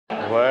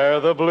where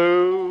the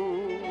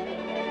blue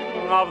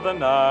of the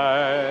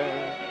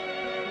night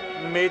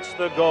meets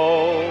the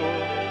gold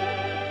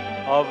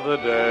of the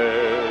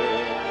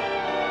day.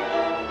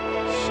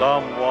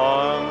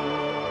 Someone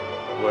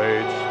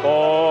waits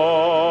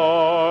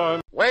for...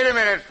 Wait a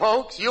minute,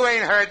 folks. You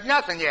ain't heard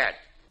nothing yet.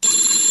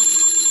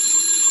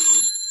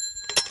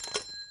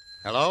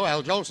 Hello,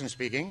 Al Jolson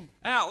speaking.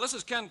 Al, this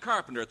is Ken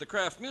Carpenter at the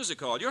Kraft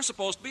Music Hall. You're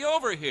supposed to be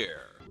over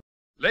here.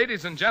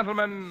 Ladies and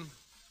gentlemen,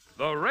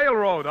 the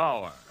Railroad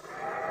Hour.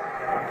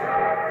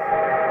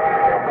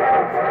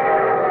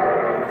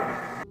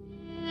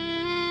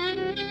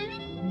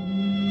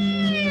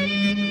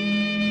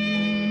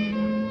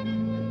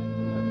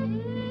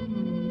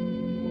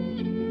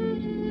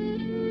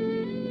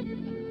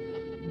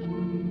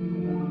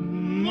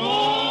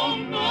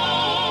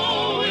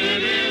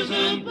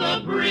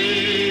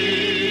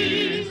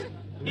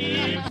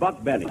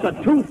 Buck Benny,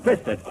 a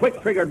two-fisted,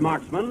 quick-triggered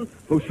marksman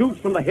who shoots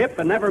from the hip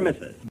and never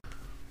misses.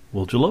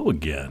 Well, hello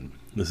again.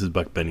 This is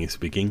Buck Benny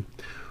speaking.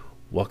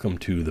 Welcome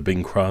to the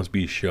Bing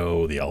Crosby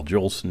Show, the Al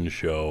Jolson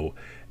Show,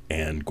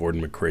 and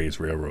Gordon MacRae's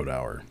Railroad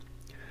Hour.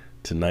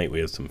 Tonight we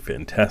have some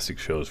fantastic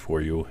shows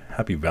for you.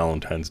 Happy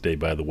Valentine's Day,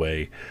 by the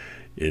way.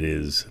 It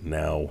is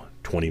now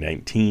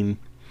 2019,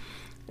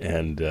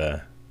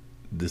 and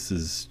this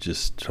is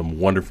just some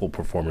wonderful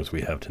performance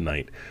we have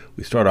tonight.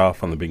 We start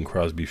off on the Bing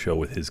Crosby Show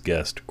with his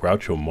guest,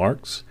 Groucho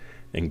Marx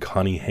and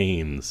Connie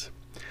Haines.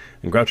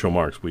 And Groucho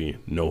Marx, we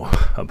know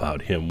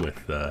about him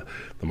with the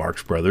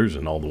Marx Brothers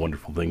and all the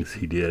wonderful things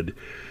he did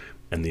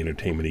and the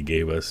entertainment he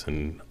gave us,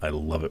 and I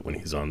love it when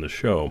he's on the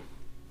show.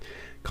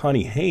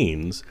 Connie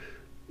Haines,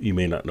 you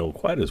may not know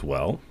quite as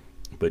well,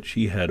 but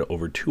she had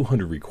over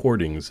 200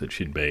 recordings that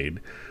she'd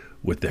made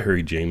with the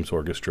Harry James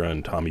Orchestra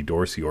and Tommy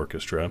Dorsey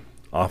Orchestra,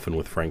 often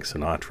with Frank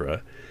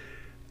Sinatra.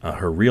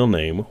 Her real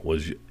name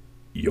was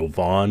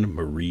Yvonne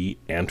Marie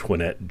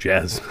Antoinette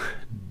Jasmine.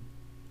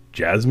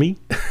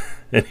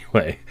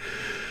 Anyway,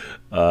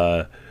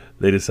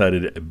 they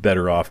decided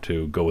better off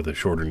to go with a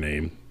shorter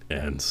name,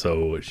 and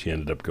so she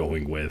ended up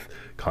going with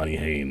Connie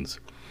Haines.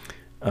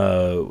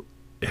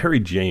 Harry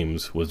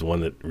James was the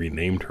one that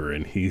renamed her,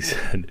 and he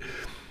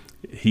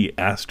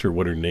asked her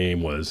what her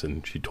name was,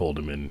 and she told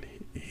him, and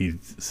he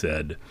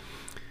said,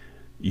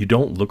 "You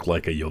don't look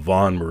like a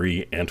Yvonne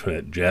Marie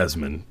Antoinette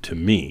Jasmine to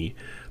me.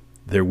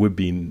 There would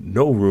be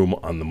no room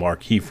on the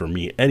marquee for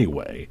me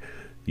anyway.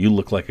 You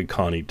look like a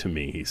Connie to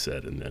me," he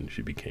said. And then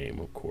she became,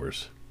 of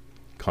course,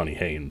 Connie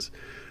Haines.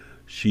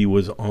 She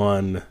was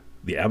on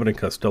the Abbott and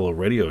Costello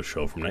radio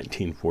show from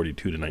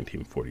 1942 to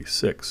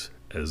 1946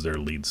 as their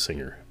lead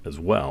singer as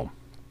well.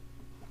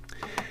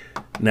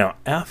 Now,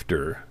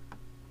 after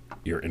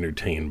you're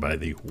entertained by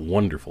the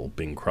wonderful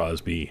Bing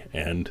Crosby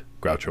and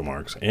Groucho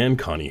Marx and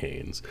Connie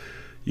Haines,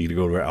 you can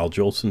go to Al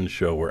Jolson's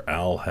show, where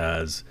Al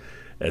has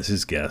as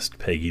his guest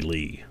Peggy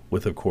Lee,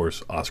 with, of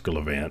course, Oscar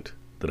Levant,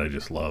 that I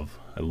just love.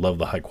 I love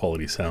the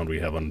high-quality sound we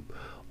have on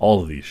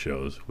all of these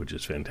shows, which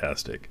is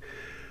fantastic.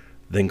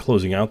 Then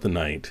closing out the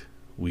night,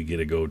 we get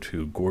to go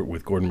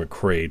with Gordon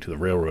MacRae to the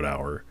Railroad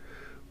Hour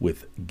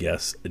with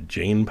guests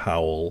Jane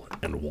Powell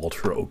and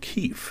Walter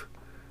O'Keefe.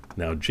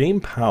 Now, Jane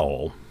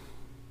Powell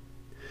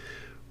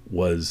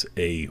is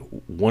a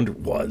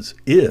wonderful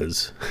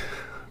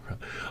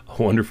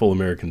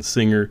American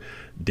singer,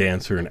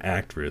 dancer, and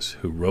actress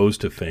who rose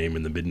to fame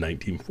in the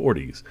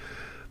mid-1940s.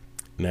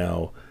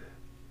 Now,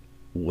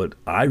 what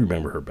I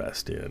remember her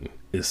best in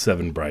is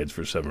Seven Brides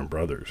for Seven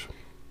Brothers.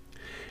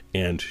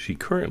 And she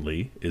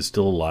currently is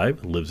still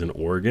alive, lives in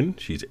Oregon.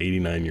 She's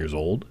 89 years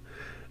old.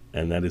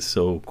 And that is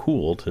so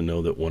cool to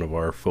know that one of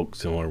our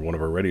folks in one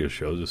of our radio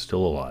shows is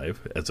still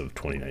alive as of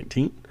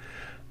 2019.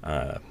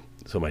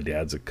 So my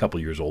dad's a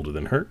couple years older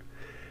than her.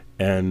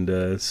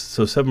 And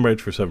so Seven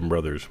Brides for Seven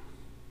Brothers.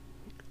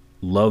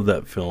 Love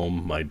that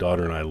film. My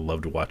daughter and I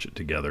love to watch it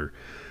together.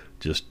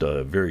 Just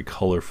a very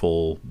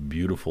colorful,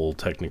 beautiful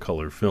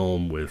Technicolor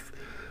film with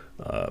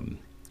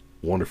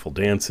wonderful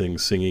dancing,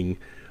 singing.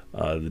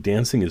 The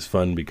dancing is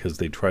fun because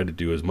they tried to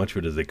do as much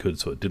of it as they could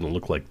so it didn't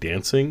look like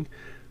dancing.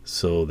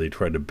 So they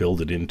tried to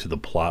build it into the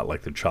plot,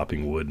 like they're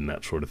chopping wood and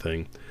that sort of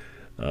thing.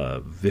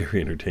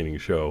 Very entertaining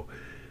show.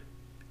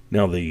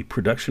 Now, the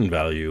production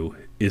value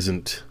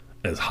isn't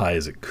as high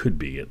as it could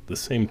be. At the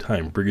same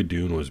time,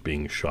 Brigadoon was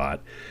being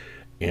shot,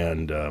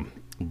 and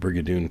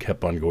Brigadoon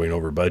kept on going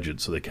over budget,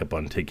 so they kept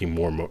on taking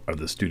more of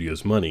the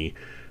studio's money,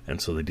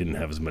 and so they didn't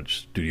have as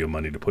much studio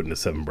money to put into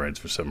Seven Brides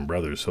for Seven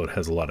Brothers. So it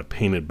has a lot of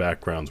painted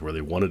backgrounds where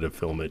they wanted to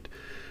film it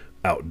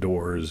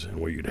outdoors and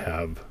where you'd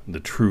have the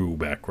true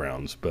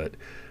backgrounds, but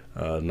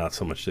not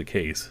so much the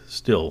case.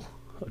 Still,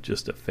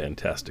 just a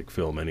fantastic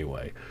film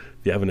anyway.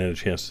 If you haven't had a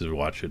chance to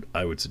watch it,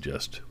 I would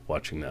suggest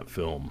watching that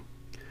film.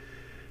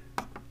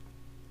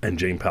 And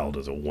Jane Powell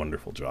does a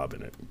wonderful job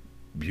in it.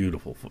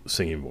 Beautiful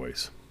singing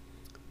voice.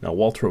 Now,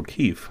 Walter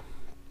O'Keefe,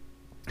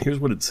 here's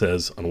what it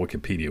says on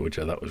Wikipedia, which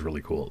I thought was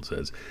really cool. It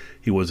says,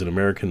 he was an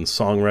American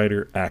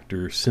songwriter,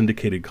 actor,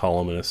 syndicated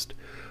columnist,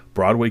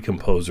 Broadway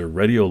composer,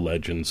 radio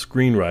legend,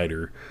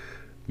 screenwriter,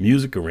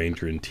 music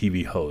arranger, and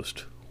TV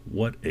host.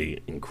 what a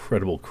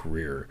incredible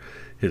career.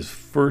 His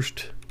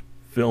first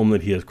film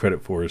that he has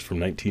credit for is from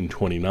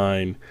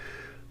 1929.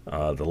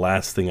 The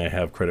last thing I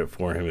have credit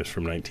for him is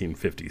from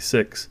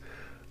 1956.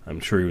 I'm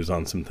sure he was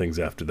on some things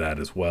after that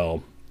as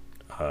well.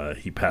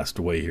 He passed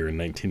away here in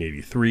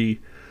 1983,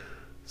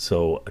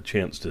 so a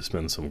chance to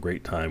spend some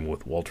great time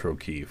with Walter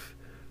O'Keefe,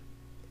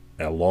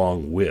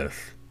 along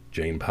with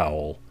Jane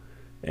Powell,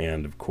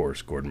 and of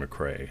course Gordon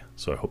MacRae.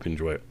 So I hope you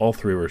enjoy all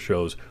three of our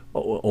shows.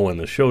 And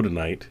the show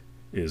tonight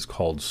is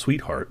called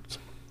Sweethearts,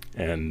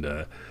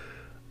 and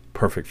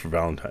perfect for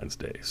Valentine's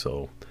Day.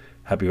 So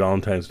happy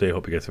Valentine's Day.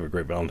 Hope you guys have a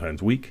great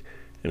Valentine's week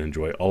and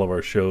enjoy all of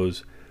our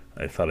shows.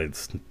 I thought I'd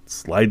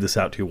slide this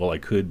out to you while I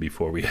could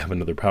before we have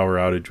another power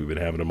outage. We've been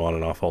having them on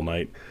and off all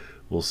night.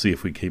 We'll see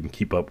if we can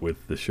keep up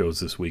with the shows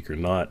this week or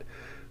not.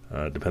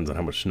 Depends on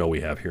how much snow we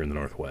have here in the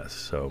Northwest.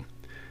 So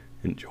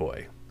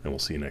enjoy, and we'll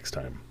see you next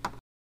time.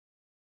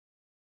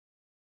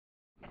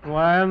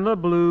 When the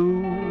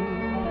blue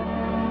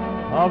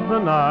of the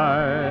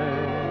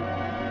night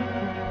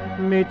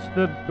meets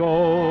the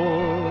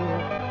gold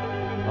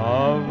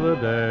of the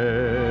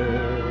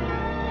day,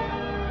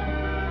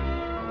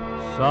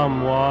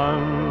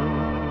 someone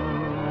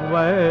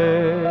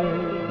waits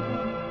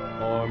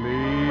for me.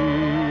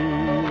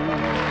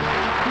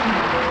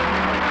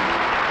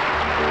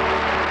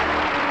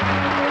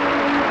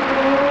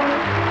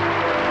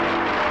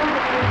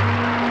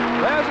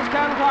 This is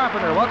Ken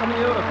Carpenter welcoming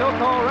you to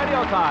Philco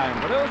Radio Time,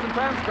 produced and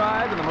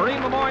transcribed in the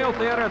Marine Memorial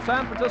Theater at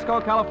San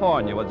Francisco,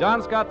 California, with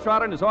John Scott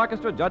Trotter and his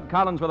orchestra, Judd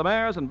Collins with the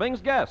Mayors, and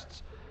Bing's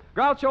guests.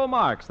 Groucho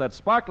Marx, that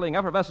sparkling,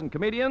 effervescent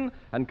comedian,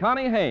 and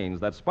Connie Haines,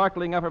 that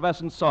sparkling,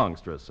 effervescent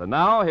songstress. And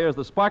now, here's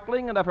the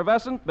sparkling and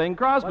effervescent Bing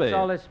Crosby. What's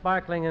all this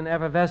sparkling and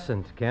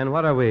effervescent, Ken?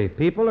 What are we,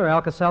 people or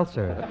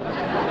Alka-Seltzer?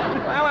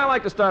 Well, I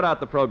like to start out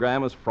the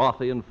program as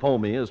frothy and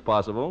foamy as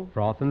possible.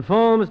 Froth and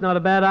foam is not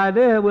a bad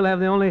idea. We'll have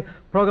the only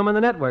program on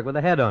the network with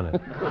a head on it.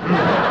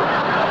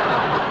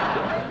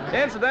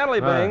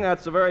 Incidentally, Bing,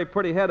 that's a very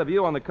pretty head of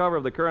you on the cover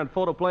of the current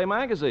Photoplay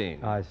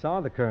magazine. I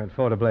saw the current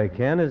photoplay,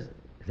 Ken. Is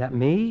that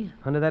me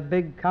under that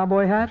big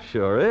cowboy hat?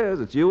 Sure is.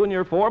 It's you and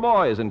your four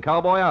boys in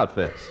cowboy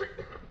outfits.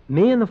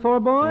 Me and the four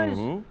boys?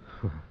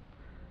 Mm-hmm.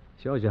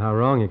 Shows you how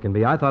wrong you can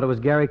be. I thought it was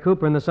Gary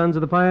Cooper and the Sons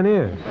of the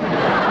Pioneers.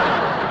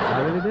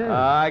 I really did.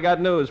 I got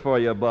news for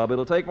you, Bub.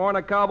 It'll take more than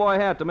a cowboy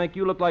hat to make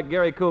you look like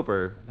Gary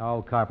Cooper.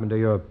 Oh, Carpenter,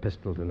 you're a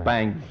pistol tonight.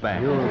 Bang,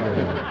 bang.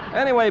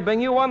 Anyway, Bing,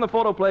 you won the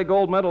Photoplay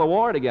Gold Medal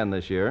Award again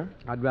this year.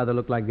 I'd rather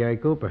look like Gary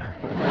Cooper.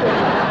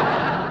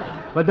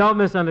 But don't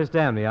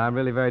misunderstand me. I'm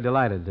really very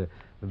delighted to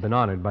have been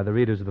honored by the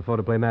readers of the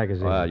Photoplay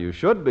magazine. Well, you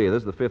should be. This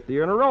is the 5th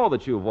year in a row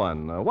that you've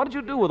won. What did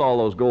you do with all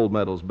those gold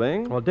medals,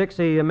 Bing? Well,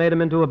 Dixie made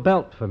them into a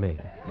belt for me.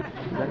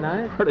 Is that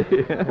nice?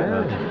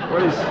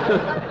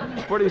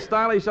 Pretty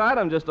stylish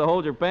item just to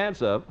hold your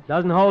pants up.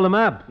 Doesn't hold them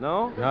up.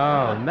 No?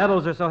 No.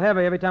 Medals are so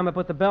heavy, every time I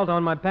put the belt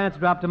on, my pants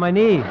drop to my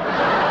knee.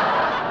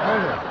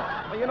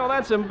 Well, you know,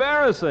 that's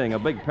embarrassing, a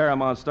big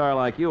Paramount star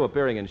like you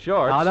appearing in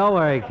shorts. Oh, don't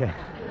worry, kid.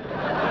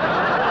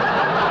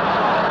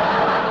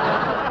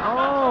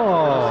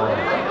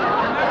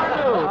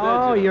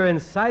 Oh, you're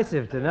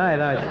incisive tonight,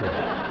 aren't you?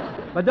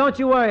 But don't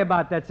you worry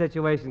about that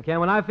situation, Ken.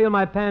 When I feel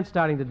my pants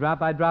starting to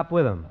drop, I drop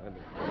with them.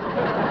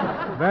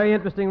 Very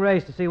interesting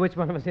race to see which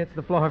one of us hits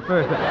the floor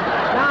first.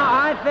 Now,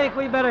 I think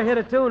we better hit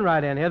a tune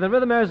right in here. The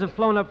rhythm airs have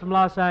flown up from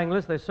Los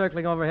Angeles. They're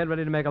circling overhead,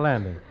 ready to make a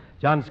landing.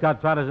 John Scott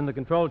Trotter's in the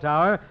control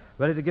tower,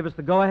 ready to give us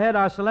the go-ahead,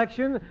 our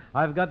selection.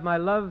 I've got my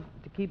love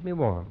to keep me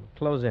warm.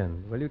 Close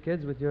in. Will you,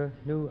 kids, with your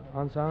new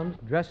ensembles?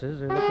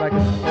 Dresses, they look like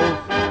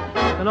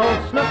an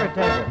old snooker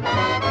table.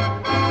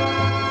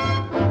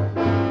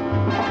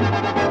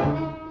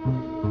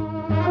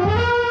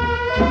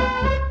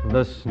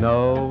 The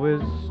snow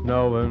is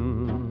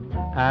snowing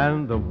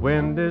and the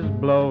wind is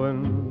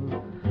blowing,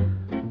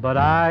 but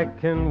I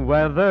can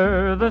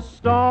weather the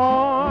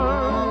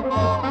storm.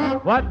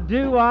 What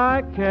do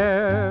I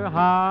care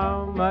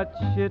how much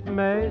it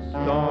may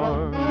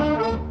storm?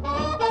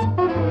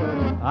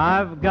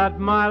 I've got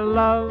my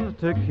love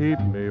to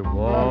keep me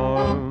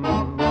warm.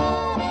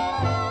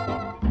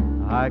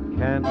 I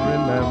can't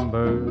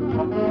remember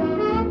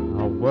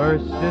a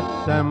worse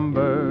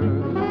December.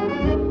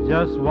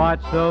 Just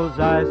watch those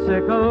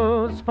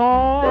icicles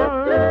fall.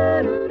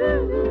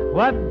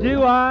 What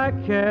do I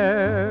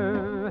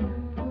care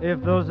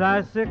if those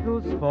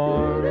icicles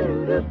fall?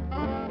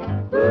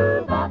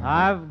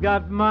 I've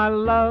got my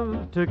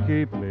love to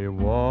keep me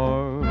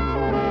warm.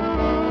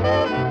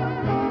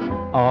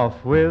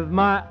 Off with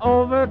my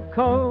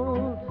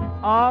overcoat,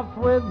 off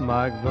with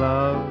my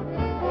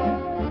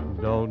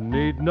gloves. Don't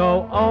need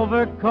no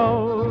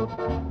overcoat,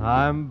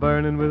 I'm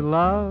burning with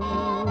love.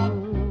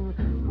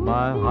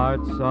 My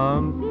heart's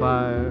on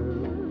fire,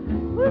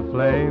 the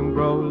flame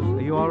grows.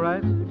 Are you all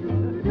right?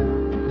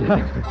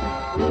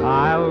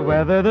 I'll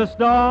weather the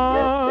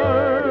storm.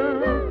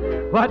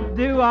 What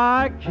do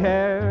I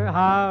care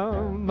how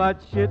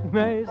much it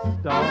may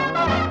storm?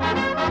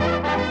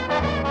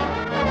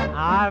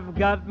 I've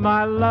got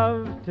my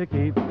love to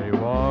keep me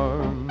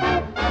warm.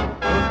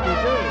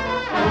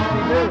 52.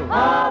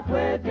 Off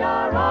with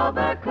your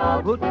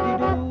overcoat.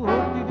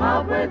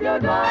 Off with your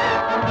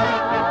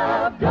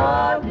glove.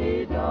 Don't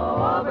need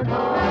no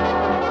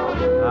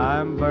overcoat.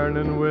 I'm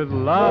burning with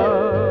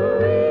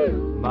love.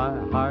 My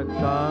heart's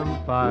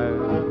on fire.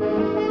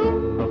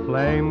 The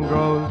flame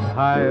grows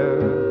higher.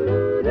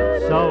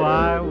 So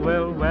I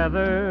will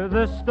weather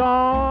the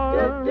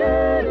storm.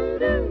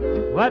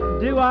 What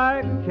do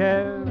I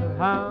care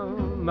how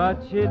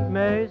much it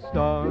may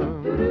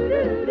storm?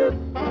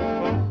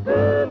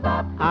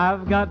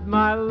 I've got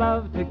my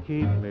love to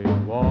keep me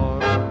warm.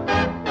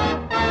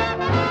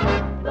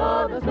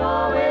 Though the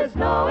snow is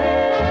snowing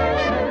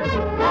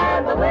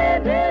and the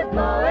wind is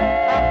blowing,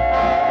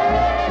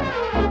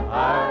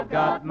 I've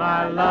got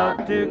my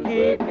love to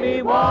keep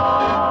me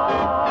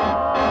warm.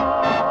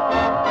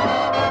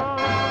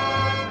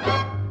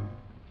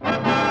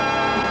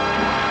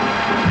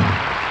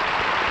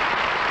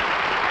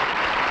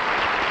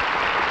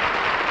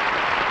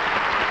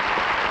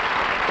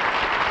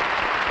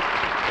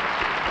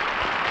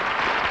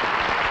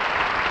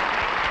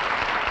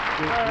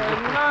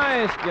 Very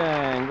nice,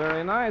 gang.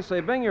 Very nice. Say,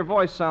 Bing, your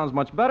voice sounds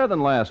much better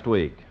than last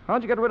week.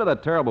 How'd you get rid of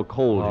that terrible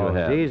cold you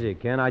had? It's easy,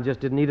 Ken. I just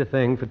didn't eat a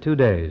thing for 2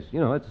 days. You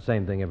know, it's the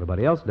same thing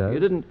everybody else does. You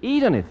didn't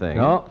eat anything?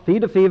 No,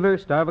 feed a fever,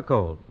 starve a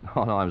cold.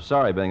 Oh, no, I'm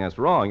sorry, Bing. That's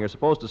wrong. You're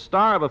supposed to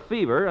starve a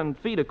fever and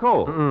feed a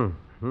cold.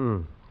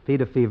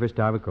 Feed a fever,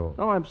 starve a cold.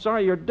 Oh, I'm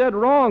sorry. You're dead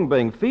wrong,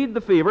 Bing. Feed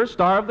the fever,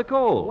 starve the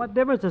cold. What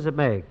difference does it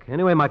make?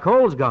 Anyway, my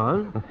cold's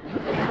gone.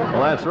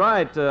 Well, that's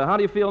right. How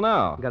do you feel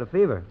now? Got a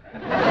fever.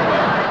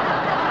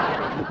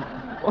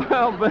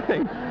 Well,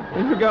 Bing,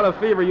 if you got a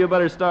fever, you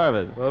better starve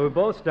it. Well, we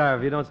both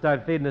starve if you don't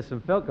start feeding us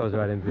some Philcos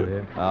right in through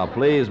here. Now,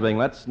 please, Bing,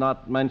 let's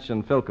not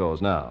mention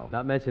Philcos now.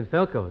 Not mention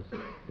Philcos.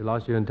 You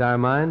lost your entire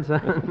mind,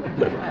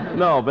 son?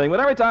 No, Bing, but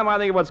every time I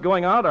think of what's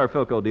going on at our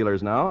Philco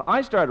dealers now,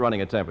 I start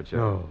running a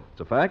temperature. Oh.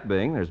 It's a fact,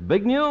 Bing. There's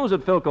big news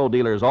at Philco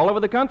dealers all over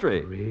the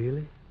country.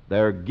 Really?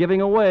 They're giving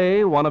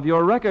away one of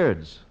your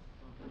records.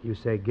 You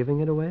say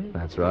giving it away?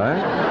 That's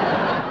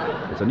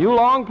right. It's a new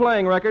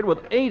long-playing record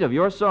with 8 of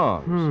your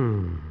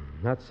songs.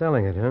 Not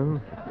selling it, huh?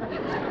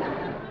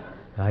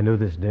 I knew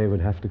this day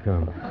would have to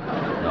come.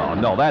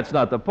 No, that's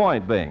not the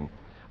point, Bing.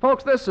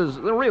 Folks, this is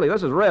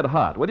red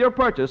hot. With your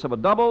purchase of a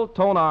double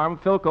tone-arm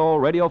Philco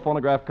radio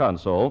phonograph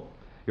console,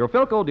 your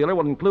Philco dealer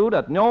will include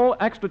at no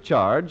extra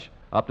charge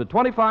up to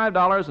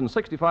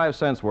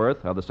 $25.65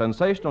 worth of the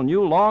sensational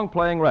new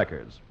long-playing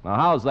records. Now,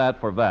 how's that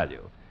for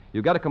value?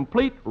 You've got a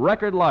complete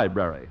record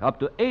library, up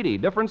to 80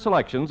 different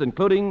selections,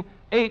 including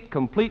 8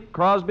 complete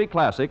Crosby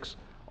classics,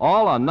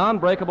 all on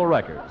non-breakable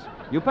records.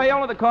 You pay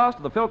only the cost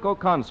of the Philco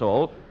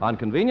console on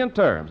convenient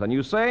terms, and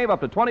you save up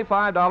to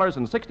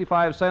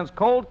 $25.65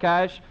 cold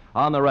cash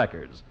on the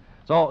records.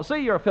 So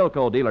see your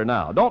Philco dealer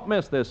now. Don't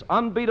miss this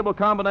unbeatable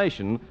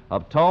combination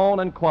of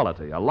tone and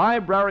quality, a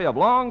library of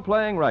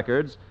long-playing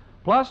records,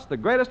 plus the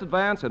greatest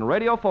advance in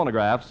radio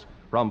phonographs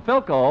from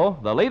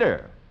Philco, the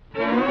leader.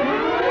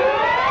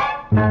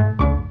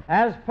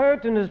 As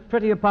pert and as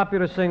pretty a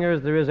popular singer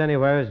as there is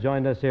anywhere has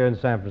joined us here in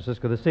San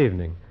Francisco this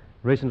evening.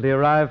 Recently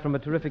arrived from a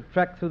terrific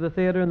trek through the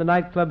theater and the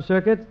nightclub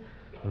circuit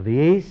of the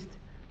East.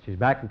 She's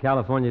back in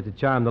California to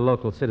charm the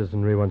local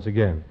citizenry once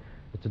again.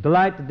 It's a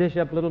delight to dish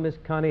up little Miss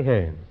Connie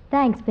Haines.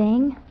 Thanks,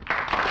 Bing.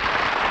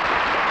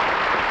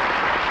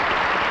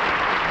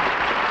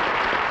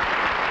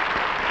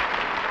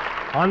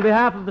 On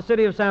behalf of the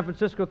city of San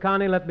Francisco,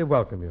 Connie, let me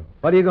welcome you.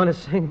 What are you going to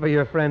sing for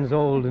your friends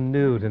old and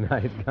new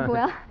tonight, Connie?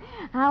 Well,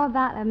 how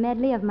about a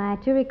medley of my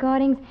 2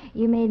 recordings,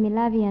 You Made Me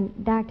Love You and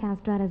Darktown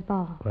Strutter's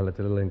Ball? Well, it's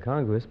a little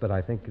incongruous, but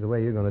I think the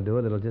way you're going to do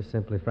it, it'll just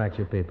simply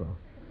fracture people.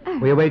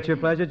 We await your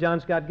pleasure.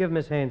 John Scott, give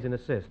Miss Haines an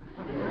assist.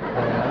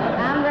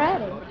 I'm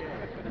ready.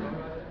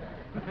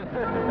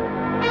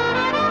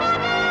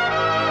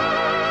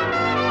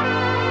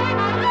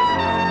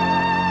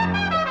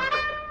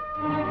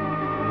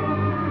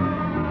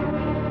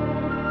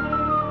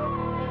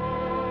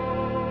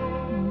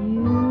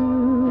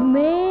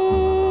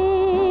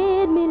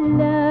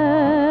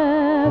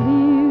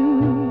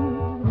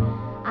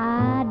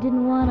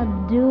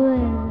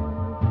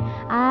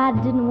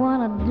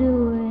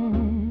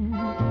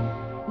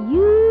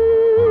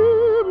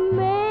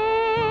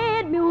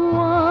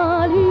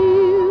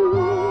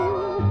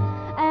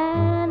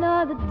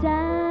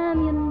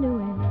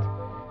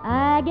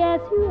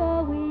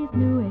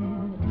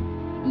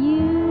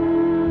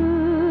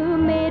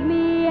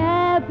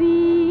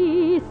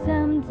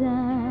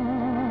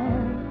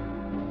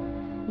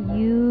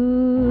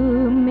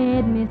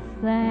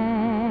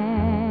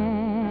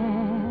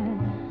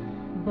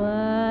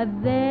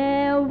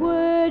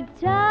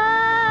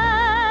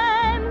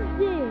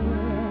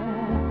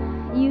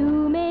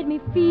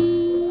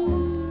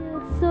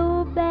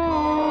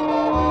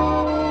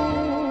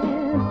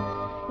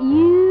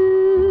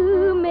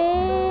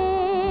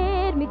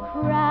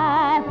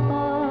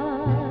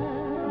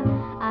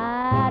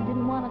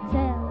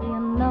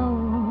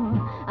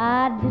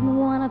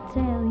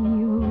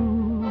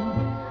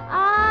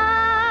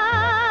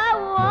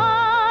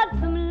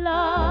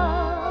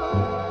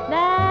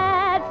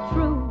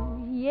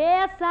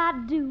 I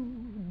do.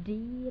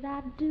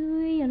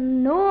 you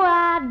know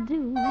I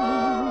do.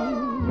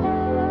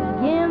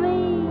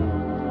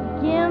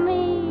 Give me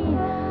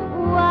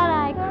what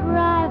I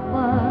cry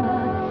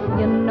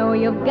for. You know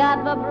you've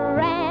got the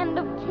brand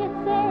of kisses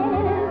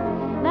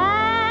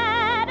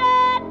that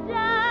I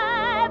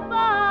die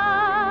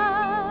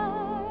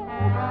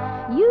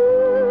for. You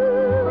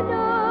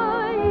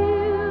know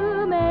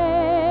you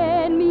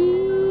made me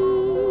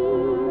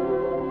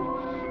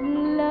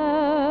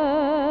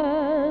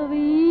love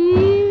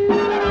you.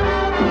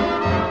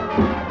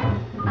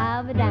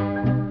 I'll be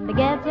down to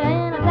get you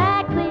in a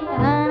taxi,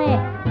 honey.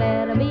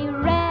 Better be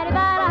ready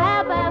by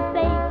the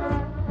 8:30.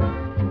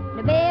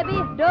 Now, baby,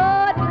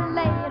 don't be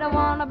late. I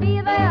wanna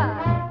be there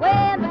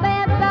when the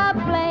band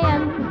stops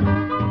playing.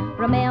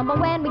 Remember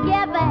when we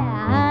get there,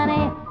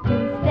 honey,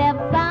 2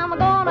 steps I'm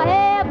gonna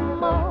have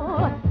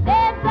more.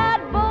 Dance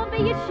out both of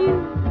your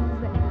shoes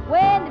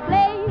when they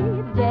play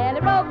the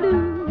Jelly Roll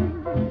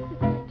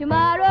Blues.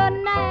 Tomorrow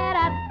night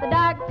at the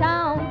Dark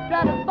Town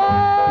Strutters Bar,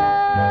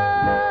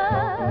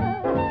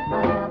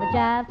 I'll have a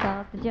jive,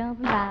 toss, the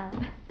jumping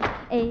vibe.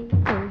 Hey,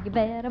 so you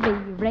better be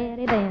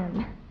ready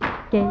then.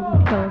 Okay,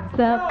 'cause the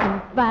stuff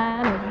is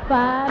fine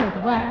as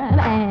wine.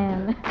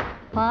 And,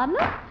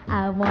 partner,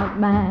 I want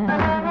mine.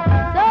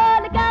 So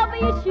look out for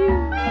your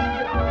shoes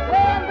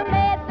when we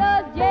make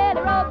those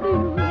Jelly Roll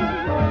Blues.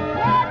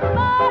 Yeah,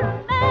 tomorrow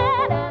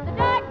night at the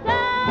Dark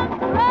Town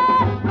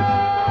Strutters Bar.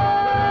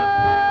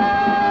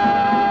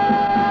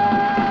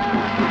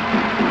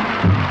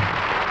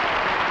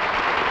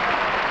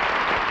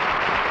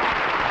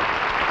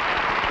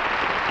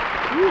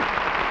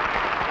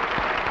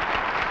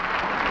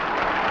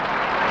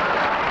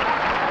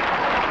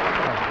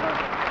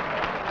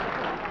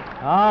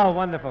 Oh,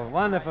 wonderful,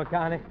 wonderful,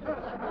 Connie.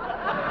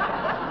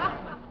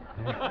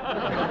 It's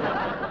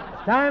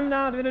time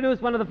now to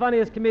introduce one of the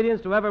funniest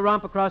comedians to ever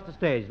romp across the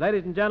stage.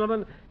 Ladies and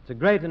gentlemen, it's a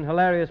great and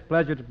hilarious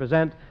pleasure to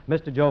present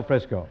Mr. Joe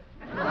Frisco.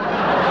 There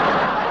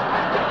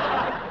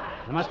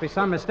must be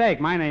some mistake.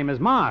 My name is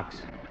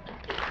Marx.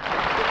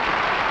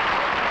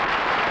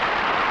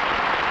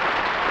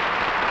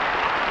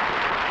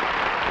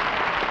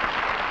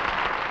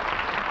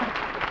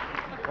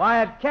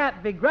 Why, it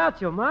can't be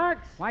Groucho,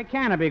 Marx. Why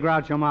can't it be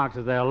Groucho Marx?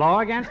 Is there a law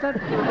against it?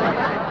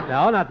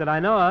 No, not that I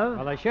know of.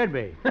 Well, there should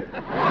be. You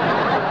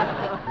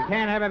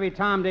can't have every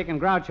Tom, Dick, and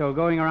Groucho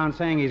going around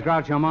saying he's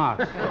Groucho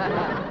Marx.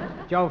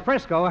 Joe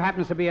Frisco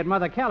happens to be at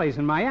Mother Kelly's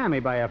in Miami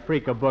by a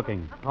freak of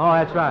booking. Oh,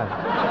 that's right.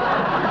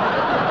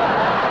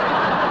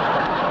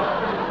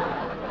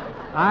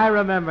 I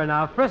remember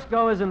now.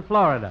 Frisco is in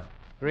Florida.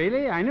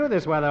 Really? I knew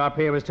this weather up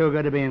here was too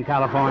good to be in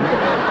California.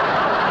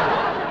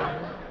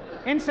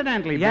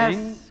 Incidentally, Yes,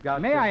 Bing,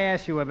 Groucho. may I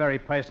ask you a very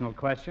personal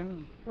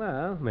question?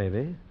 Well,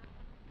 maybe.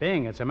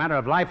 Bing, it's a matter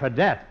of life or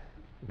death.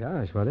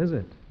 Gosh, what is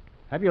it?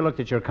 Have you looked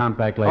at your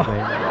compact lately?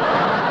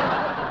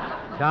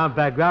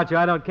 Compact, Groucho.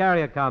 I don't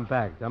carry a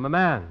compact. I'm a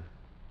man.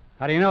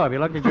 How do you know? Have you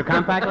looked at your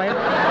compact lately?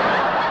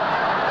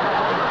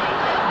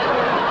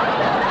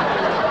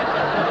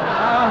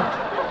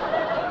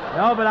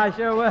 No, but I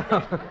sure will.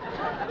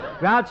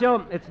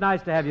 Groucho, it's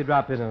nice to have you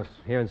drop in us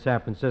here in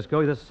San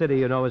Francisco. This city,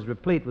 you know, is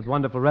replete with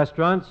wonderful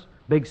restaurants.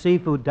 Big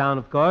seafood town,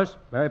 of course.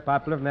 Very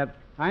popular from that.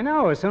 I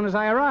know. As soon as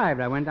I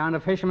arrived, I went down to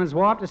Fisherman's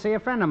Wharf to see a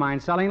friend of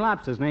mine selling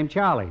lobsters named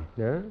Charlie.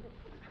 Yeah?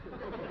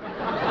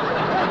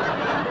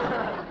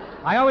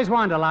 I always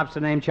wanted a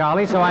lobster named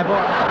Charlie, so I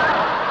bought...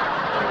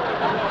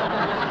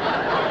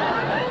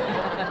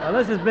 Well,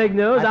 this is big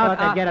news. I thought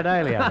they'd get it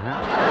earlier.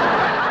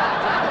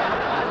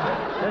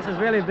 This is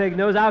really big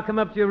news. I'll come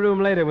up to your room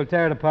later. We'll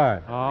tear it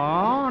apart.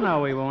 Oh, no,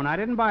 we won't. I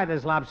didn't buy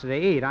this lobster to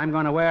eat. I'm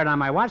going to wear it on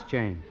my watch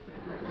chain.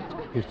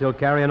 You still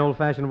carry an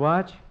old-fashioned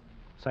watch?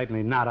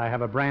 Certainly not. I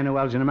have a brand new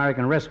Elgin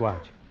American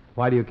wristwatch.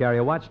 Why do you carry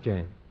a watch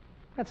chain?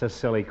 That's a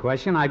silly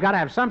question. I've got to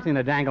have something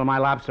to dangle my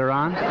lobster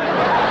on.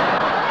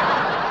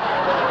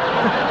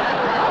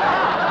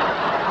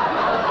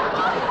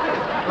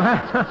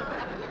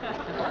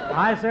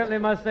 I certainly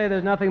must say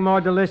there's nothing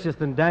more delicious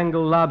than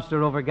dangled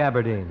lobster over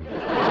gabardine.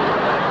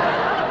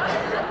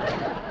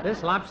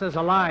 This lobster's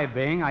alive,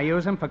 Bing. I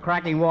use him for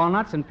cracking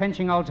walnuts and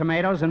pinching old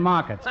tomatoes in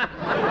markets.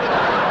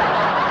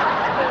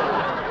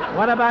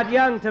 What about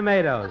young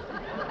tomatoes?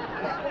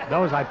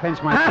 Those I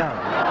pinch myself.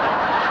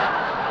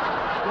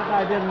 If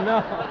I didn't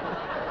know.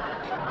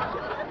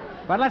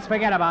 But let's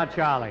forget about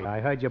Charlie. I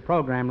heard your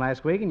program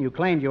last week, and you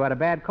claimed you had a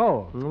bad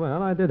cold.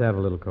 Well, I did have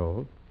a little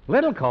cold.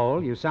 Little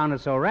cold? You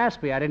sounded so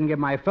raspy, I didn't give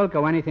my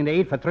Philco anything to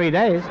eat for 3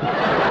 days.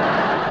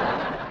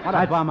 What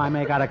a bum I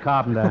make out of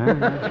Carpenter,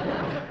 huh?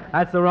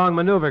 That's the wrong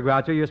maneuver,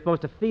 Groucho. You're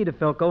supposed to feed a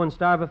Philco and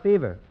starve a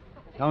fever.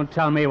 Don't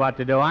tell me what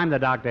to do. I'm the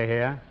doctor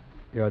here.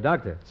 You're a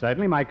doctor.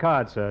 Certainly my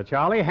card, sir.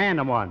 Charlie, hand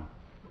him one.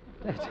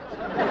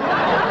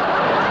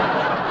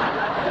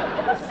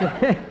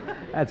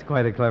 That's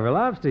quite a clever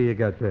lobster you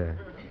got there.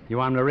 You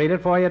want him to read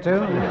it for you,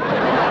 too?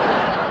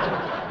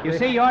 You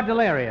see, you're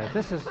delirious.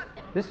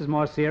 This is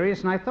more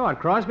serious than I thought.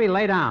 Crosby,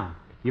 lay down.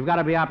 You've got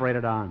to be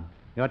operated on.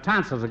 Your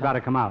tonsils have got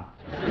to come out.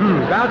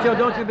 Groucho,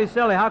 don't you be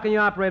silly. How can you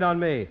operate on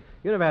me?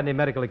 You never had any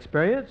medical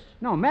experience?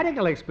 No,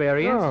 medical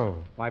experience?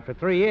 No. Why, for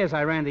 3 years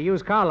I ran the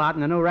used car lot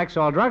in the new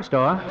Rexall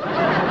drugstore.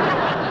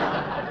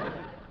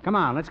 Come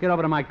on, let's get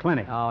over to my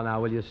clinic. Oh,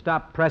 now, will you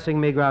stop pressing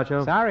me,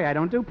 Groucho? Sorry, I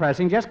don't do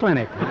pressing, just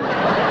clinic.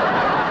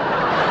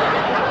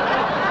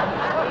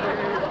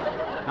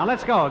 Now,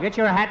 let's go. Get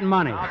your hat and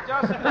money. Now,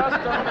 just a minute.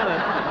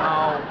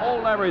 Now,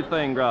 hold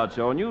everything,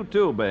 Groucho, and you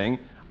too, Bing.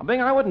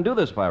 Bing, I wouldn't do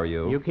this if I were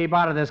you. You keep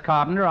out of this,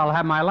 Carpenter. I'll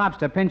have my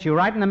lobster pinch you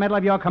right in the middle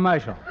of your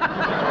commercial.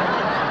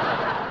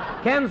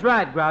 Ken's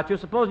right, Groucho.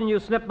 Supposing you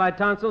snip my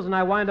tonsils and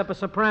I wind up a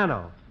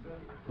soprano.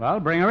 Well,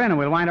 bring her in and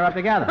we'll wind her up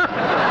together.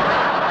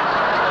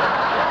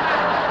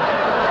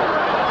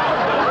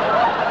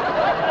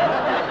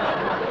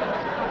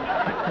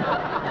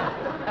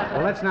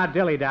 Well, let's not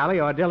dilly-dally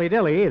or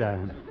dilly-dilly either.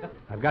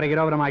 I've got to get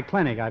over to my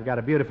clinic. I've got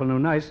a beautiful new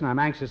nurse, and I'm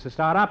anxious to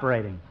start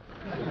operating.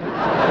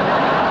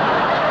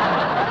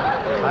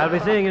 I'll be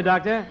seeing you,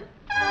 Doctor.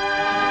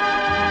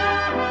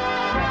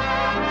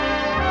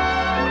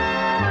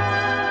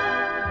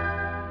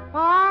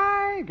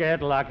 I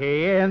get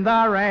lucky in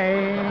the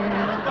rain.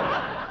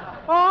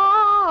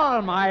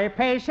 All my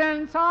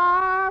patients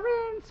are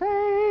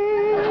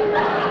insane.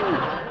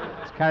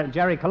 It's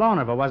Jerry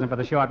Colonna if it wasn't for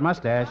the short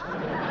mustache.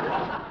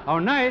 Oh,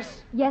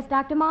 nurse. Yes,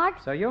 Dr.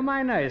 Marx? So you're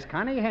my nurse,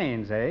 Connie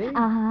Haines, eh?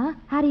 Uh-huh.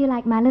 How do you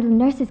like my little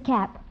nurse's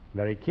cap?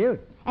 Very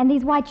cute. And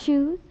these white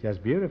shoes?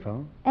 Just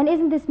beautiful. And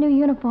isn't this new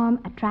uniform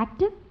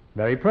attractive?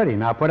 Very pretty.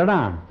 Now put it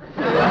on.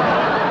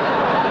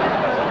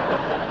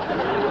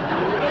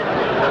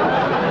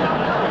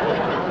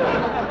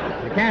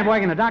 You can't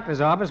work in a doctor's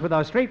office with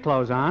those street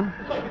clothes on.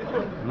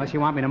 Unless you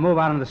want me to move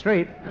out on the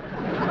street.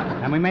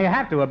 And we may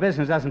have to if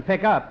business doesn't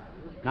pick up.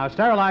 Now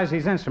sterilize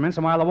these instruments,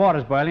 and while the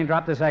water's boiling,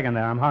 drop this egg in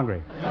there. I'm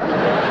hungry.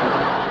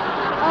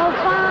 Oh,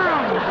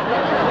 fine.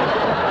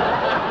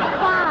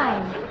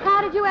 Fine.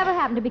 How did you ever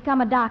happen to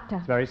become a doctor?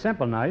 It's very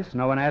simple, nice.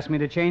 No one asked me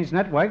to change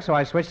network, so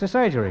I switched to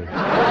surgery. They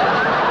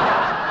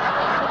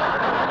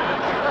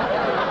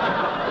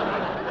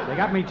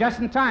got me just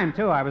in time,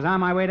 too. I was on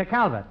my way to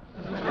Calvert.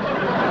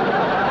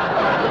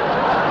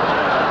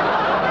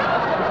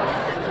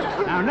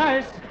 Now,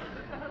 nurse,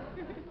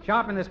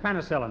 sharpen this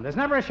penicillin. There's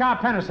never a sharp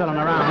penicillin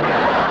around here.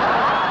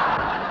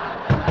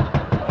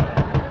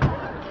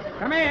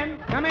 Come in,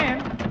 come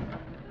in.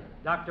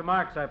 Dr.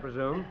 Marx, I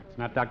presume. It's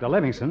not Dr.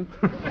 Livingston.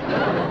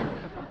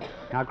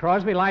 Now,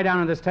 Crosby, lie down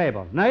on this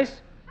table.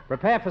 Nurse,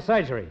 prepare for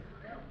surgery.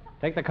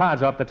 Take the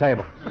cards off the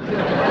table.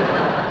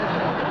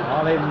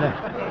 I'll leave them there.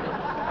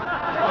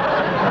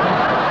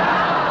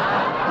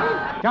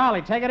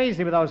 Charlie, take it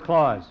easy with those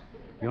claws.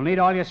 You'll need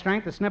all your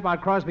strength to snip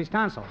out Crosby's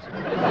tonsils.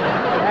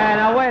 Hey,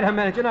 now, wait a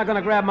minute. You're not going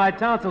to grab my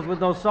tonsils with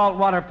those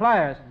saltwater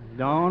pliers.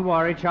 Don't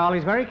worry,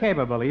 Charlie's very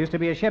capable. He used to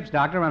be a ship's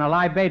doctor on a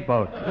live bait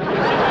boat.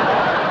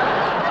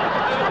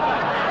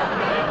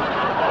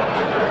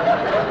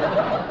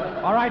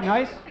 All right,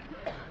 nurse.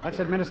 Let's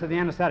administer the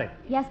anesthetic.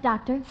 Yes,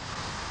 doctor. Is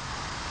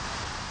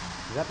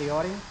that the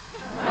audience?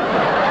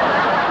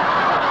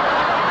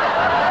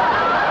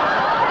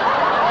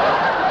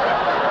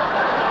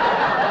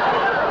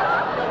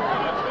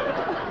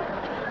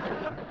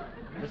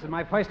 This is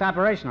my first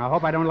operation. I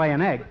hope I don't lay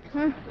an egg.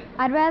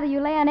 I'd rather you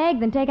lay an egg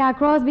than take out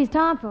Crosby's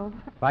tonsils.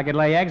 If I could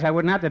lay eggs, I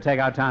wouldn't have to take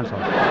out tonsils.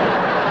 You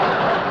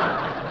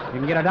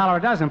can get $1 a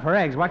dozen for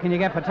eggs. What can you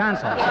get for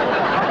tonsils?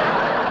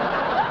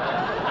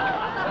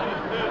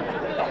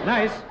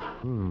 Nice.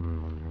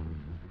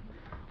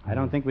 I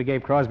don't think we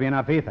gave Crosby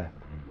enough ether.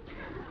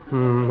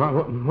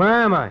 Where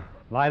am I?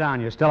 Lie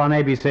down. You're still on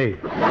ABC.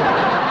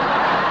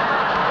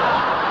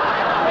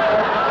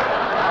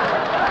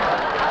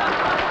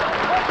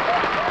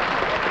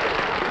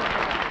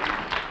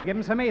 Give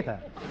him some ether.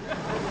 There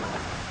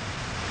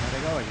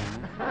they go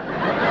again.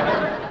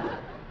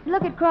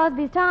 Look at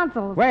Crosby's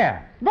tonsils.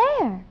 Where?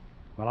 There.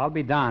 Well, I'll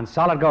be darned.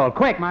 Solid gold.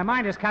 Quick, my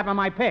mind is capping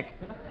my pick.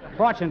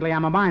 Fortunately,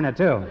 I'm a miner,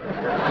 too.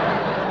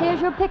 Here's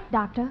your pick,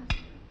 doctor.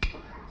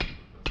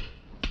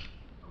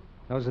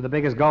 Those are the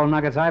biggest gold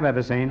nuggets I've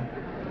ever seen.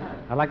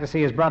 I'd like to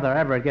see his brother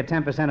Everett get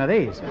 10% of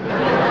these.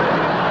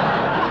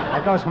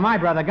 That goes for my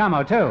brother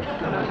Gummo, too.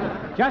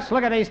 Just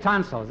look at these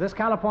tonsils. This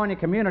California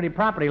community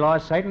property law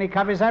certainly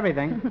covers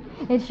everything.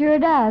 It sure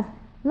does.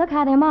 Look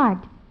how they're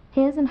marked.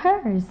 His and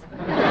hers.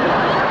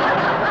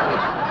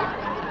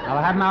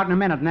 I'll have them out in a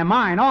minute, and they're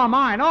mine, all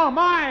mine, all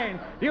mine.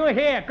 Do you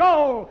hear?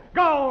 Gold,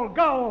 gold,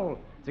 gold.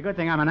 It's a good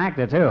thing I'm an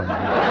actor, too.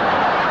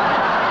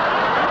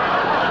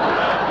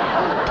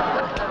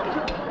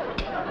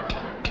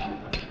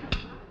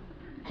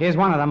 Here's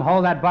one of them.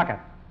 Hold that bucket.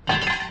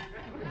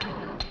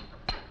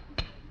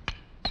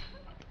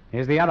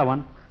 Here's the other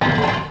one.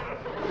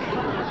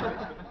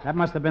 That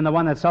must have been the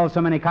one that sold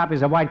so many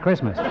copies of White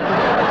Christmas.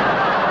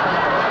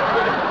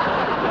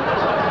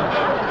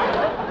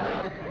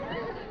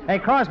 Hey,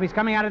 Crosby's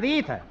coming out of the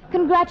ether.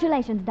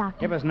 Congratulations, doctor.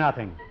 Give us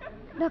nothing.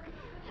 Look,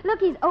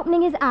 he's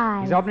opening his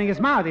eyes. He's opening his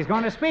mouth. He's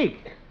going to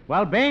speak.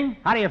 Well, Bing,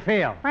 how do you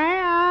feel?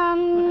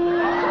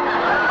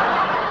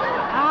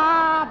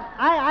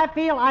 I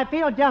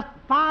feel just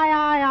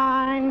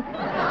fine.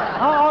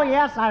 Oh,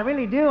 yes, I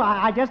really do.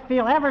 I just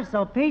feel ever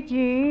so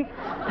peachy.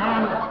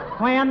 And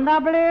when the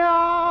blue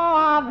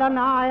of the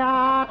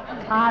night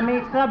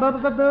meets the boo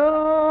of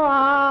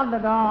the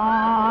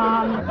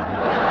dawn.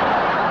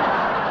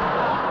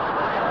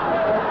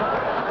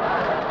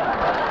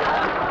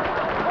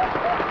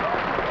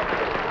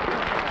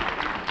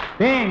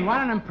 Bing,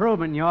 what an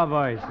improvement in your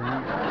voice.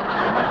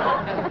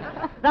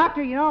 Huh?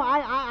 Doctor, you know,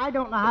 I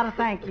don't know how to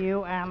thank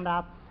you, and,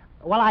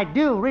 well, I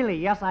do, really.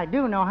 Yes, I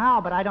do know how,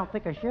 but I don't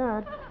think I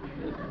should.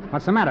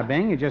 What's the matter,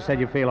 Bing? You just said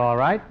you feel all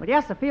right. But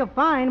yes, I feel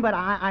fine, but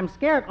I'm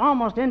scared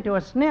almost into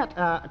a snit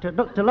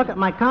to look at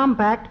my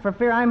compact for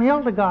fear I'm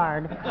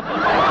Hildegard. Give me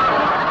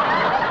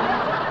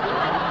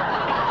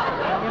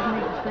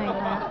to sing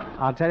that.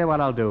 I'll tell you what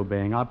I'll do,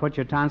 Bing. I'll put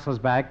your tonsils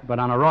back, but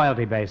on a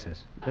royalty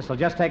basis. This'll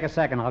just take a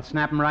second. I'll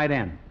snap them right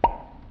in.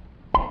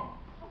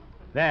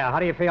 There, how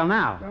do you feel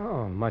now?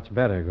 Oh, much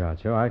better,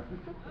 Groucho. I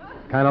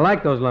kind of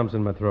like those lumps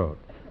in my throat.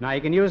 Now,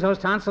 you can use those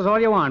tonsils all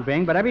you want,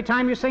 Bing, but every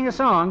time you sing a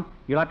song,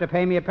 you'll have to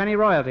pay me a penny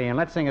royalty, and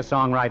let's sing a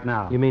song right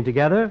now. You mean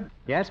together?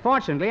 Yes,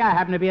 fortunately, I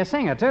happen to be a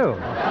singer, too.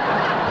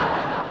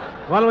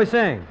 Why don't we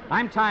sing?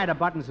 I'm tired of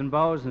buttons and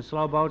bows and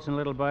slow boats and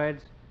little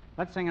birds.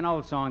 Let's sing an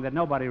old song that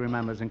nobody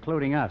remembers,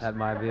 including us. That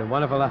might be a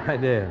wonderful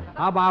idea.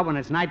 How about When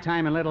It's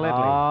Nighttime in Little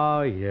Italy?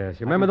 Oh,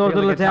 yes. You remember those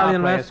little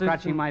Italian restaurants?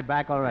 Scratching my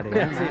back already.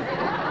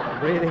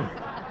 Breathing.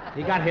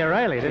 You got here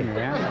early, didn't you?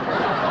 Yeah?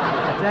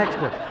 That's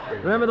extra.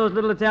 Remember those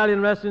little Italian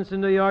restaurants in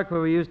New York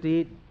where we used to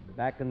eat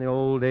back in the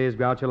old days,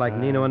 Groucho, like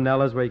Nino and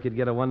Nella's, where you could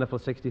get a wonderful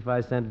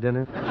 65-cent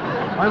dinner?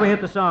 Why don't we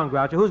hit the song,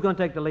 Groucho? Who's going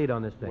to take the lead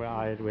on this thing?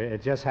 Well,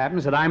 it just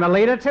happens that I'm a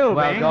leader, too,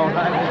 well, Bing. go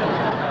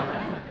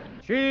right.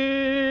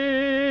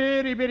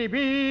 Chitty bitty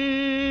bee.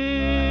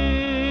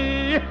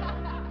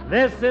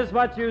 This is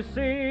what you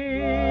see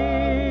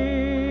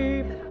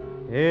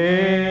in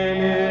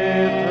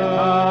Italy.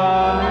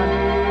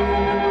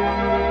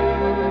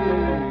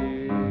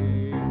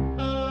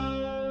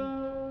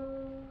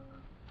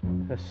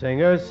 The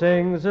singer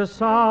sings a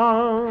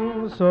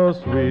song so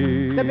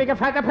sweet. The bigger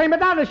fat, the prima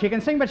donna, she can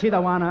sing, but she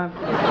don't wanna.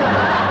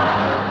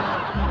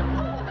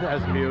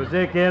 There's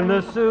music in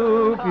the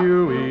soup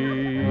you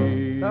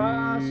eat.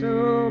 The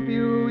soup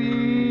you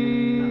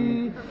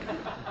eat.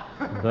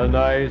 The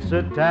nice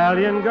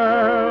Italian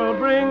girl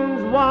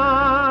brings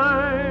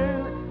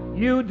wine.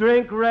 You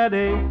drink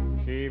ready.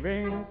 She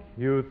wink.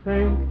 You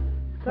think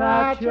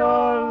that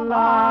your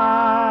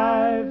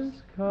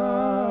life's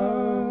complete.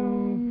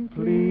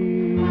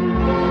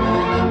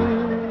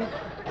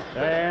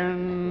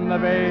 Then the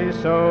bass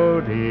so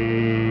deep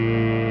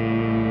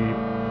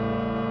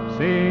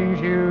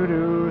sings you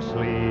to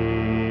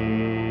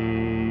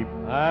sleep,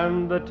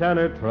 and the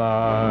tenor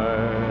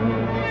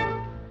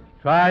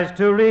tries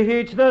to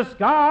reach the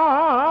sky.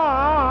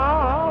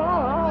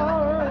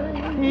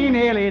 He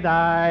nearly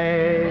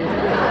dies.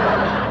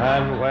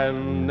 And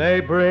when they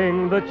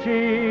bring the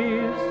cheese,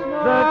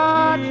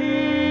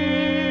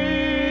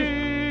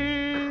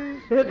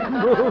 it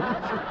moves.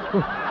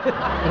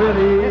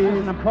 Really? This is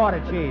an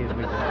imported cheese.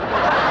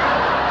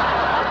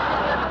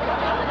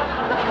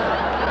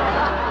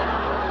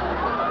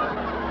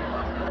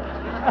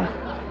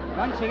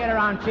 Once you get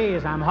around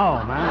cheese, I'm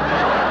home,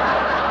 huh?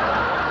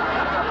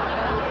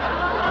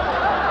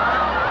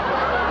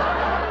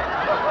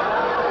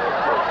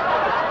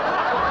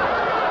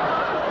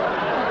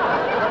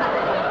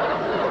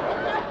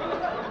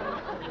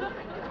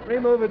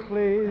 Remove it,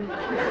 please.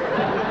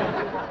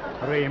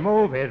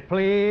 Remove it,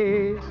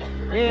 please.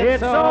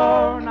 It's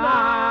so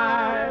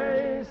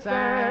nice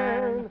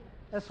and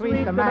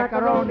sweet. The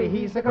macaroni,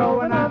 he's a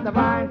growing on the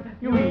vine.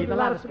 You eat a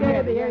lot of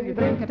spaghetti and you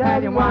drink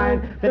Italian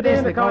wine. The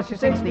dinner costs you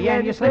 60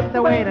 and you slip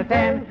the way to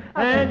 10.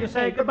 And you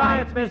say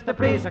goodbye, it's Mr.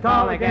 Please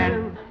call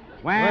again.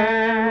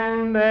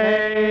 When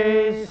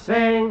they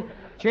sing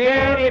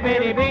chitty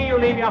bitty bee, you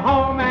leave your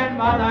home and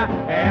mother.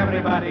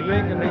 Everybody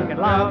drink and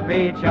love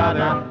each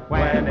other.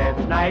 When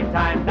it's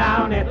nighttime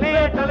down in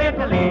Little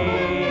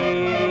Italy.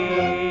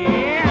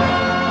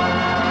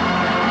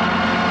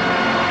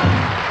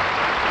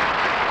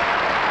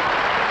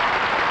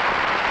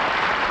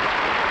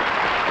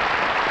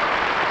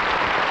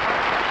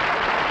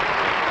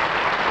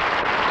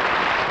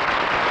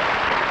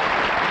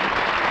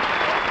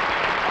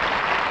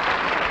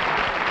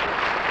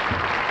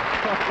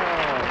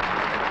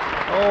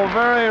 Oh,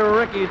 very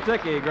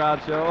ricky-ticky,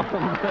 Groucho.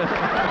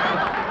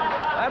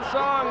 That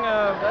song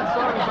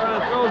sort of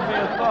throws me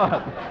a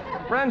thought.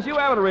 Friends, you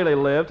haven't really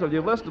lived till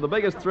you've listened to the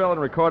biggest thrill in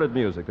recorded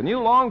music, the new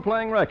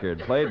long-playing record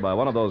played by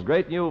one of those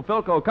great new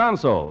Philco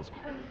consoles.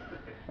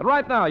 And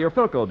right now, your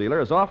Philco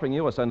dealer is offering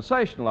you a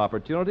sensational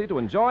opportunity to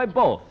enjoy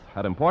both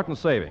at important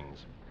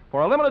savings.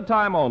 For a limited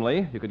time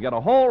only, you could get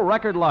a whole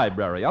record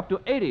library, up to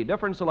 80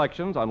 different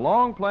selections on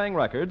long-playing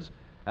records,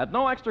 at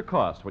no extra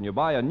cost when you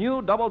buy a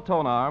new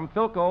double-tone arm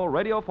Philco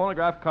radio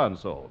phonograph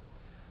console.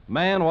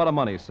 Man, what a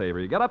money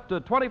saver. You get up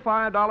to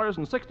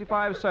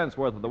 $25.65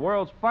 worth of the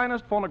world's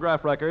finest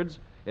phonograph records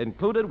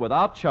included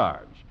without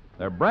charge.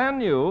 They're brand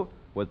new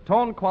with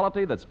tone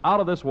quality that's out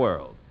of this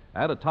world.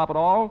 And to top it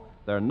all,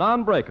 they're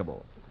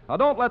non-breakable. Now,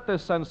 don't let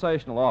this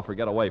sensational offer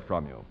get away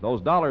from you.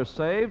 Those dollars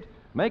saved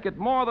make it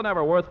more than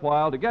ever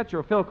worthwhile to get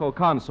your Philco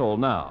console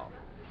now.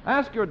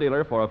 Ask your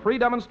dealer for a free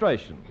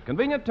demonstration.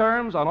 Convenient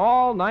terms on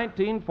all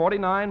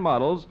 1949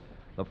 models,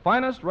 the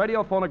finest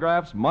radio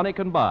phonographs money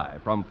can buy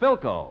from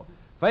Philco,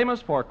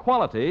 famous for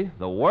quality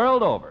the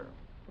world over.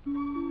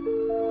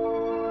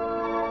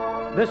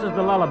 This is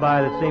the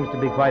lullaby that seems to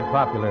be quite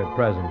popular at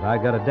present. I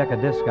got a deck of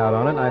disc out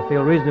on it, and I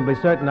feel reasonably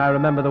certain I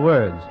remember the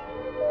words.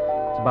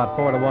 It's about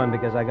 4-1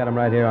 because I got them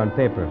right here on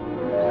paper.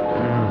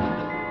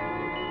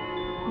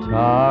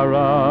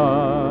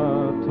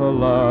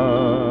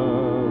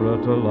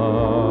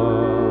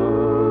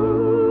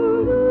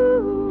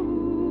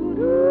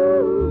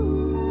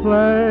 Ta-ra-ta-la-ra-ta-la.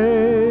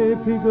 Play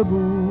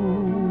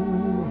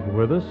peekaboo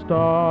with a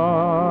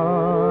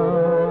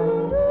star.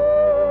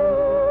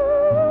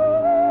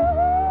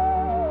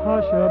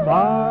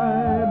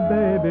 Hush-a-bye,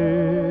 baby,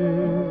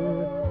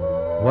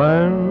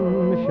 when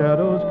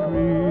shadows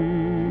creep.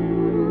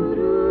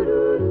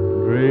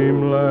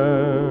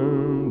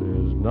 Dreamland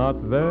is not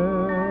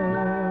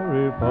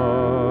very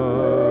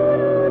far.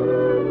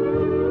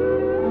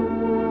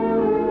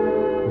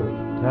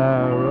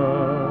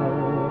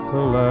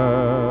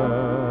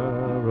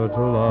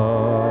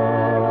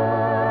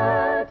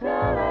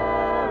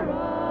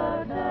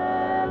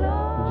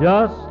 Tara-ta-la-ra-ta-la.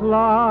 Just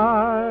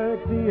like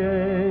the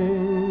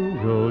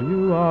angel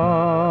you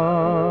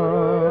are.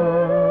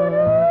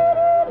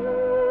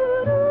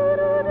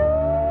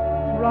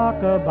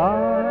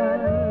 Rock-a-bye,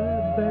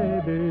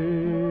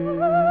 baby,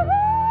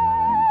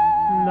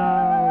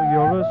 now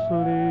you're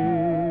asleep.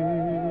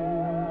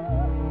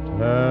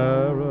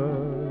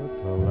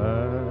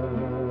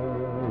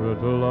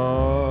 Tara-ta-la-ra-ta-la.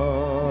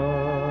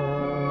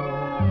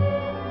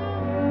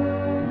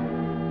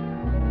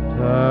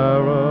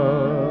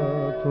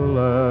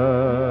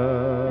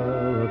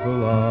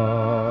 Tara-ta-la-ra-ta-la.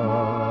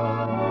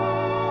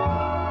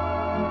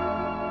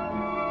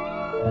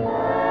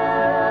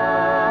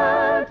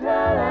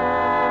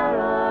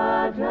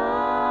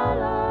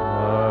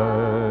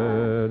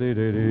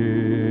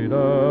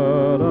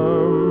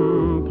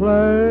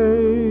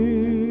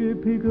 Play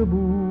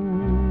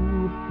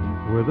peekaboo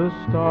with a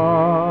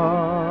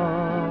star.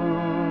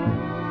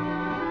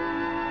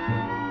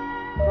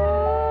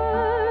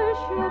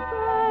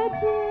 Hush-a-bye,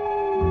 baby,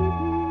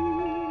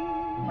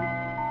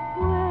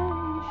 when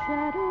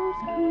shadows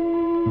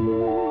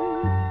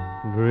creep.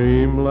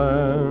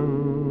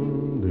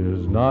 Dreamland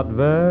is not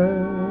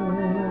very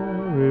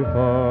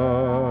far.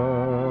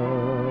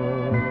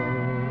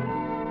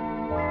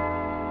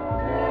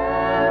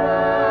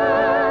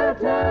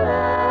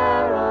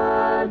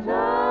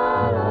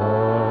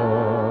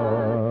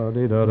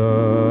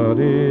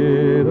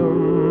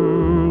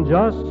 Da-da-dee-dum,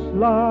 just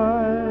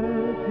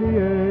like the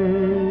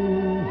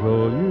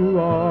angel you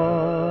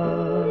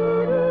are.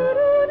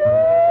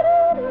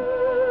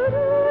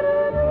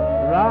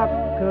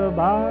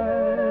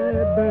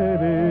 Rock-a-bye,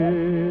 baby,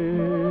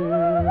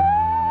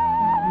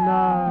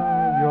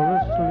 now you're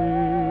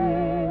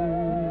asleep.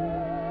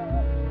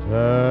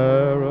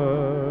 Tara-ta-la-ra-ta-la.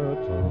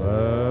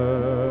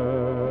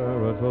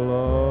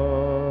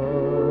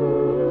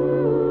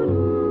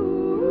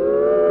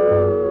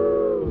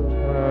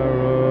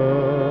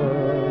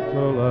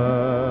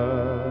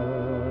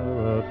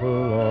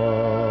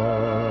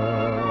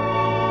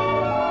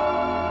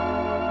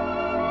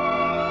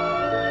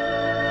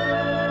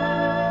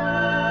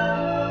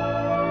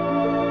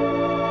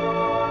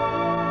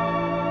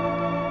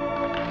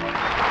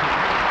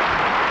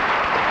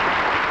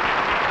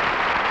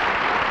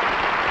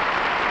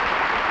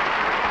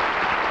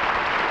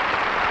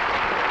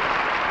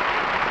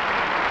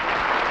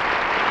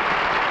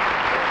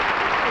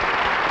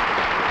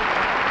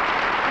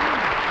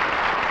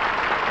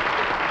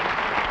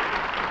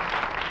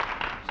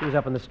 She was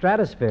up in the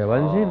stratosphere,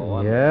 wasn't she?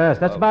 wonderful. Yes,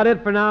 that's about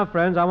it for now,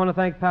 friends. I want to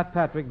thank Pat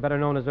Patrick, better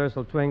known as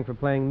Ursel Twing, for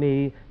playing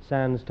me,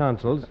 Sans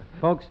Tonsils.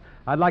 Folks,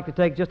 I'd like to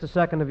take just a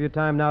second of your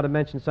time now to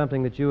mention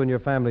something that you and your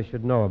family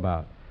should know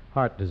about.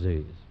 Heart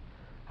disease.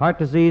 Heart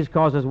disease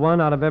causes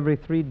 1 out of every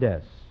 3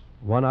 deaths.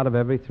 1 out of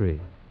every 3.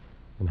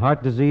 And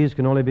heart disease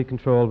can only be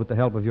controlled with the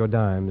help of your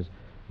dimes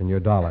and your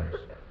dollars.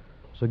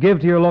 So give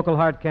to your local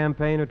heart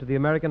campaign or to the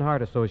American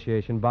Heart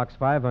Association, Box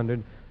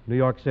 500, New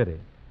York City.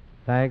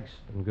 Thanks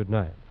and good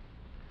night.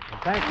 And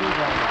thank you very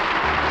much.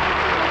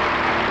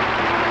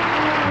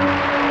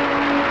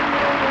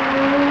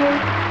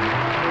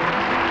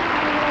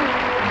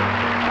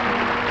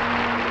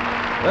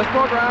 This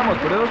program was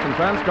produced and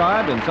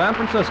transcribed in San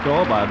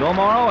Francisco by Bill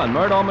Morrow and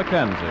Murdo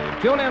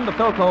McKenzie. Tune in to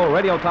Philco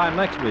Radio Time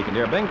next week and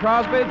hear Bing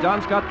Crosby,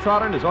 John Scott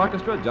Trotter and his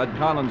orchestra, Judd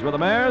Collins with the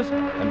Mayors,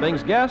 and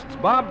Bing's guests,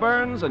 Bob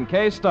Burns and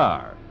Kay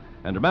Starr.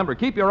 And remember,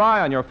 keep your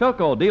eye on your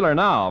Philco dealer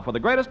now for the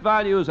greatest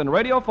values in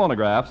radio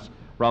phonographs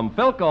from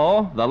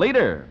Philco, the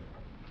leader.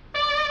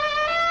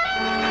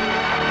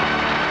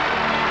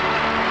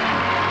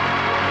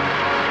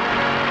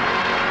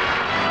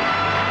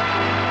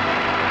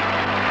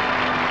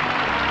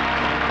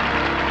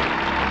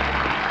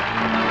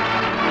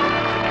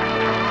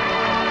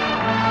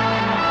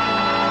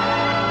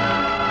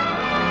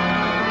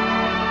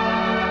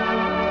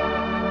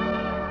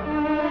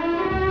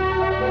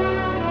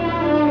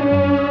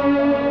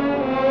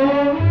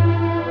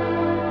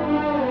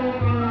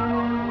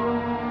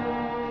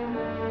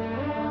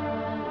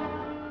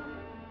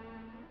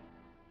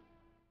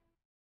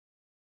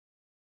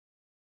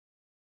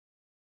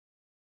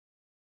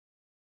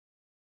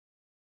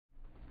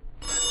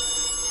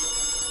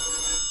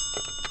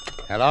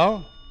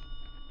 Hello?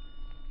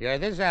 Yeah,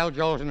 this is Al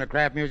Jolson, the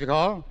Kraft Music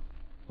Hall.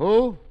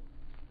 Who?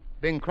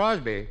 Bing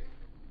Crosby?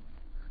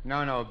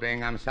 No,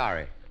 Bing, I'm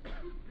sorry.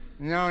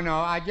 No,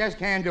 I just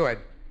can't do it.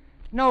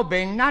 No,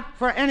 Bing, not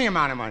for any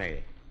amount of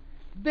money.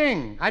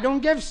 Bing, I don't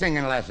give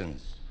singing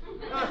lessons.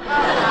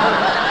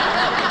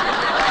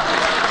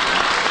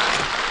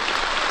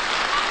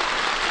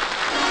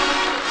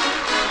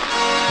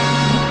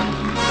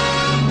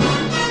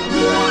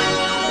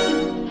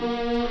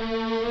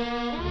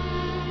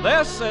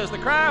 This is the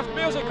Kraft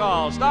Music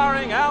Hall,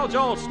 starring Al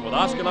Jolson, with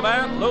Oscar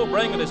Levant, Lou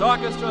Bring and his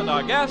orchestra, and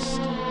our guest,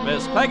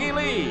 Miss Peggy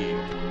Lee.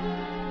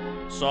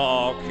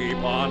 So keep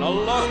on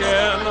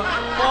a-looking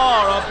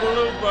for a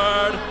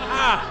bluebird,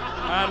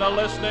 and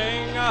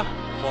a-listening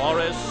for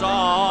his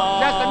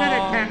song. Just a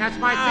minute, Ken, that's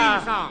my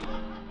theme song.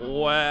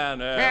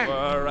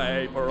 Whenever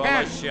April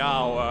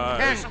showers.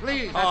 Ken,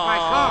 please, that's my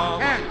song.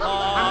 Ken,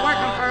 I'm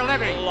working for a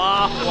living.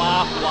 La,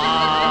 la,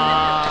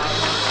 la.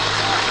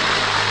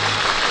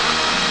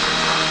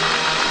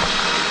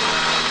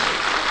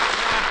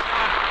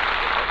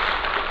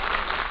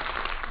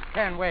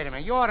 Ken, wait a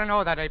minute. You ought to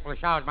know that April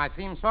Shower's my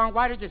theme song.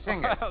 Why did you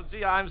sing it? Well,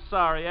 gee, I'm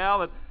sorry, Al.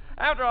 But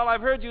after all,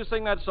 I've heard you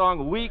sing that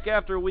song week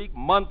after week,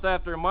 month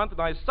after month, and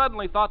I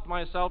suddenly thought to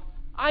myself,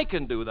 I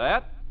can do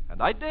that.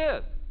 And I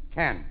did.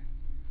 Ken,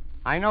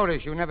 I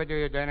notice you never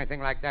did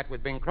anything like that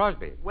with Bing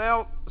Crosby.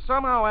 Well,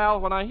 somehow, Al,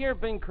 when I hear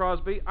Bing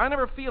Crosby, I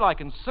never feel I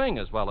can sing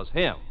as well as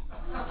him.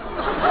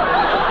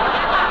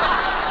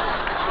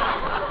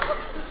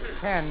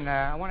 Ken,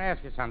 I want to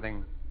ask you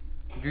something.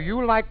 Do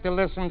you like to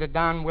listen to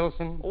Don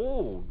Wilson?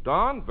 Oh,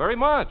 Don? Very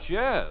much,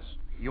 yes.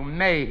 You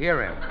may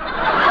hear him.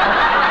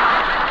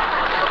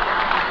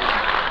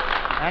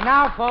 And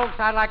now, folks,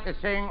 I'd like to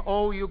sing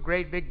Oh, You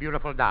Great Big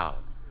Beautiful Doll,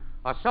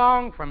 a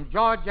song from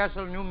George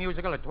Jessel's new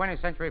musical at 20th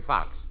Century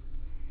Fox.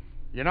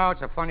 You know,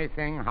 it's a funny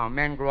thing how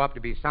men grow up to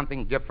be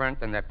something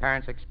different than their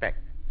parents expect.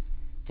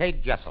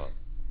 Take Jessel.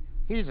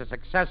 He's a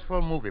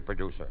successful movie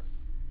producer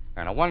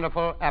and a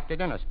wonderful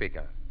after-dinner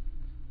speaker.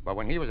 But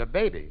when he was a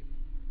baby,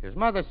 his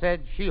mother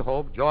said she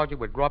hoped Georgie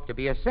would grow up to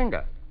be a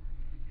singer.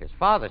 His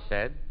father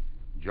said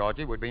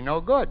Georgie would be no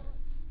good.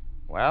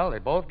 Well, they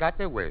both got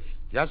their wish.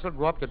 Jessel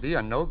grew up to be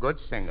a no-good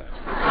singer.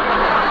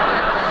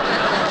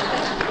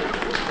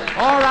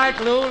 All right,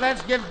 Lou,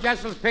 let's give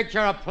Jessel's picture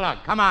a plug.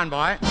 Come on,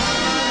 boy.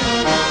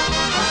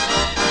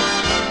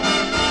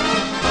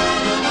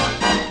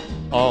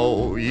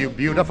 Oh, you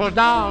beautiful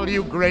doll,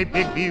 you great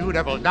big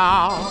beautiful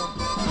doll.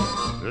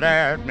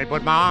 Let me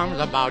put my arms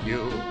about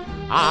you.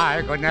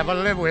 I could never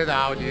live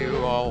without you.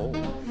 Oh,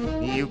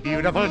 you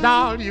beautiful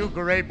doll, you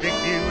great big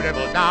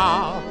beautiful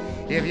doll.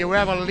 If you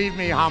ever leave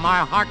me, how my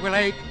heart will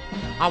ache.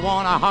 I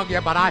want to hug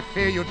you, but I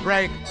fear you'd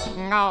break.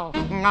 No,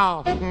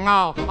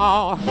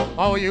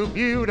 oh, you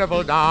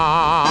beautiful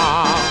doll.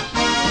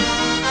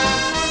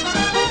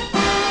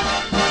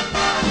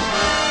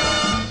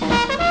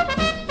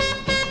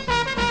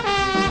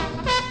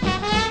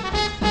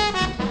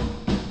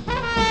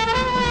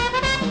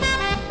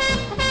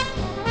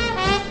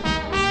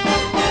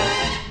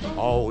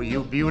 Oh,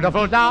 you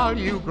beautiful doll,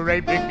 you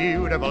great big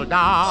beautiful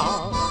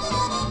doll.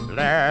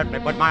 Let me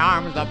put my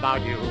arms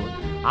about you.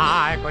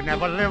 I could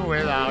never live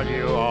without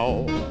you.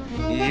 Oh,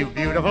 you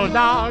beautiful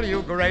doll,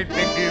 you great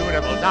big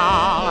beautiful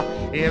doll.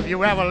 If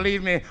you ever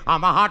leave me, my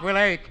heart will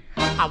ache.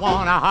 I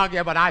want to hug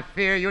you, but I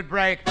fear you'd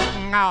break.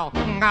 No,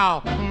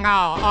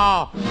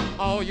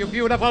 oh, you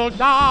beautiful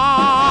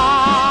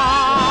doll.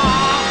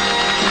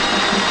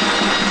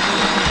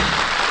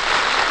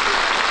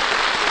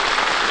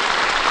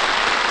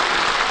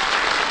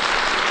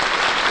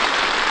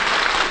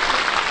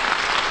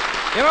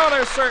 You know,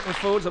 there's certain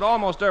foods that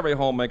almost every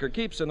homemaker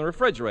keeps in the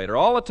refrigerator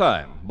all the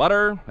time.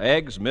 Butter,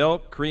 eggs,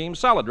 milk, cream,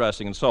 salad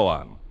dressing, and so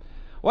on.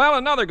 Well,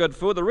 another good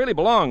food that really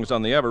belongs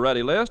on the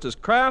ever-ready list is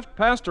Kraft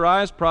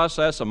Pasteurized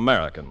Process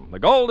American, the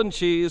golden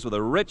cheese with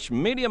a rich,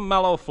 medium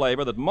mellow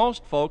flavor that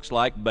most folks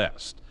like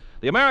best.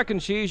 The American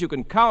cheese you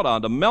can count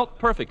on to melt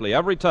perfectly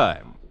every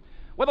time.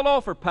 With a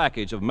loafer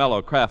package of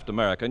mellow Kraft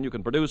American, you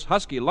can produce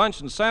husky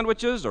lunch and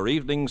sandwiches or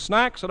evening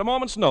snacks at a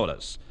moment's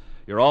notice.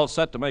 You're all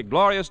set to make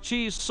glorious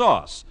cheese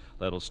sauce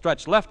that'll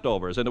stretch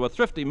leftovers into a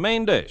thrifty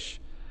main dish.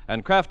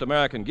 And Kraft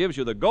American gives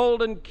you the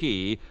golden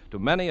key to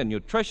many a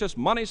nutritious,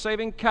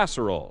 money-saving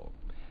casserole.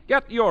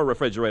 Get your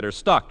refrigerator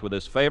stocked with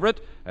this favorite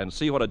and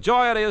see what a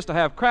joy it is to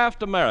have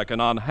Kraft American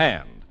on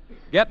hand.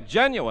 Get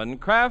genuine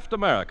Kraft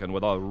American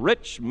with a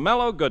rich,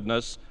 mellow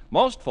goodness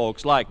most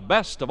folks like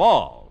best of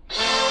all.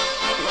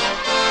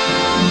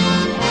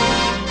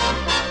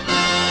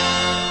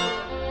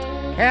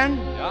 Ken?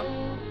 Yeah?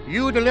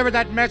 You delivered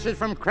that message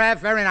from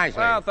Kraft very nicely.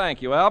 Well,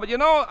 thank you, Al. But you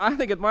know, I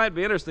think it might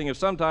be interesting if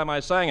sometime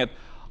I sang it.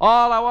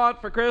 All I want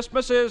for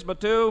Christmas is my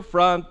two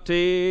front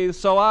teeth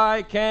so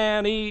I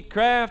can eat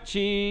Kraft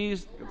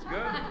cheese. That's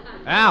good.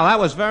 Al, that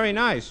was very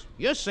nice.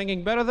 You're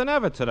singing better than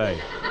ever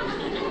today.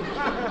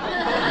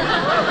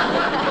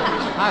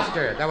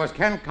 Oscar, that was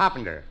Ken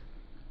Carpenter.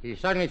 He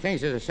suddenly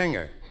thinks he's a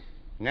singer.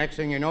 Next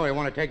thing you know, he'll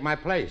want to take my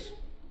place.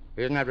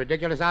 Isn't that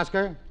ridiculous,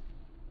 Oscar?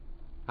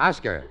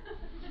 Oscar,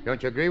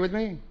 don't you agree with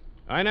me?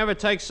 I never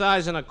take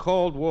sides in a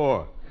Cold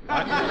War.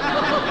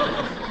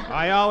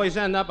 I always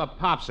end up a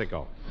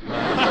popsicle.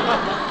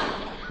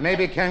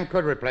 Maybe Ken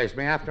could replace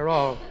me. After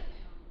all,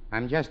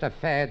 I'm just a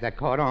fad that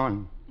caught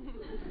on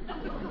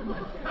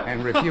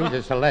and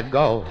refuses to let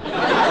go.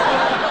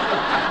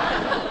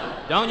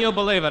 Don't you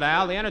believe it,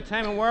 Al? The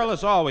entertainment world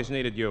has always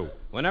needed you.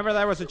 Whenever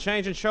there was a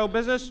change in show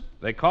business,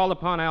 they called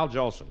upon Al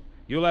Jolson.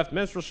 You left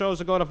minstrel shows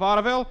to go to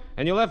vaudeville,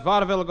 and you left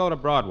vaudeville to go to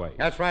Broadway.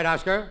 That's right,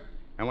 Oscar.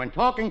 And when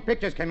talking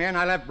pictures came in,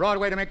 I left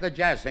Broadway to make the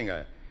jazz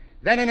singer.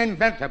 Then an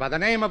inventor by the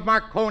name of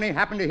Mark Connie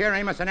happened to hear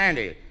Amos and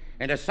Andy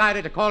and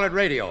decided to call it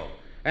radio.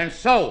 And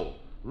so,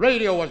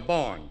 radio was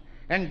born,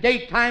 and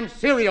daytime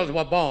serials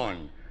were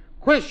born,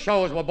 quiz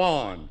shows were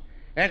born,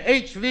 and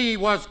HV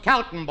was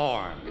Calton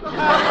born.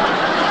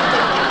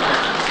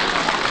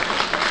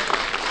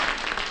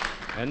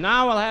 And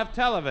now we'll have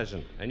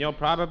television, and you'll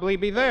probably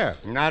be there.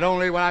 Not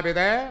only will I be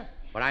there,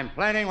 but I'm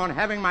planning on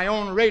having my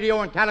own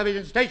radio and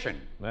television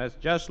station. That's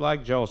just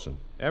like Jolson.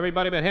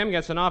 Everybody but him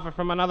gets an offer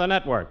from another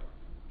network.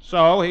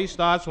 So he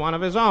starts one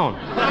of his own.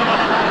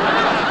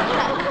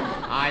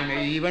 I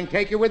may even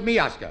take you with me,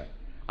 Oscar.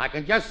 I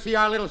can just see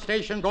our little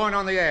station going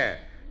on the air.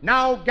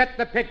 Now get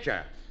the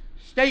picture.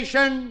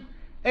 Station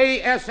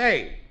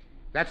ASA.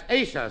 That's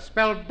ASA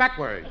spelled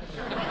backwards.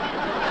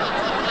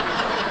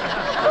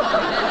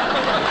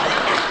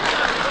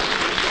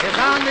 It's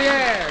on the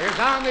air. It's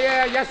on the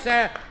air, yes,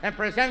 sir, and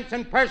presents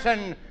in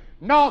person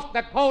North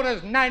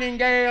Dakota's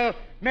Nightingale,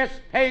 Miss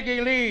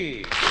Peggy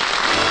Lee.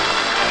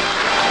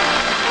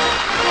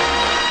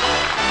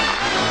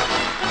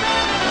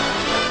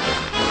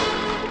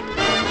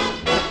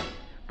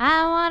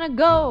 I want to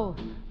go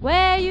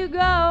where you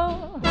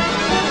go,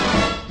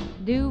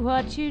 do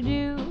what you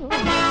do,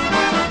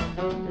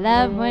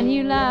 love when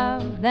you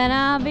love, then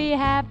I'll be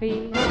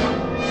happy.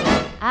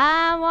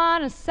 I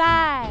want to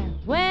sigh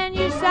when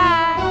you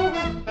sigh,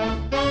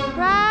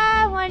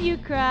 cry when you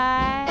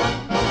cry,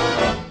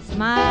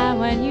 smile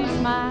when you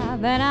smile,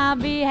 then I'll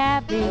be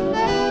happy.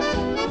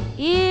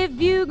 If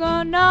you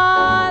go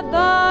north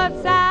or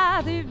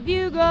south, if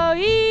you go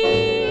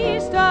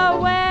east or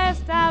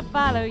west, I'll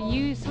follow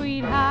you,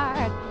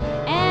 sweetheart,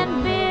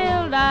 and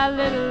build our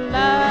little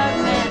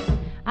love nest.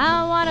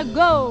 I want to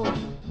go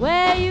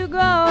where you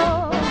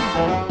go,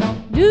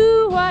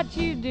 do what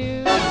you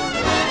do,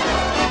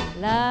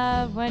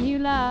 love when you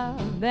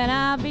love, then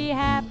I'll be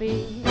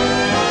happy.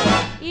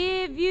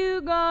 If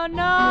you go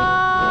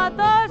north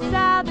or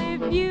south,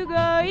 if you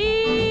go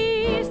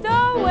east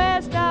or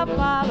west, I'll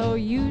follow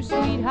you,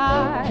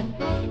 sweetheart,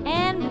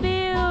 and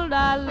build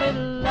our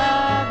little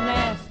love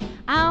nest.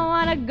 I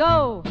want to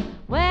go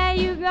where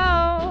you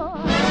go,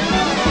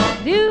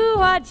 do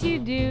what you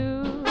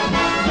do,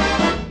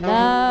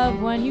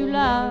 love when you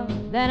love,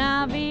 then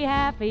I'll be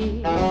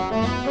happy.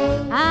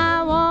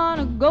 I want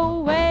to go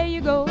where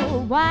you go,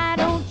 why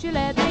don't you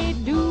let me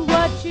do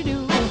what you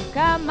do?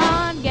 Come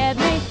on, get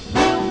me,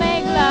 we'll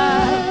make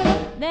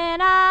love,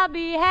 then I'll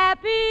be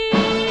happy.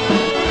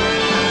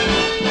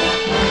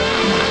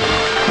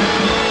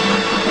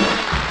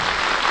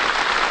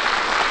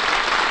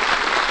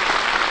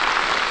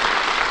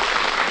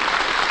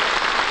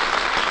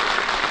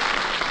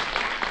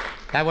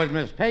 That was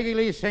Miss Peggy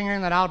Lee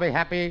singing that I'll be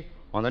happy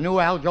on the new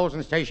Al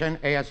Jolson station,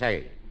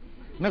 ASA.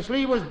 Miss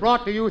Lee was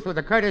brought to you through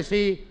the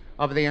courtesy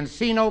of the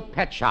Encino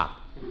Pet Shop.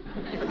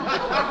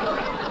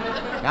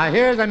 Now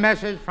here's a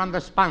message from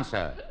the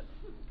sponsor.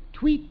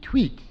 Tweet,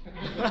 tweet.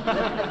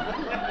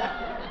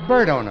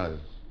 Bird owners,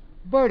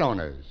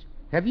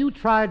 have you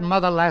tried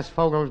Mother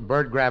Lassfogel's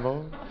bird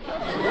gravel?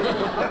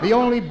 The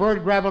only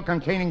bird gravel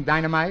containing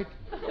dynamite?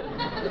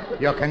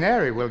 Your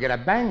canary will get a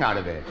bang out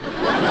of it.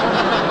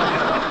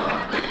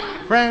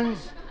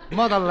 Friends,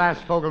 Mother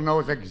Lassfogel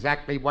knows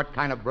exactly what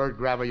kind of bird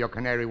gravel your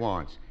canary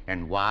wants.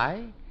 And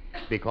why?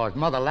 Because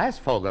Mother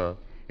Lassfogel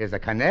is a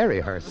canary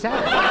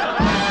herself.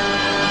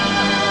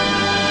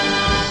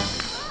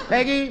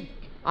 Peggy,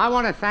 I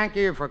want to thank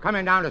you for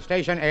coming down to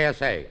station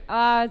ASA.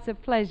 Oh, it's a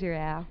pleasure,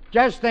 Al.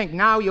 Just think,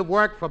 now you've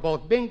worked for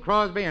both Bing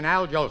Crosby and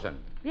Al Jolson.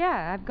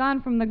 Yeah, I've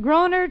gone from the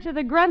groaner to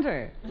the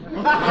grunter.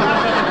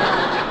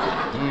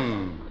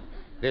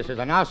 This is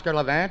an Oscar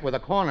Levant with the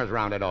corners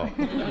rounded off.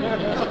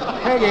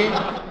 Peggy,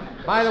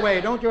 by the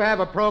way, don't you have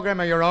a program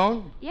of your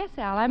own? Yes,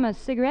 Al, I'm a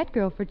cigarette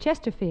girl for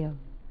Chesterfield.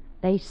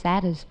 They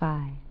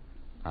satisfy.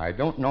 I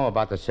don't know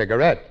about the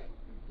cigarette,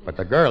 but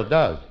the girl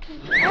does.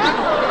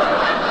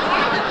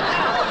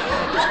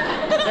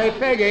 Hey,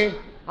 Peggy,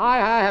 I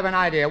have an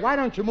idea. Why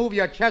don't you move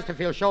your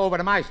Chesterfield show over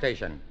to my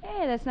station?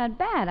 Hey, that's not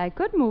bad. I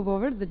could move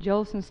over to the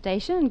Jolson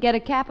station and get a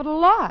capital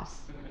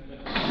loss.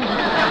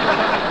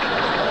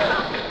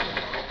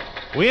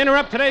 We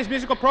interrupt today's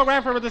musical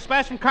program for a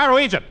dispatch from Cairo,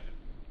 Egypt.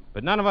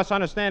 But none of us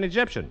understand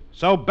Egyptian.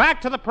 So back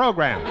to the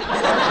program.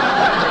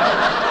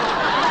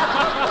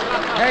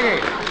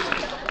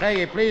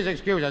 Peggy, please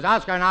excuse us.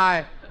 Oscar and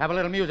I have a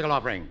little musical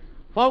offering.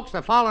 Folks,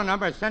 the following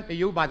number is sent to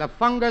you by the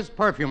Fungus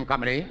Perfume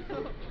Company,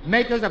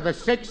 makers of the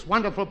 6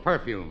 wonderful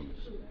perfumes.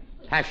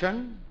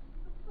 Passion,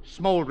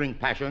 smoldering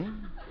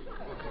passion,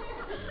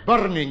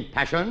 burning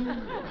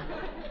passion,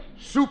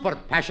 super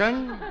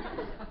passion,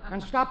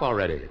 and stop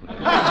already.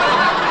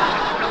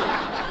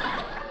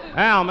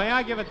 Al, may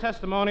I give a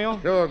testimonial?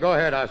 Sure, go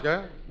ahead,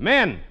 Oscar.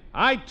 Men,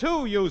 I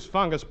too use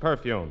fungus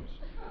perfumes.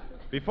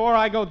 Before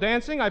I go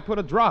dancing, I put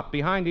a drop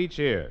behind each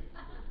ear.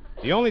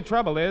 The only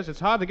trouble is, it's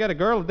hard to get a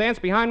girl to dance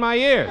behind my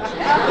ears.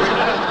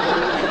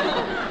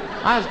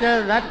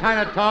 Oscar, that kind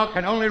of talk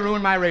can only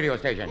ruin my radio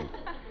station.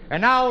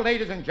 And now,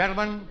 ladies and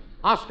gentlemen,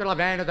 Oscar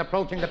Levant is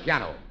approaching the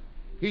piano.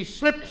 He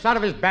slips out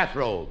of his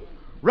bathrobe,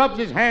 rubs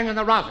his hand in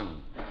the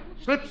rosin,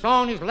 slips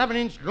on his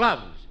 11-inch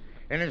gloves,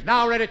 and is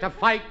now ready to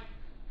fight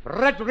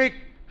Frederick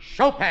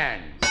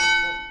Chopin.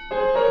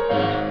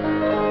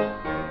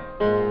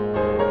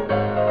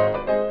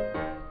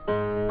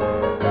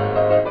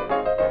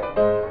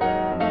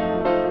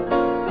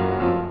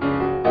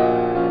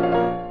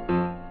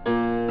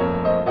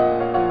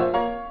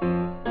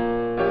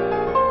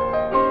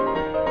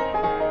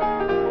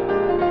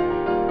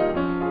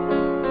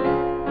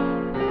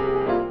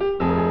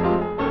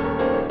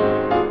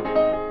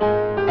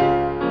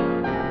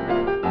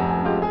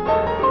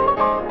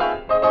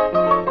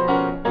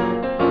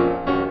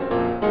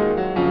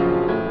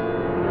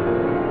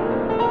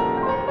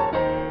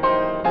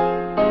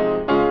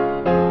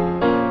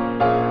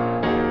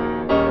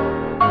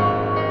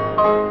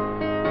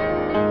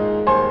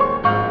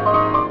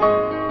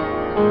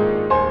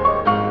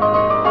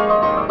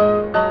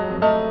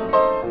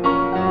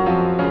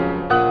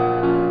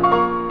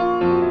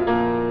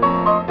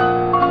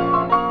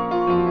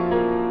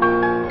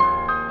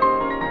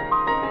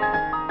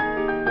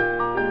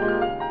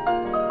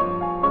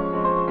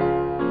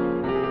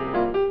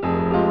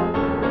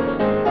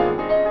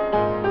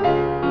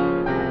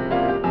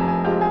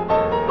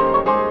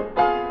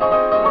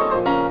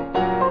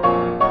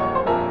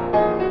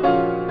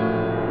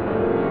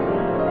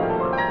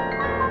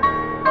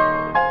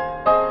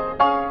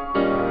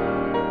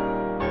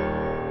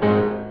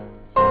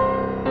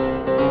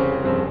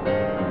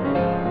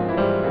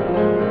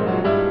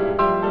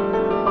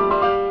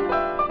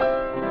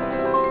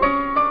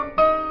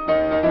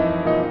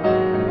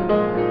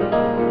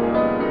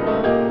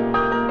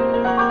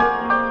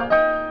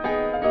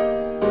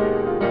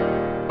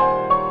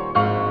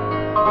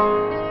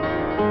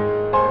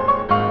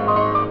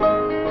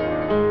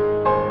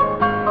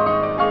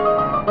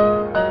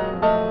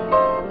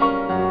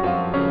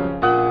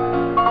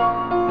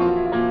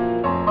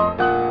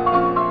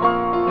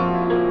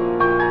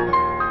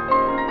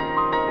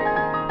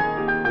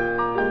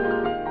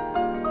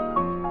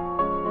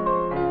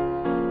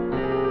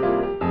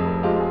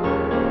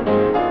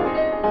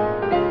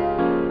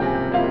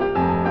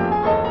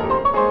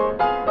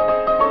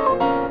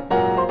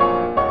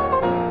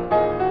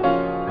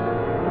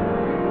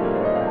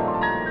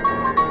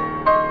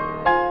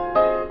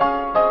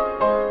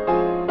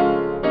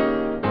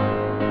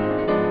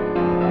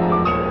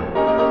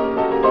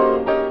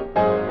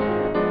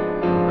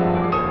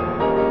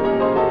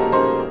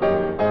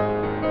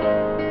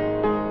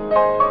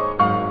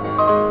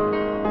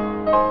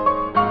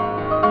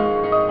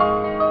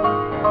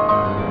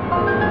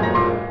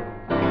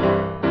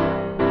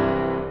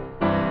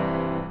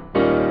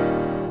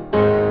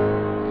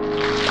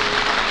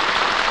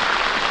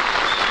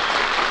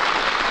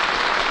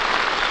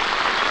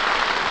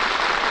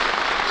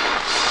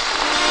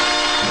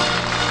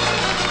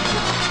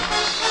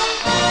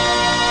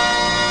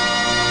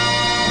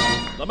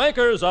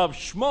 Makers of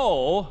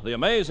Schmo, the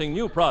amazing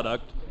new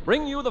product,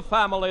 bring you the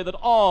family that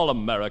all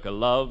America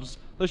loves,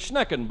 the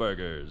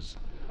Schneckenburgers,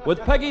 with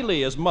Peggy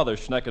Lee as Mother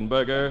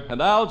Schneckenburger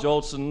and Al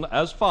Jolson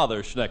as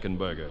Father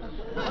Schneckenburger.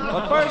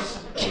 But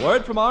first, a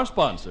word from our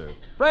sponsor.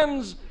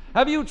 Friends,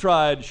 have you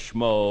tried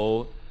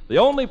Schmo, the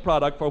only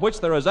product for which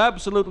there is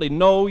absolutely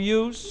no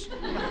use?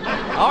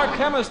 Our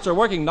chemists are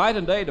working night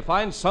and day to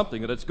find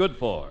something that it's good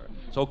for.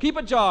 So keep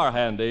a jar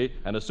handy,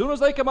 and as soon as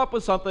they come up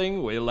with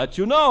something, we'll let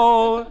you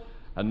know.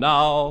 And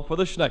now for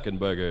the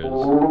Schneckenburgers.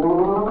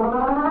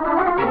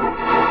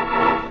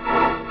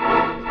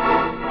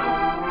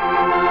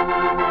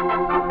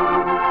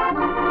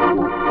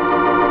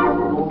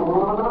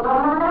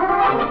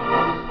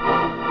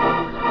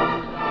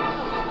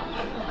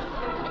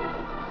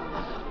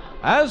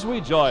 As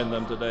we join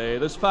them today,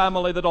 this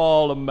family that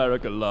all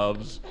America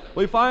loves,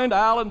 we find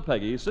Al and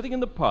Peggy sitting in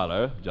the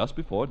parlor just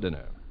before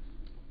dinner.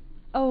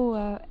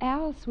 Oh,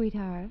 Al,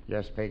 sweetheart.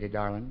 Yes, Peggy,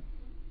 darling?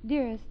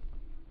 Dearest,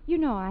 you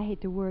know I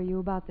hate to worry you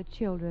about the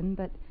children,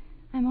 but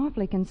I'm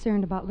awfully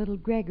concerned about little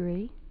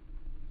Gregory.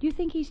 Do you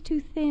think he's too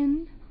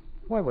thin?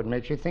 Why, what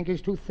makes you think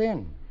he's too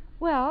thin?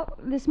 Well,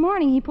 this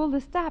morning he pulled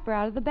the stopper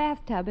out of the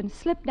bathtub and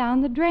slipped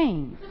down the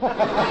drain.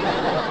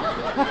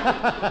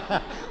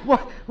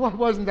 What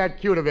wasn't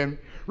that cute of him?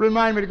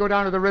 Remind me to go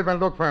down to the river and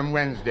look for him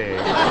Wednesday.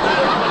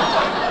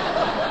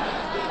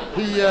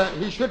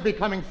 He should be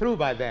coming through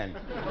by then.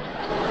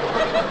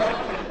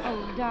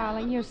 Oh,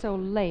 darling, you're so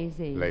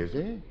lazy.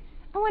 Lazy?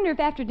 I wonder if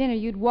after dinner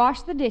you'd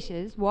wash the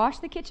dishes, wash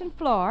the kitchen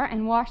floor,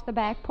 and wash the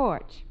back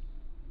porch.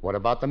 What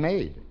about the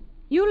maid?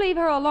 You leave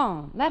her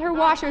alone. Let her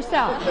wash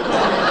herself.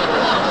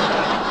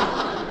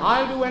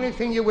 I'll do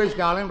anything you wish,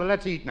 darling, but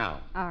let's eat now.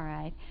 All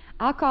right.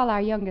 I'll call our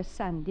youngest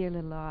son, dear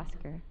little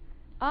Oscar.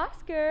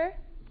 Oscar?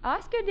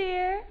 Oscar,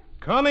 dear?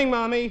 Coming,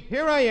 Mommy.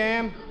 Here I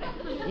am.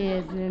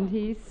 Isn't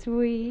he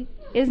sweet?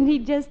 Isn't he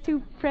just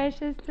too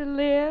precious to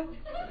live?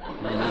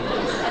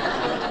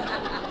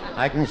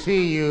 I can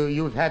see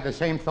you've had the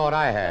same thought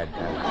I had.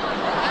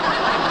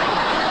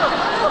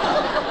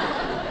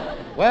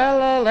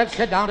 Well, let's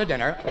sit down to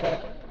dinner.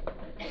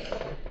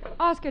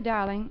 Oscar,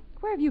 darling,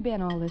 where have you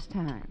been all this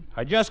time?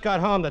 I just got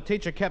home. The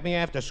teacher kept me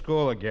after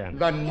school again.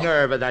 The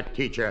nerve of that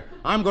teacher.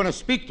 I'm going to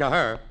speak to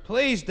her.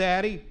 Please,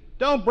 Daddy,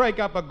 don't break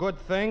up a good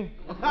thing.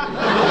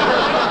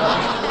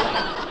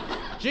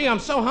 Gee, I'm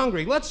so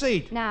hungry. Let's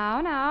eat.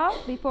 Now,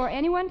 before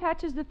anyone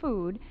touches the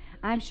food,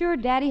 I'm sure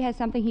Daddy has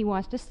something he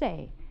wants to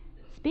say.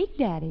 Speak,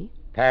 Daddy.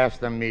 Pass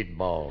the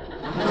meatball.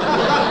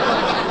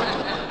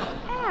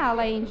 Al,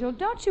 Angel,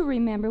 don't you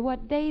remember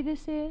what day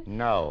this is?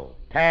 No.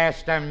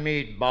 Pass the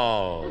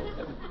meatball.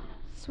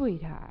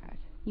 Sweetheart,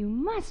 you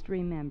must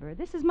remember.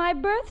 This is my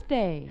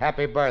birthday.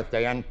 Happy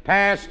birthday, and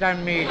pass the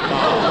meatball.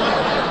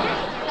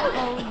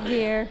 Oh,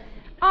 dear.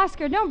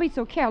 Oscar, don't be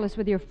so careless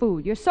with your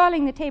food. You're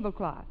soiling the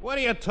tablecloth. What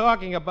are you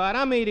talking about?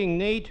 I'm eating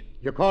neat.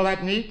 You call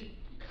that neat?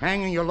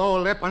 Hanging your lower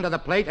lip under the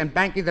plate and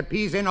banking the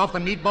peas in off the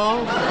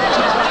meatball?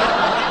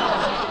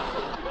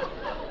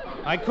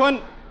 I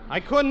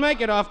couldn't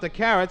make it off the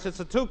carrots. It's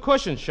a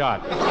two-cushion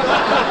shot.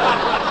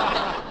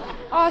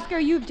 Oscar,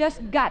 you've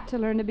just got to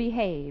learn to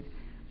behave.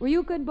 Were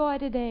you a good boy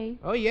today?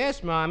 Oh,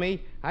 yes,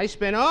 Mommy. I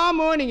spent all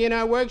morning in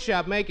our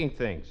workshop making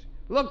things.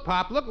 Look,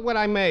 Pop, look at what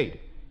I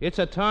made. It's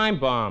a time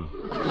bomb.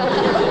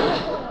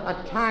 A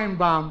time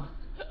bomb?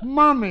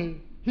 Mommy,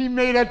 he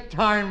made a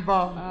time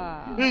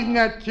bomb. Isn't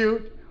that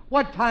cute?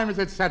 What time is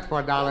it set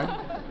for, darling?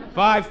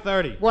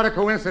 5:30. What a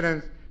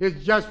coincidence.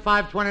 It's just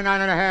 5:29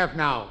 and a half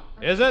now.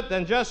 Is it?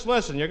 Then just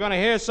listen. You're going to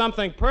hear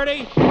something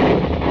pretty.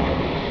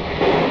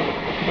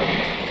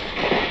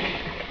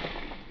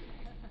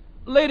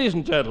 Ladies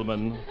and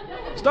gentlemen,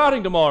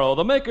 starting tomorrow,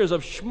 the makers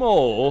of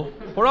Schmo,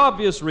 for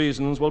obvious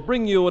reasons, will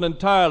bring you an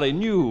entirely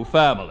new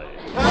family.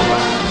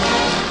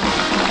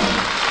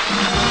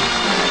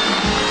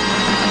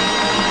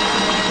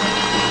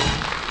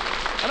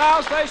 And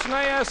now, Station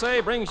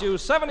ASA brings you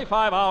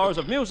 75 hours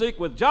of music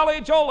with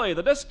Jolly Jolie,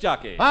 the disc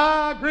jockey.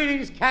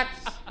 Greetings,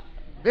 cats.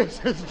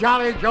 This is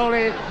Jolly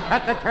Jolie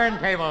at the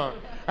turntable.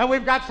 And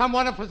we've got some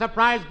wonderful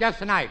surprise guests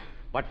tonight.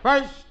 But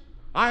first,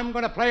 I'm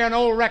going to play an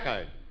old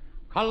record.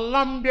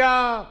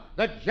 Columbia,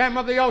 the gem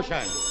of the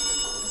ocean.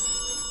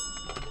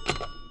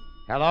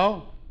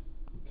 Hello?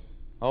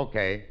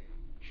 Okay,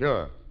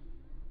 sure.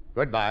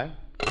 Goodbye.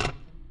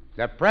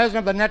 The president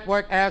of the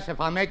network asks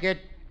if I'll make it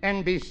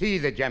NBC,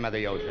 the gem of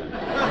the ocean.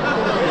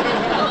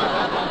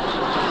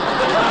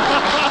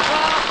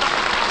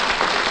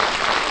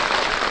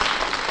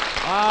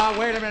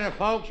 Wait a minute,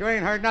 folks. You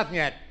ain't heard nothing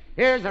yet.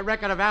 Here's a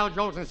record of Al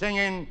Jolson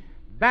singing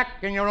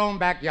Back in Your Own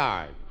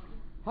Backyard.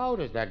 How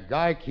does that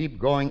guy keep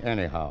going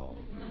anyhow?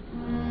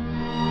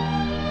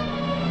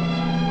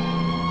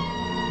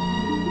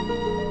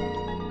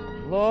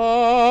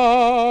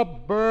 The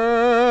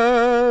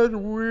bird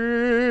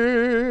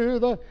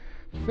with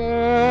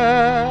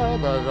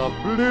feathers of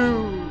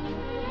blue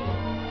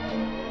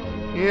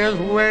is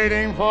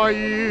waiting for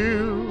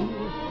you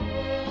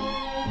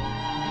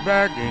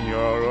back in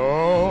your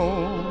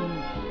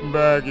own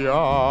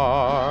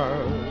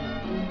backyard.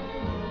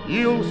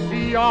 You'll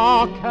see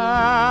our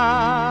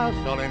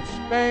castle in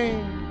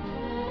Spain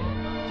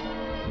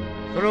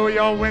through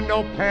your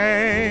window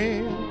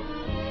pane.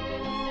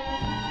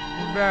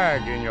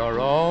 Back in your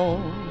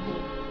own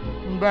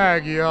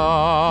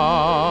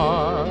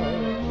backyard.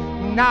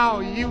 Now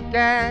you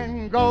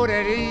can go to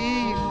the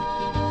east,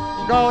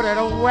 go to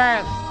the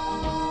west.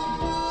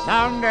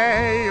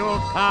 Someday you'll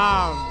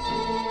come,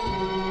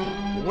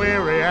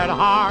 weary at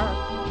heart,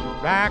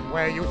 back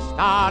where you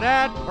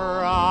started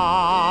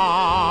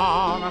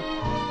from.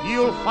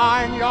 You'll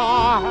find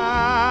your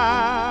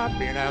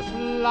happiness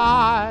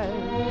lies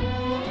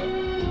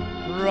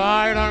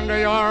right under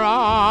your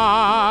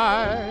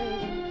eyes.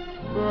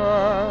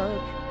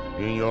 Back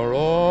in your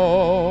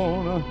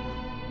own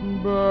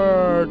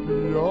backyard.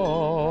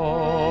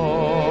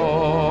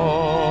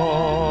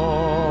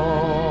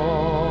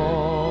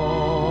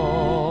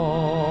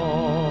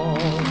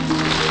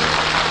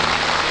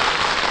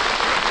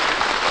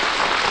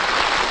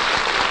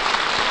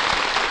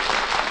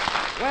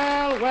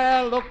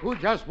 Well, look who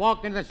just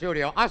walked into the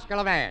studio. Oscar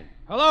Levant.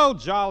 Hello,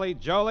 Jolly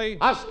Jolie.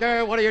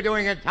 Oscar, what are you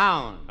doing in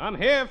town? I'm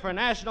here for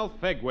National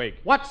Fig Week.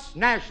 What's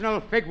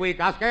National Fig Week,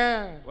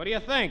 Oscar? What do you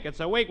think?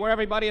 It's a week where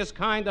everybody is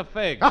kind of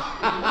figs.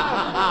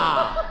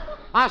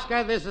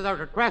 Oscar, this is a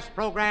request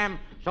program,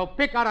 so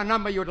pick out a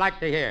number you'd like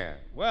to hear.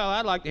 Well,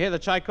 I'd like to hear the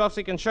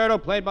Tchaikovsky Concerto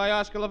played by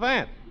Oscar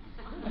Levant.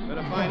 But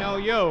if I know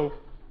you,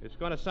 it's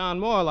going to sound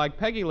more like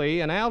Peggy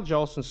Lee and Al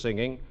Jolson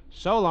singing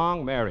So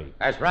Long, Mary.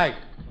 That's right.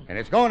 And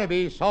it's going to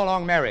be So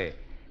Long, Mary.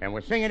 And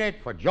we're singing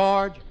it for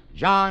George,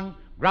 John,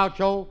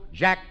 Groucho,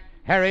 Jack,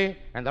 Harry,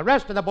 and the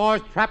rest of the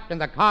boys trapped in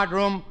the card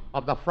room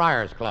of the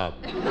Friars Club.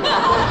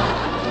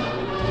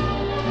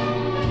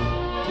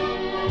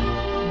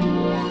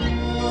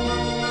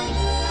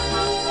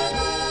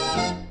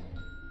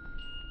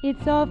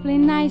 It's awfully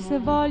nice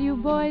of all you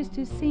boys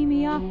to see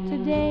me off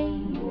today.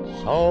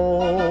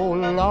 So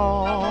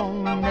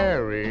long,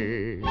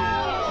 Mary.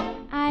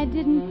 I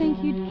didn't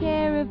think you'd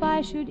care if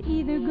I should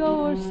either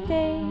go or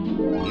stay.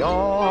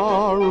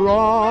 You're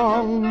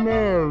wrong,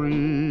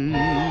 Mary.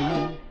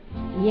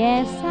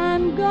 Yes,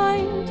 I'm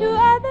going to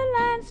other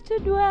lands to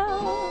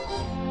dwell.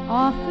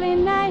 Awfully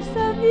nice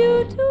of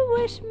you to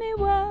wish me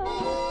well.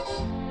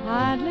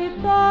 Hardly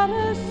thought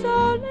a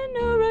soul in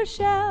New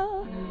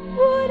Rochelle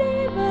would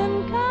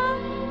even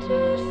come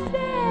to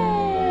say.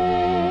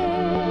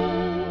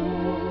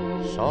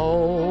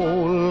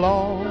 So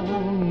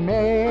long,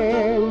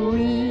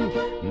 Mary.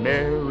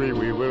 Mary,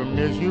 we will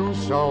miss you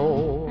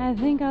so. I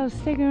think I'll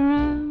stick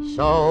around.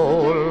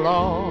 So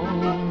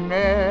long,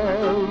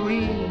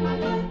 Mary.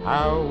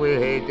 How we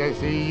hate to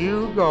see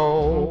you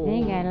go. I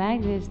think I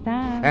like this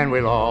town. And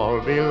we'll all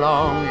be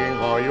longing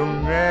for you,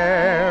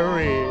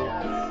 Mary,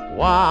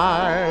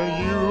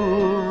 while you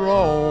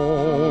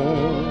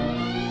roam.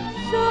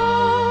 So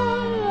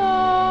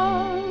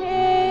long,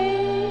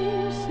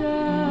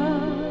 Asa.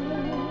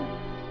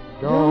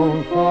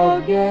 Don't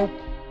forget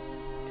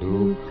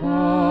to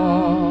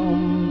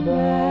come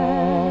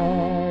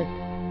back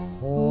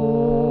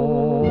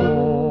home.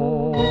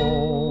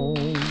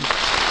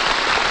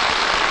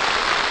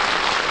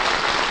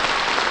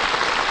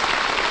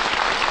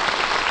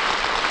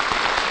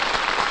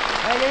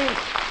 Peggy,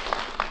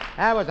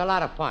 that was a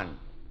lot of fun.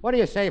 What do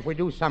you say if we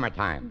do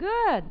summertime?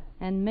 Good.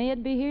 And may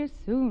it be here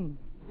soon.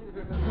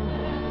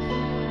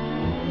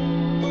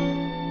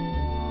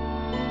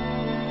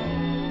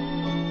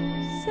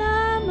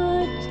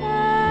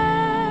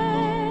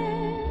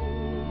 Summertime,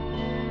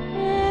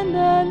 and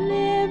the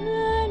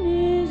living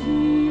is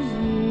easy.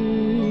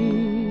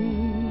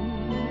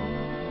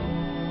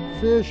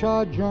 Fish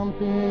are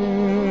jumping,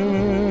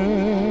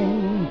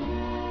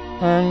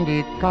 and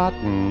the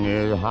cotton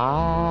is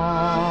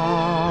high.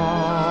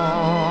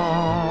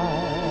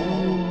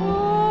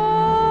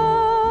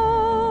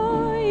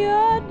 Oh,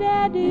 your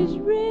daddy's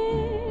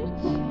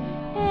rich,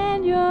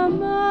 and your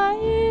ma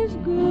is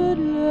good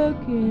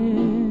looking.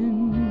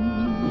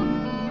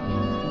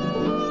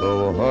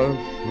 So hush,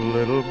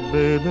 little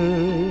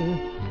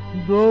baby,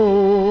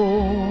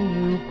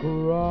 don't you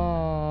cry.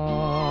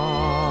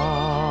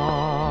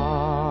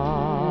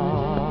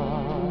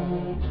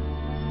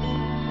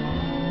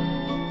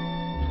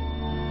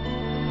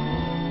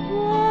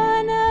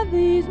 One of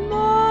these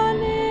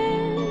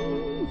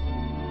mornings,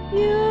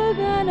 you're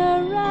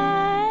gonna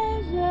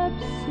rise up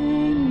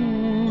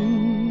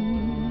singing.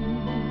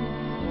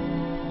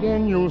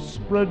 Then you'll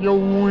spread your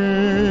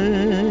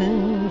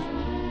wings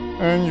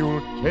and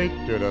you'll take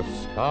to the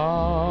sky.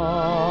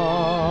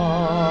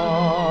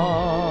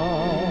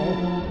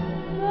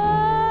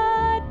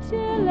 But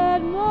till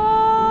that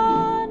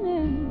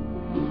morning,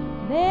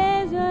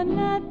 there's a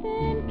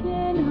nothing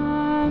can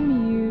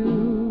harm you.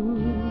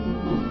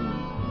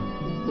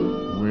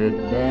 With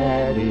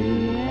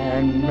Daddy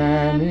and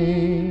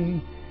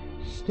Mammy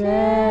standing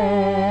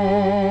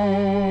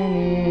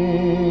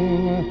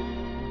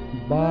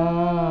by.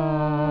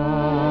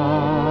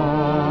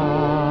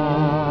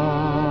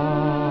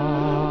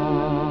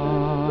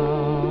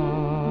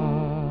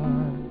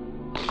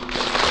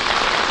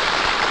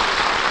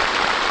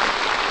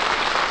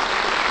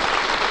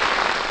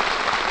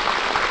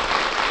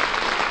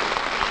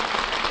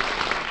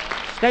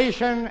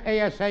 Station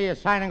ASA is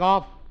signing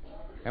off,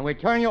 and we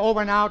turn you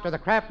over now to the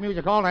Kraft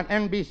Music Hall on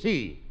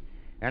NBC.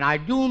 And I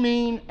do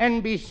mean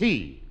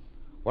NBC,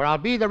 where I'll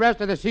be the rest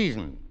of the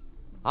season.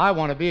 I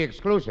want to be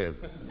exclusive.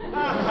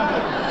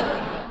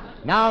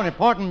 Now, an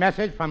important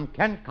message from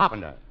Kent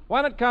Carpenter.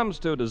 When it comes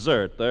to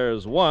dessert,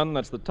 there's one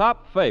that's the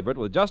top favorite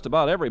with just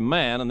about every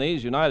man in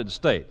these United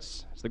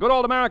States. It's the good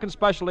old American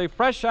specialty,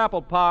 fresh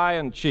apple pie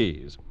and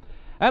cheese.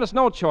 And it's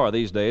no chore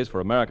these days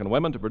for American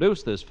women to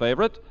produce this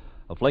favorite.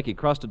 A flaky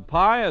crusted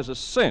pie is a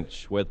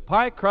cinch with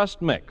pie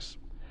crust mix.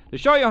 To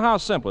show you how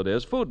simple it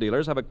is, food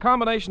dealers have a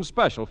combination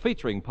special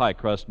featuring pie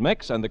crust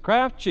mix and the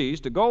Kraft cheese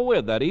to go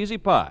with that easy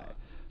pie.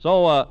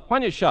 So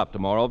when you shop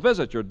tomorrow,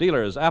 visit your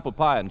dealer's apple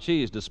pie and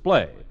cheese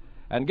display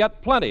and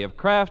get plenty of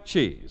Kraft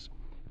cheese.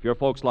 If your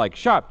folks like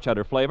sharp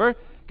cheddar flavor,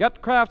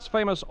 get Kraft's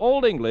famous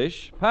Old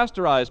English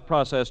pasteurized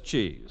processed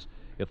cheese.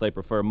 If they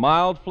prefer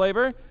mild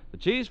flavor, the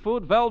cheese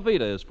food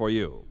Velveeta is for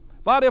you.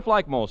 But if,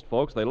 like most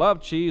folks, they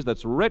love cheese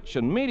that's rich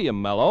and medium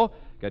mellow,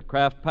 get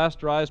Kraft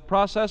Pasteurized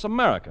Process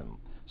American.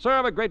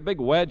 Serve a great big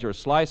wedge or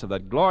slice of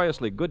that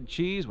gloriously good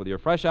cheese with your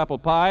fresh apple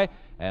pie,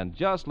 and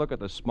just look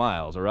at the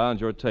smiles around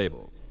your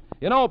table.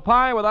 You know,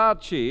 pie without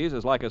cheese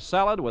is like a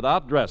salad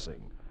without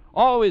dressing.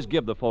 Always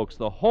give the folks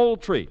the whole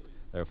treat,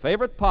 their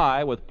favorite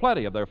pie with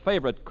plenty of their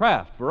favorite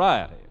Kraft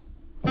variety.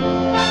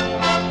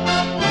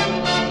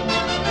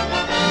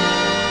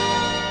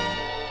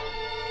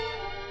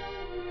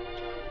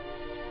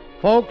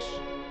 Folks,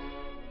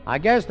 I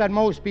guess that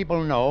most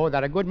people know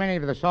that a good many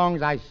of the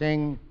songs I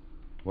sing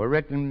were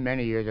written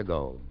many years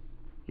ago.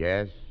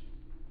 Yes,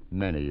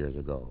 many years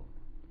ago.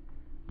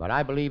 But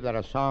I believe that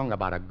a song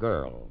about a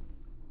girl,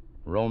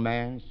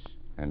 romance,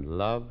 and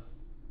love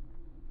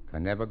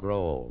can never grow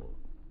old.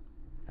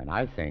 And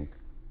I think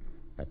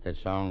that this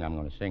song I'm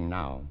going to sing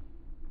now,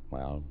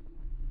 well...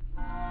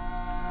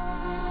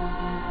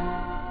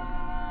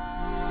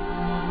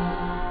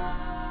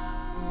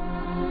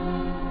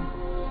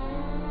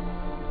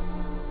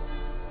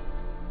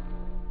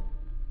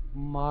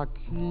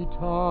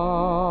 Marquita,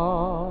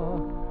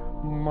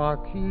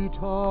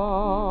 Marquita,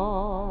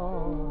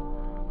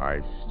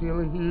 I still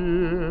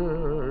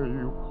hear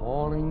you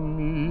calling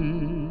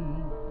me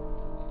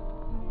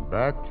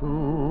back to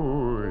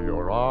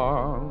your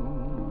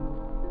arms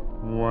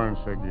once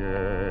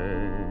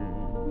again.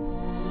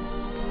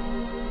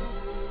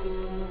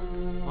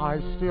 I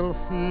still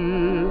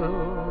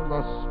feel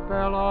the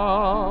spell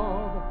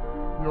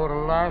of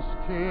your last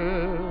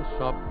kiss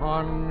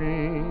upon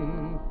me.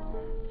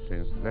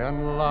 Since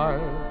then,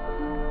 life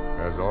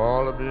has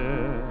all been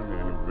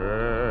in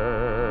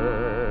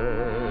vain.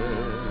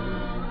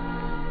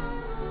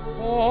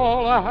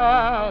 All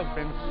has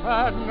been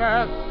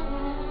sadness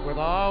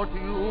without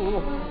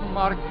you,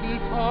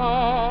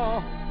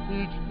 Marquita.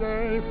 Each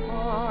day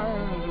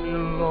finds me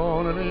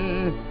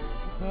lonely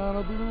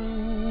and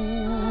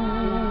blue.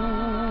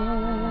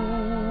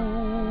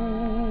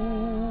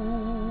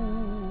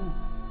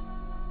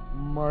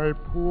 My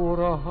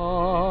poor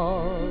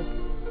heart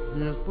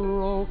is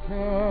broken.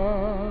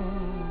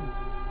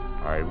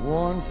 I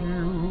want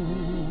you,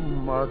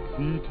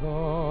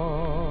 Marquita.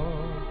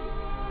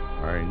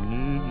 I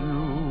need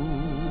you,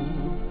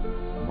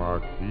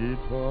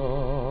 Marquita.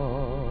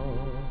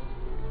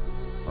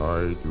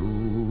 I do.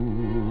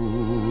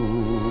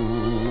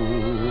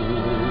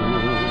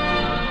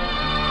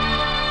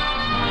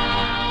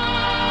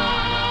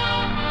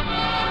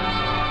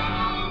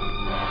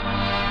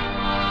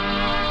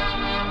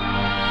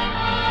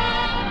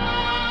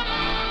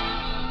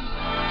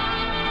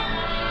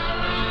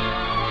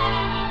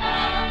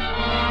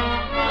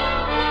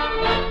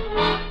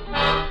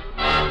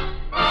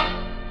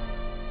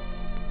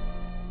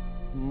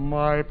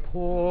 My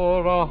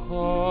poor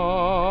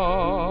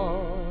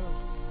heart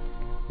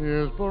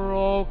is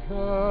broken.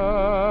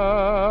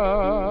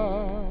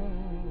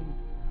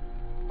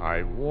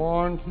 I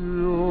want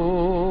you,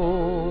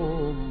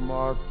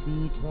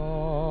 Marquita.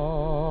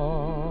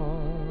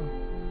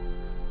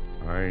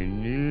 I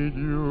need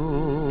you,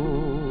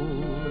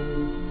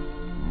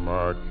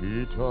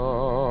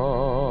 Marquita.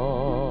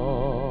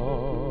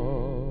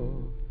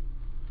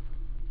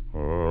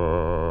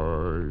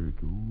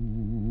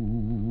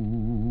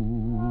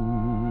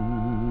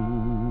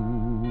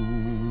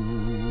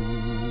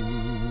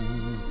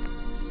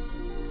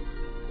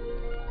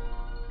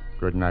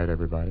 Good night,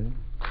 everybody.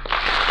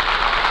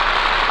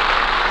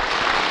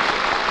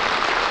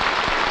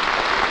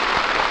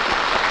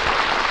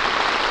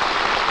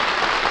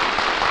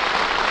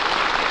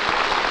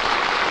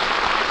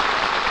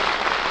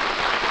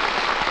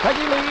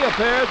 Peggy Lee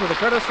appears with the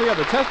courtesy of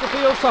the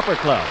Chesterfield Supper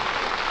Club.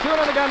 Tune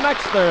in again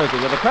next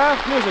Thursday with the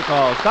Kraft Music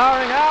Hall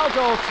starring Al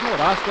Jolson with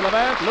Oscar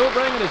Levant, Lou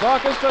Bring and his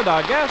orchestra, and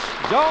our guest,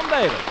 Joan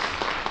Davis.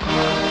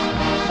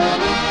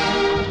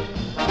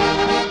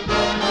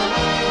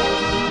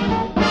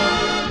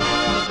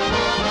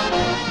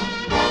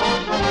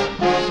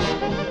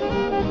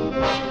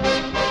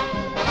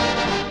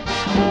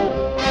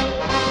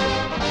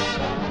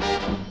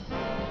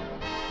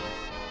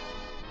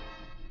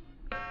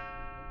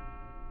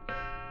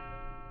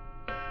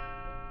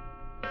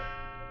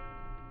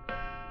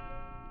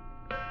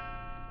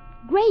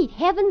 Great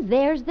heavens,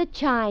 there's the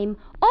chime.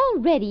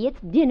 Already it's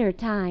dinner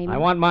time. I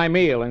want my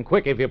meal, and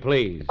quick if you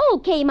please.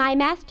 Okay, my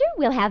master.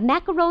 We'll have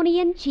macaroni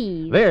and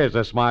cheese. There's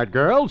a smart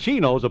girl. She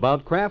knows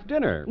about Kraft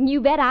Dinner. You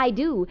bet I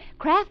do.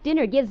 Kraft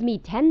Dinner gives me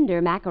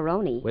tender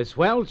macaroni. With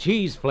swell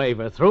cheese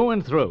flavor through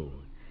and through.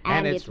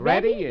 And it's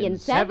ready in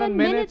 7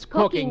 minutes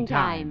cooking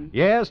time.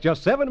 Yes,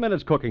 just 7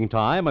 minutes cooking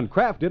time, and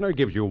Kraft Dinner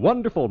gives you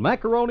wonderful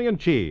macaroni and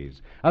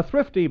cheese, a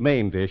thrifty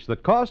main dish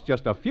that costs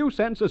just a few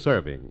cents a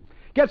serving.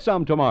 Get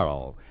some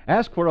tomorrow.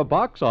 Ask for a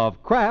box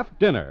of Kraft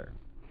Dinner.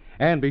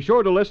 And be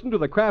sure to listen to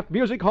the Kraft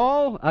Music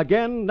Hall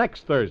again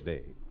next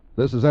Thursday.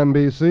 This is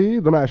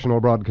NBC, the National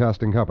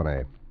Broadcasting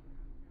Company.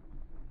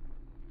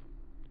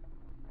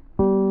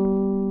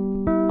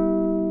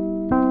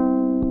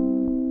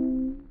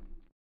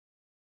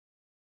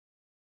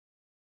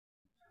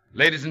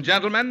 Ladies and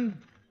gentlemen,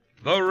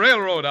 the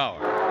Railroad Hour.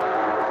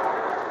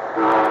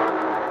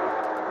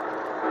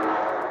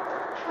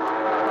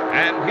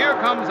 And here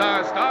comes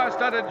our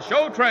star-studded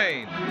show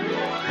train.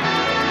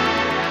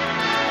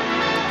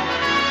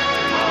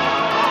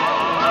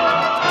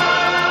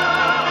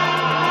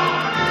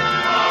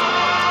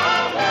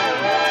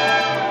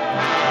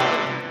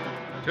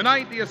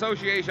 Tonight, the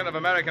Association of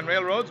American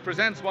Railroads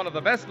presents one of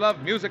the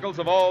best-loved musicals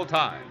of all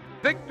time,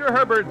 Victor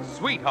Herbert's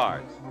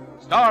Sweethearts,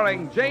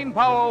 starring Jane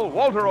Powell,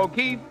 Walter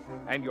O'Keefe,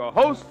 and your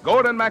host,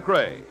 Gordon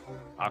MacRae.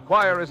 Our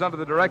choir is under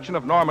the direction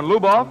of Norman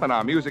Luboff, and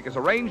our music is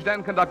arranged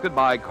and conducted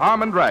by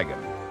Carmen Dragon.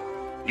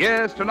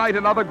 Yes, tonight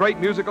another great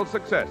musical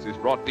success is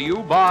brought to you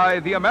by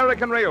the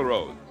American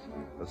Railroads.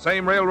 The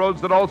same railroads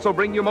that also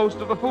bring you most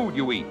of the food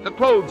you eat, the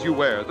clothes you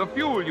wear, the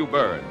fuel you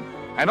burn.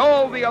 and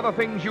all the other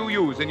things you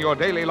use in your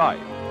daily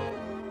life.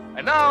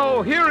 And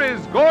now, here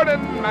is Gordon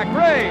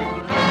MacRae.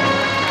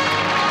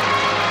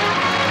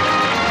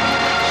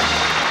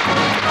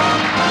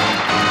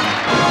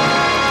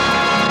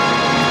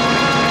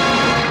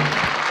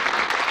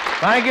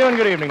 Thank you and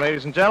good evening,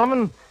 ladies and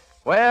gentlemen.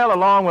 Well,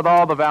 along with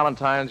all the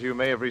Valentines you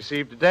may have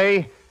received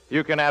today,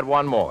 you can add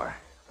one more.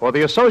 For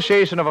the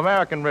Association of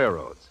American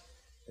Railroads.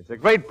 It's a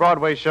great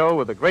Broadway show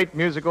with a great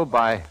musical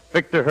by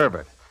Victor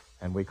Herbert,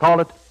 and we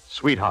call it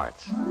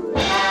Sweethearts.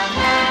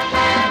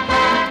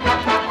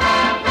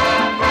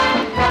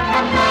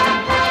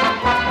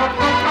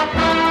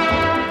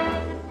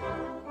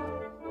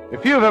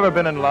 If you've ever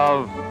been in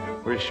love,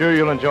 we're sure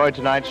you'll enjoy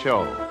tonight's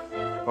show.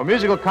 For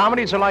musical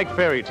comedies are like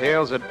fairy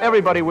tales that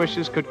everybody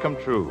wishes could come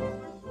true.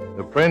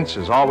 The prince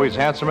is always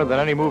handsomer than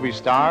any movie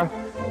star,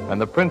 and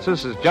the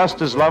princess is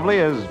just as lovely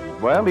as,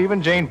 well,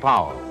 even Jane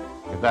Powell,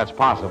 if that's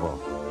possible.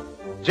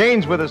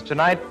 Jane's with us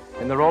tonight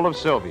in the role of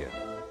Sylvia,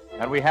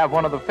 and we have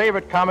one of the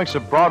favorite comics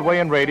of Broadway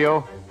and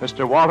radio,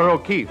 Mr. Walter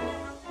O'Keefe.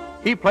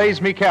 He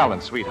plays Mikel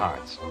in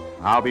Sweethearts.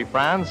 I'll be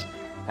Franz,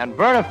 and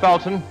Verna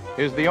Felton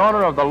is the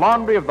owner of the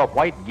Laundry of the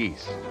White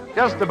Geese.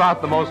 Just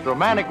about the most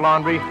romantic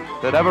laundry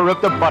that ever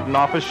ripped a button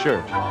off his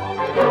shirt. The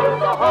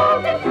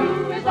whole thing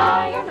through is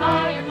iron,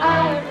 iron,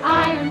 iron,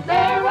 iron.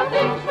 There are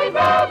things we'd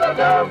rather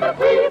do, but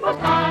we must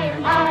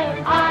iron,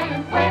 iron,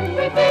 iron. When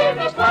we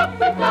finish what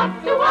we've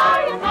got to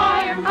iron,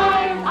 iron,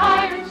 iron,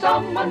 iron.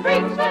 Someone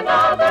brings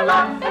another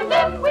lot, and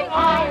then we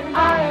iron,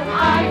 iron,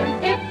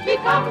 iron. It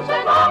becomes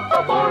an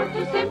awful bore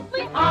to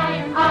simply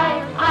iron,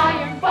 iron,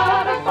 iron.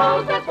 But I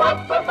suppose that's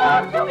what we're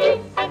for, to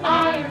eat and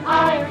iron,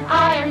 iron,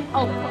 iron.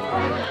 Oh,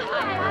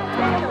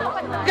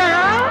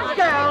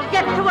 Girls,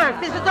 get to work.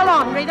 This is a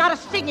laundry, not a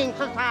singing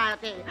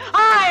society.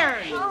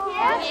 Iron!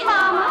 Yes,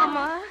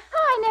 Mama.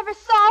 Oh, I never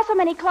saw so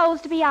many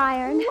clothes to be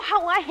ironed.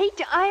 How I hate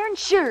to iron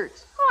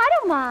shirts. Oh, I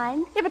don't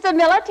mind. If it's a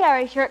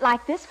military shirt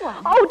like this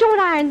one. Oh, don't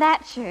iron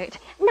that shirt.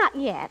 Not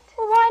yet.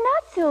 Well, why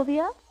not,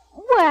 Sylvia?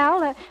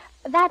 Well,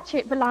 that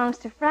shirt belongs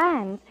to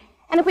Franz.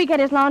 And if we get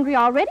his laundry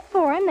all ready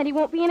for him, then he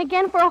won't be in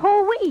again for a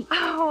whole week.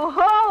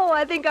 Oh,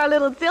 I think our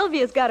little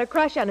Sylvia's got a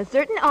crush on a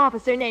certain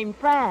officer named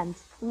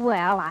Franz.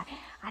 Well, I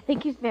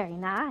think he's very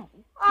nice.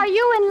 Are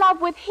you in love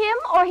with him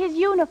or his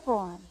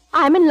uniform?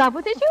 I'm in love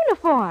with his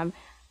uniform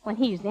when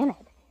he's in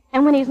it.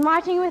 And when he's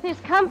marching with his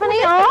company,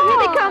 here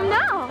they come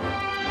now.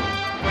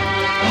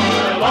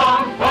 We're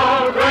on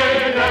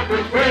parade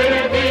every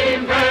pretty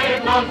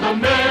maid loves a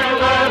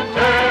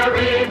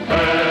military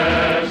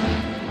vest.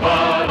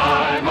 But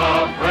I'm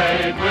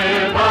afraid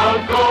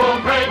without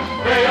gold braid,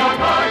 they are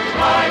marched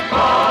like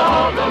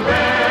all the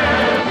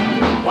rest.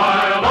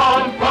 While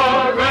on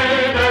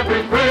parade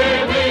every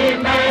pretty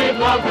maid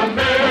loves a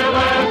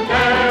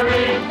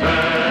military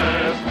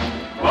vest.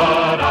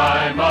 But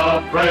I'm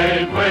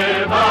afraid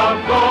without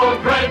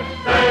gold braid,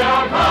 they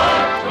are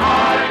marched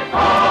like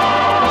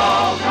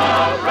all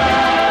the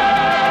rest.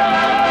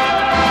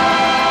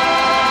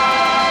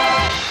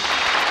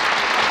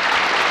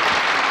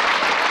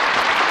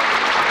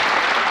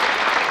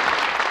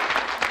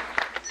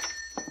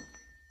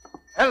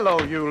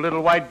 Hello, you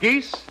little white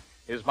geese.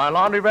 Is my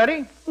laundry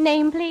ready?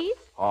 Name, please?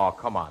 Oh,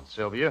 come on,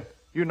 Sylvia.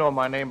 You know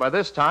my name by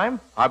this time.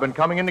 I've been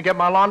coming in to get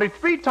my laundry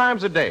 3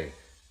 times a day,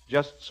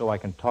 just so I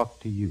can talk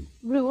to you.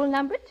 Rule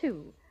number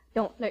 2,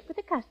 don't flirt with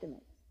the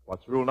customers.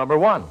 What's rule number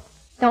 1?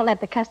 Don't let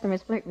the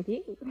customers flirt with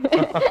you.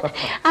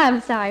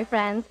 I'm sorry,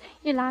 Franz.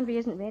 Your laundry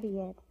isn't ready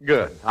yet.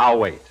 Good. I'll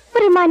wait.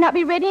 But it might not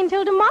be ready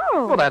until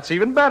tomorrow. Well, that's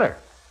even better.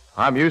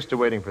 I'm used to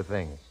waiting for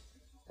things.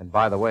 And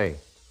by the way,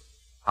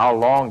 how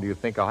long do you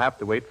think I'll have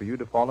to wait for you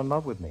to fall in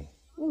love with me?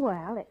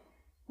 Well, it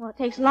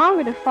takes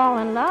longer to fall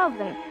in love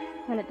than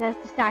it does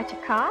to start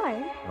your car.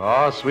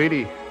 Oh,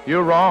 sweetie,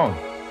 you're wrong.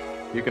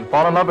 You can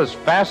fall in love as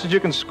fast as you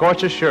can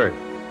scorch a shirt.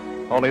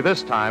 Only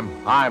this time,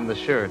 I'm the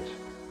shirt.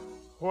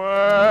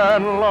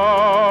 When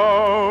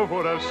love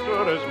would have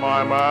stood as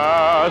my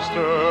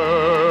master,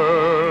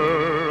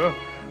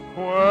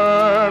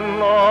 when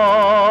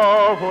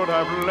love would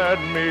have led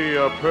me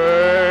apace,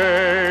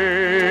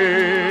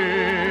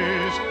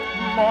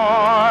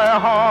 my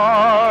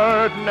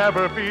heart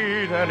never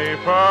beat any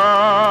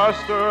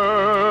faster,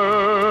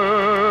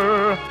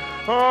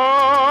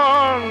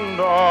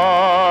 and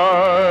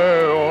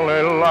I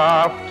only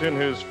laughed in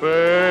his face.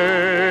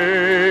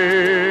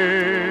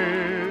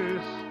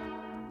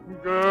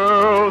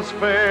 Girls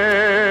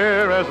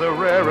fair as the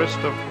rarest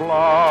of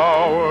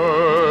flowers,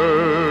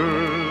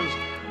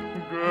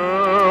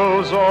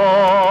 girls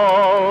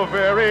all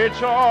very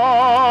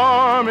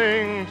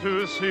charming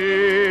to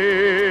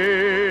see,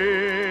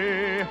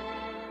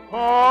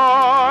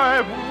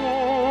 I've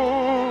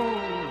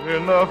wooed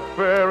in the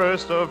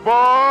fairest of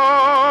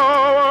bowers,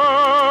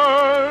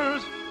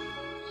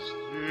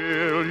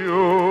 still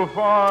you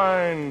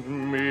find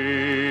me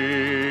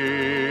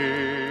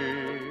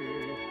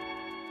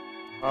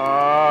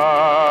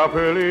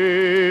happily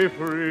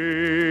free.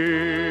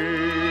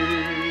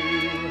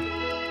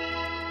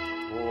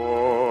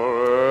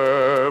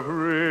 For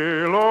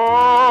every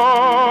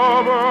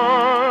lover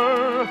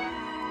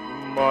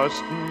must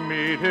must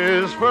meet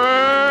his fate.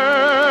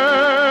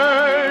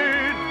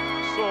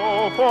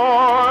 So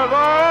for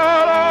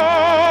that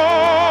hour,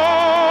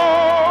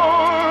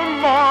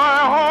 my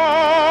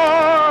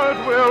heart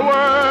will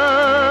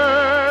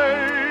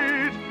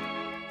wait.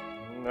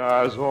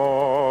 As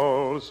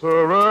all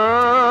surrender,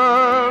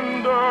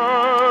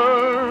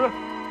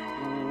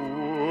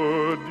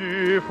 would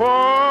defy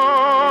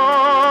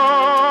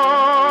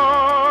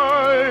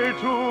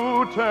to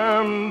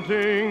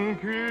tempting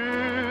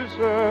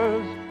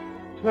kisses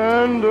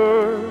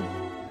tender,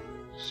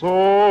 so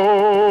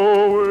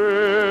will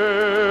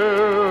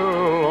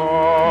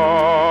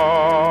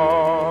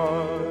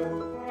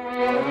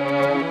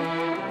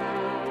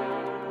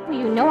Well,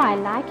 you know I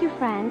like you,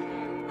 Frank.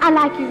 I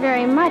like you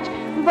very much,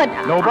 but...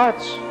 No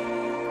buts.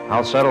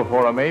 I'll settle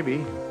for a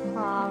maybe.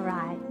 All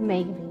right,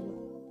 maybe.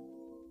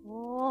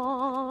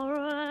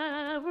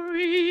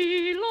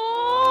 Every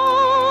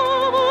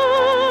lover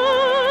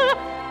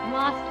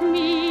must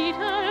meet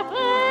her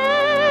fate.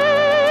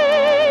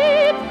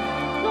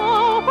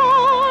 So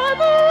for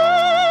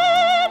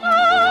this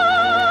hour,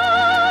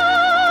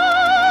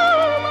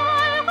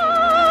 my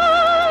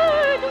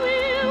heart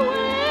will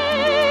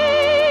wait.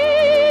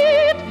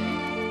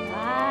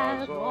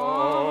 As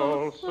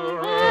all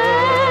surrender,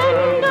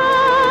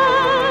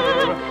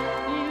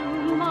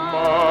 you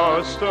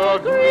must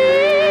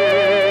agree.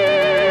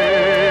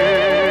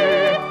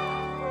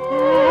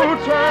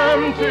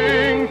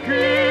 Tempting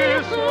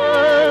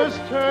kisses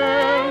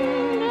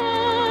tender,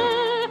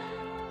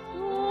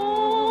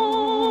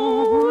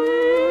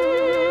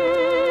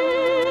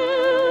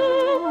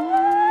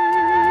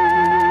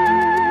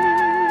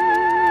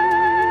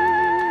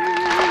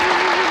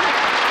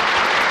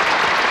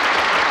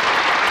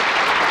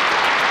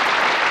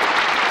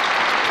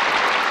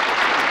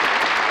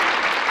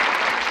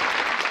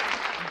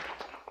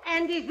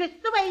 And is this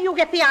the way you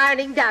get the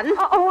ironing done?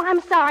 Oh,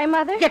 I'm sorry,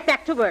 Mother. Get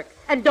back to work.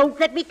 And don't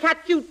let me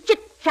catch you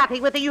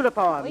chit-chatting with the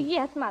uniform.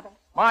 Yes, Mother.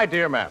 My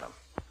dear madam,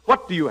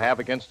 what do you have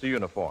against the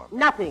uniform?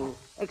 Nothing,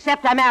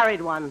 except I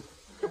married one.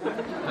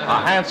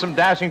 A handsome,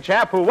 dashing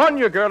chap who won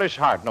your girlish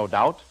heart, no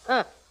doubt.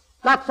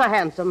 Not so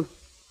handsome.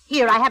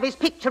 Here, I have his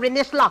picture in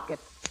this locket.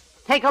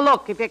 Take a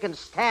look if you can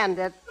stand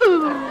it.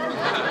 Oh,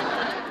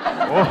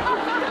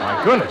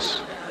 my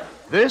goodness.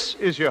 This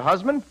is your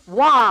husband?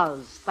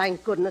 Was,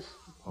 thank goodness.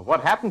 Well,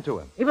 what happened to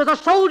him? He was a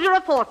soldier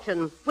of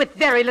fortune with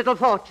very little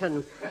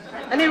fortune.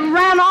 And he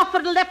ran off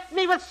and left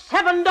me with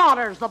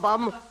 $7, the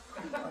bum.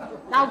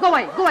 Now, go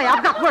away,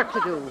 I've got work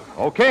to do.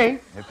 Okay,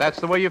 if that's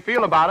the way you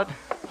feel about it.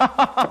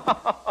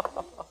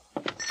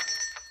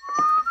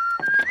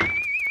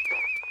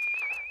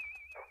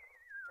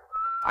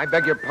 I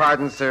beg your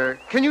pardon, sir.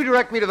 Can you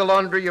direct me to the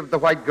laundry of the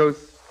White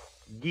Goose?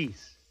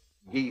 Geese.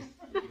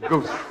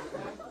 Goose.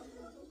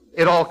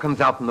 It all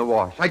comes out in the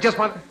wash. I just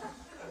want...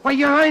 Why,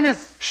 Your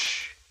Highness.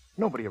 Shh.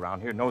 Nobody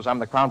around here knows I'm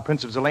the Crown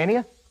Prince of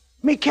Zelania.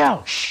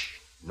 Mikkel. Shh.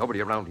 Nobody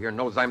around here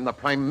knows I'm the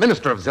Prime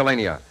Minister of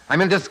Zelania. I'm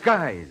in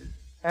disguise.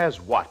 As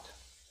what?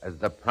 As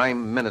the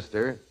Prime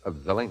Minister of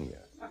Zelania.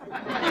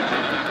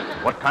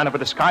 What kind of a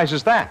disguise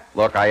is that?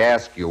 Look, I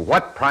ask you,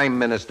 what Prime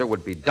Minister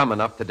would be dumb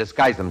enough to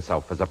disguise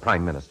himself as a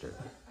Prime Minister?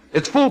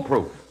 It's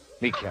foolproof.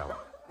 Mikkel,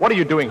 what are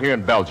you doing here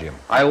in Belgium?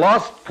 I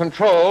lost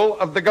control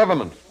of the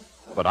government.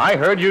 But I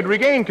heard you'd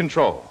regained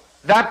control.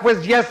 That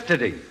was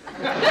yesterday.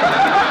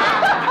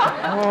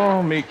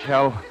 Oh,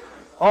 Mikkel,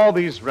 all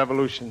these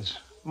revolutions.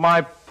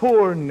 My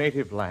poor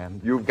native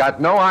land. You've got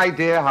no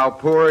idea how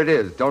poor it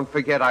is. Don't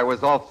forget I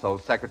was also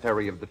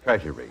Secretary of the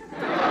Treasury.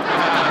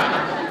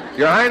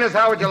 Your Highness,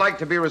 how would you like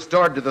to be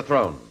restored to the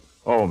throne?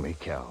 Oh,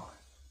 Mikkel,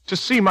 to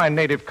see my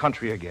native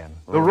country again.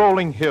 The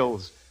rolling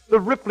hills, the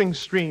rippling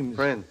streams.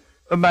 Prince.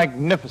 The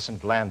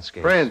magnificent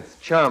landscape. Prince,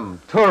 chum,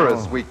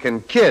 tourists we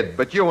can kid,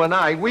 but you and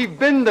I, we've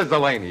been to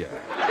Zelania.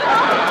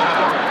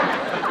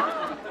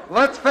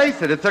 Let's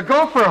face it, it's a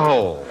gopher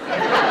hole.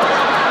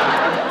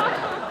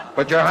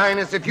 But, Your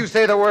Highness, if you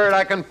say the word,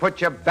 I can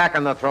put you back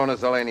on the throne of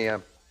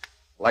Zelania.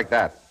 Like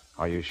that.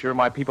 Are you sure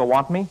my people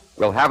want me?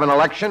 We'll have an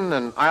election,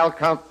 and I'll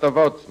count the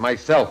votes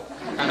myself.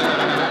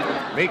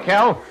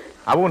 Mikkel,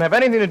 I won't have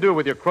anything to do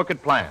with your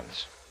crooked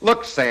plans.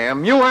 Look,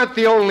 Sam, you aren't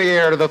the only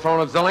heir to the throne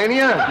of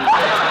Zelania.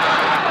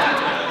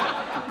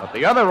 But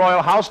the other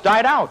royal house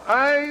died out.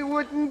 I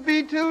wouldn't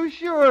be too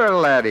sure,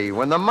 laddie.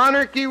 When the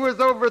monarchy was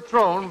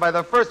overthrown by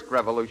the first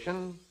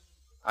revolution,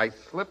 I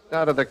slipped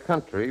out of the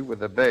country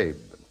with a babe.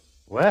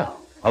 Well,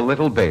 a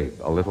little babe.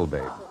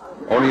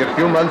 Only a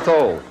few months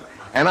old.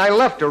 And I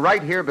left her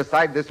right here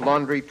beside this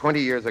laundry 20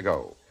 years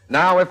ago.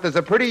 Now, if there's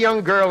a pretty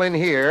young girl in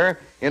here,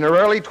 in her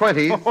early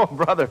 20s... Oh,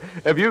 brother,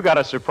 have you got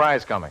a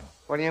surprise coming?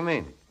 What do you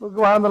mean? Well,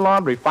 go out in the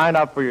laundry, find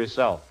out for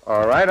yourself.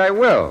 All right, I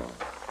will.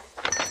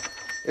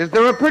 Is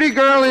there a pretty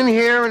girl in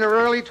here in her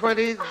early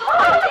 20s?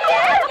 Oh,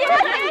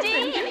 yes,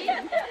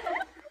 indeed.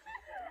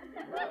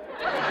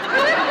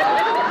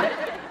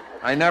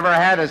 I never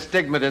had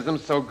astigmatism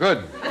so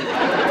good.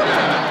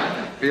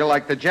 Feel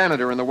like the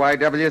janitor in the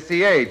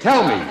YWCA.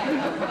 Tell me,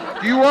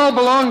 do you all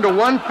belong to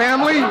one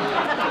family?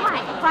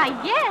 Why,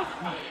 yes.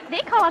 They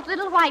call us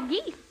little white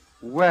geese.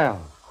 Well,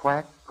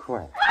 quack,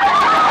 square.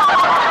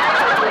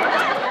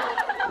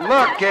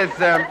 Look,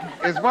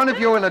 is one of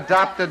you an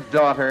adopted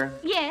daughter?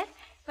 Yes,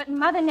 but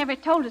Mother never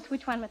told us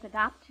which one was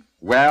adopted.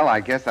 Well, I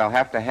guess I'll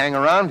have to hang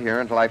around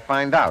here until I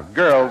find out.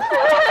 Girls.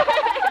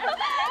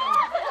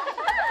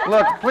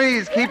 Look,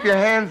 please keep your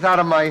hands out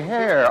of my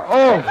hair.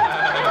 Oh.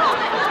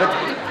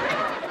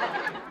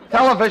 The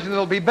television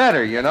will be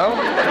better, you know.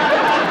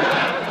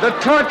 The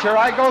torture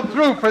I go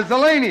through for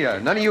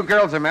Zelania. None of you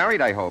girls are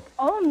married, I hope.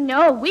 Oh,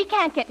 no, we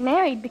can't get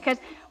married because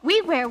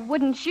we wear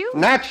wooden shoes.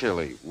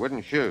 Naturally,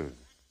 wooden shoes.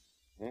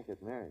 Can't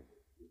get married.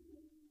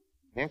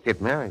 Can't get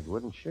married,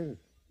 wooden shoes.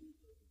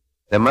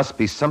 There must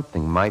be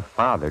something my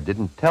father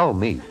didn't tell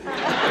me.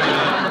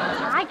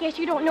 I guess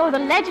you don't know the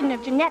legend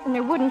of Jeanette and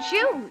her wooden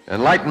shoes.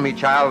 Enlighten me,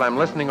 child. I'm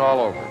listening all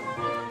over.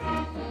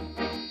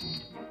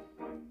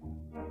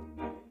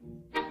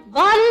 The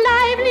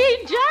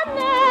lively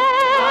Jeanette,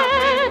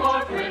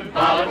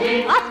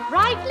 a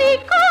sprightly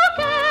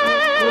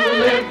coquette, who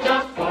lived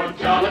just for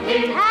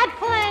jollity, had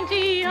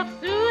plenty of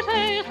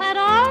suitors, had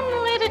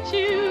only to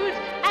choose,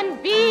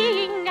 and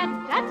being a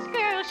Dutch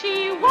girl,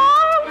 she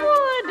wore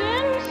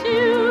wooden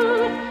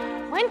shoes.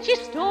 When she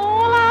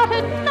stole out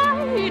at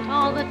night,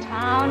 all the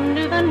town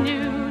knew the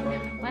news,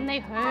 when they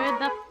heard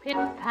the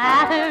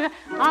pit-patter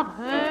of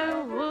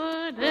her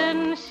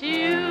wooden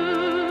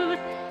shoes.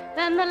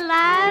 Then the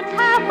lads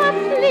half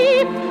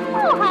asleep,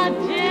 oh, how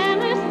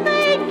jealous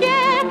they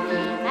get,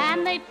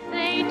 and they'd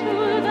say to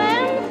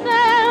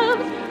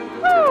themselves,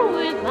 who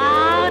is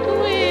out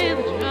with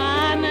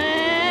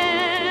Jeanette?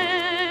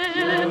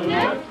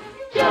 Jeanette,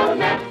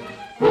 Jeanette,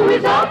 who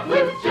is out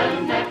with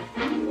Jeanette?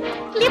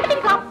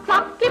 Clippity-clop,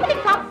 clop,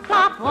 clippity-clop,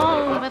 clop,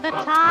 over the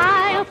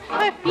tiles.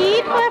 Her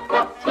feet were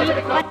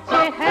petite, but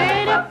you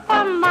heard her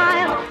for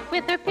miles.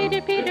 With her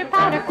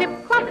pitter-pitter-patter,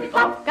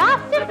 clip-clop-clop,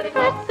 gossip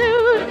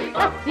pursued.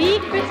 The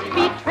secrets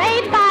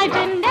betrayed by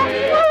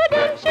Jeanette's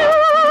wooden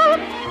shoes.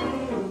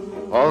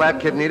 All that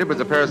kid needed was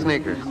a pair of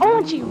sneakers. Oh,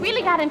 and she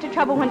really got into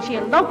trouble when she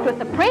eloped with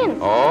the prince.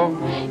 Oh?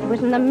 It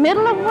was in the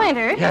middle of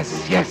winter.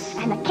 Yes, yes.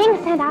 And the king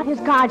sent out his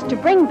guards to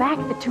bring back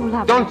the two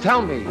lovers. Don't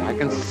tell me. I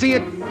can see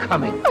it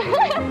coming.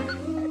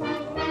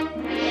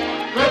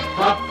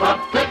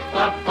 Clip-clop-clop,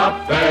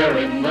 clip-clop-clop, there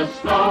in the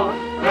snow.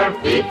 Her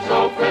feet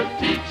so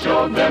petite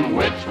showed them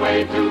which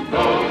way to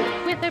go.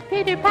 With her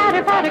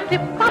pitter-patter-patter,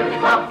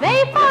 clip-clop-clop,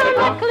 they found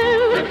the clue.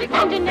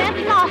 And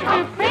Jeanette lost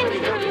her prince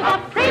through the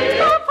prince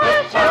of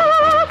her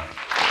shoes.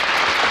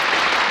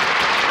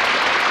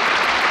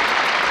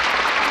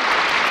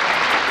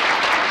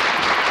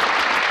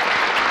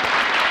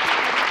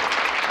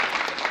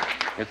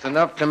 It's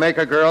enough to make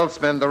a girl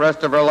spend the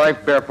rest of her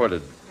life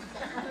barefooted.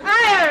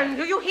 Iron!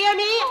 Do you hear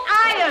me?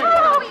 Iron!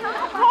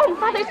 Oh,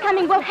 Mother's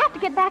coming. We'll have to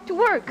get back to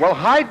work. Well,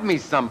 hide me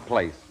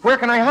someplace. Where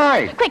can I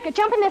hide? Quick,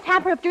 jump in this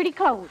hamper of dirty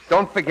clothes.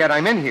 Don't forget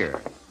I'm in here.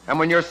 And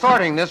when you're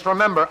sorting this,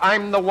 remember,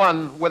 I'm the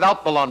one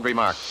without the laundry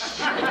marks.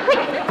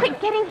 Quick,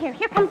 get in here.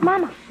 Here comes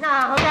Mama.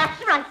 Now,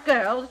 that's right,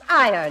 girls.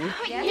 Iron.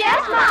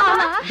 Yes,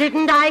 Mama.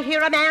 Didn't I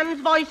hear a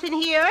man's voice in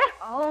here?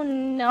 Oh,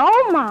 no,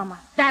 Mama.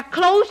 That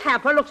clothes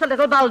hamper looks a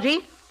little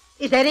bulgy.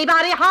 Is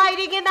anybody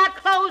hiding in that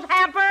clothes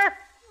hamper?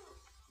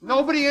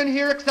 Nobody in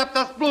here except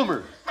us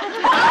bloomers.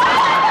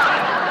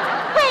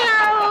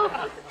 Well,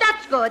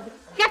 that's good.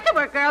 Get to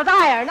work, girls.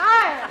 Iron,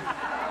 iron.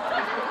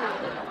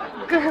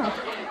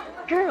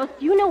 Girls,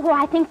 do you know who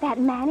I think that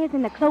man is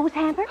in the clothes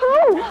hamper?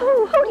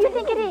 Who do you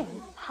think it is?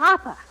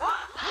 Papa.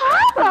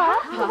 Papa?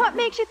 Well, what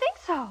makes you think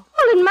so?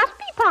 Well, it must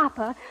be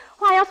Papa.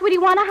 Why else would he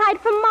want to hide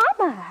from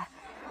Mama?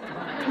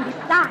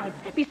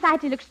 And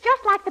besides, he looks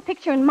just like the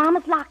picture in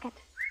Mama's locket.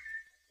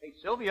 Hey,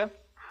 Sylvia.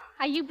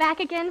 Are you back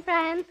again,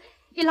 Franz?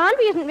 Your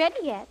laundry isn't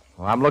ready yet.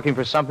 Well, I'm looking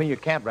for something you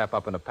can't wrap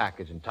up in a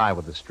package and tie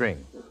with a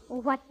string.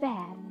 Well, what's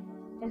that?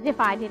 As if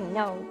I didn't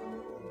know.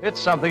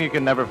 It's something you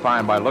can never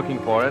find by looking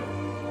for it.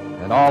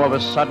 And all of a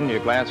sudden you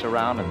glance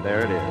around and there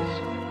it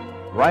is.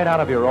 Right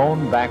out of your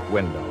own back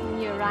window.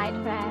 You're right,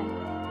 Franz.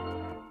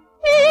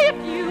 If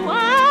you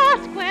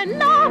ask where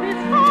love is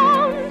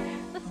found,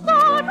 the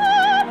sort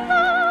of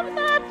love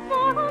that's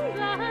fond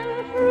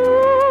and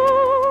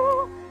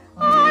true,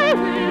 I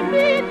will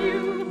bid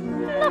you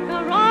look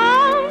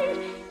around.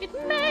 It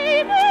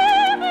may be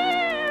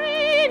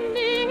very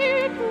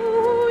near to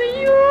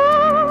you.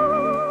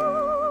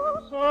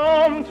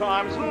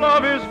 Sometimes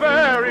love is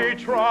very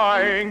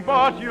trying,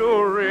 but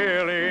you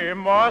really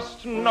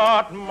must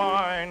not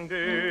mind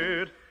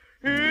it.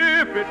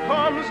 If it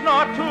comes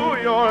not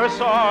to your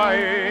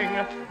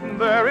sighing,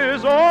 there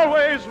is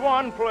always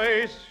one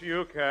place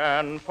you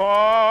can find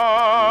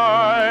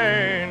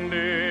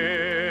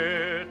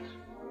it.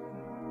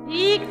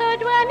 Seek the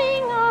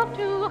dwelling of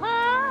two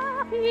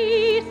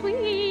happy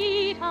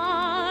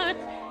sweethearts.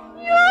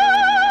 You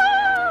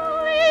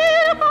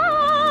will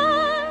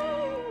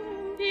find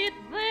it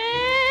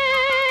there.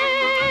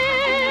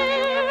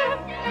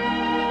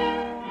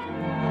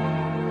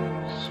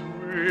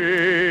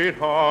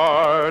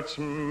 Sweethearts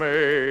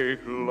make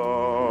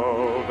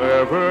love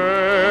their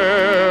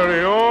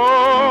very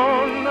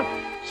own.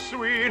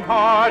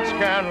 Sweethearts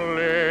can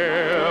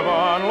live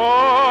on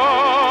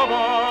love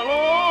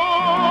alone.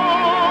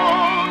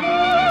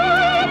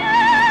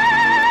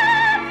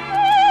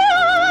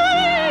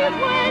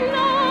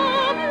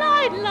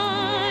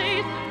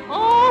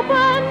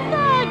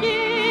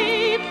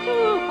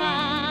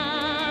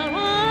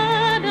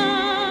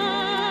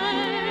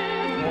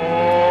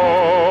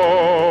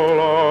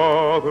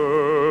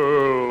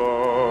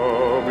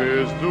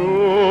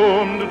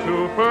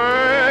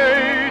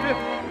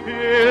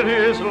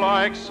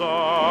 like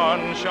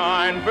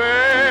sunshine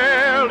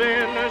veiled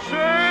in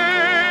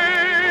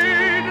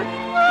shade.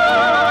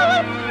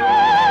 Sunshine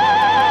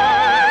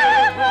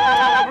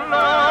of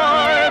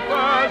life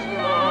as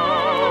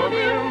love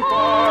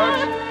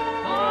imparts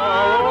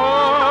are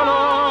all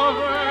of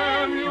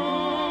them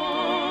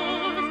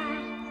yours,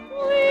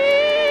 sweetheart.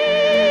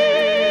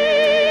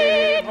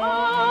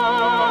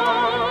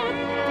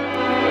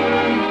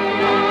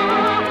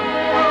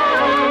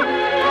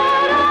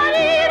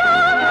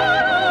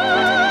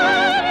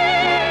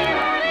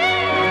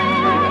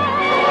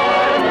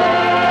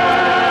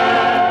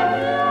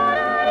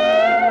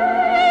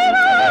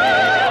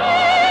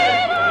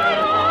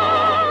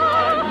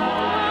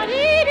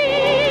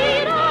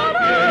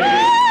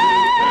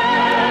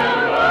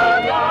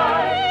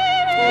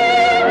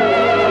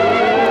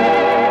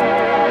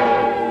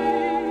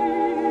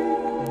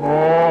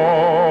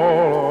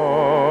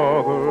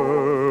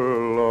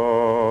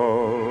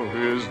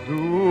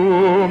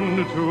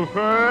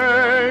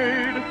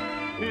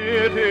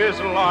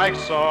 Like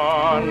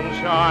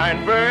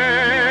sunshine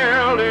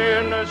veiled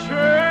in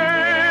shade.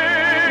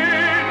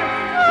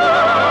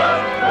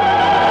 Sunshine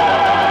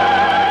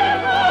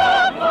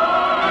of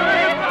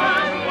life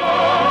as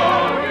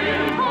love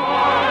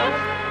imparts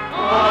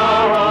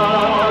are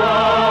all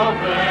of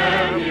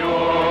them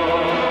yours,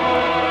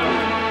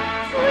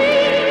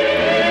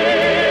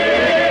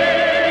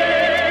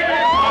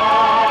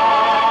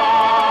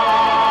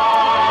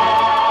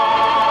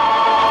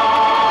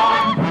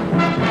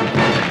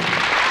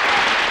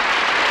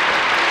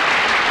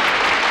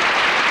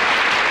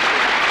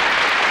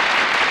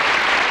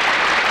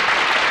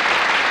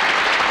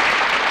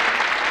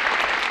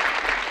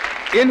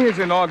 In his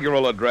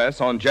inaugural address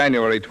on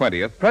January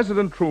 20th,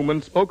 President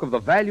Truman spoke of the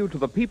value to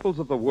the peoples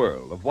of the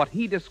world of what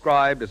he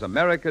described as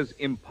America's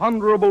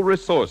imponderable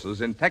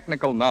resources in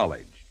technical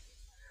knowledge.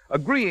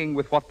 Agreeing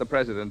with what the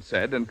president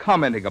said and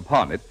commenting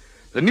upon it,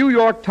 the New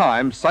York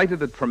Times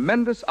cited a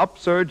tremendous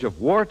upsurge of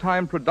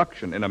wartime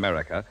production in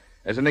America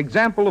as an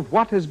example of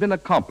what has been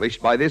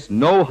accomplished by this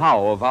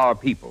know-how of our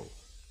people.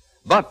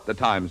 But, the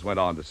Times went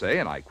on to say,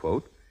 and I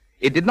quote,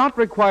 "It did not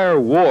require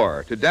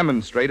war to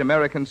demonstrate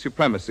American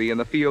supremacy in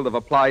the field of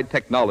applied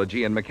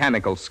technology and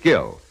mechanical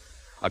skill.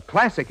 A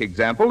classic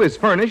example is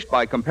furnished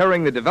by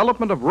comparing the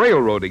development of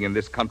railroading in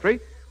this country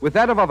with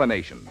that of other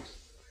nations.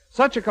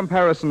 Such a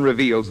comparison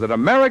reveals that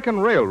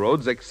American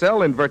railroads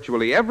excel in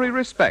virtually every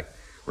respect,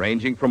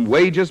 ranging from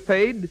wages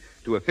paid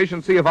to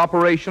efficiency of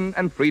operation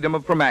and freedom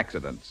from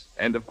accidents."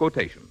 End of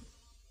quotation.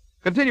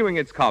 Continuing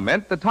its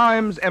comment, the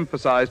Times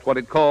emphasized what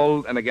it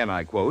called, and again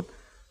I quote,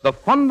 "the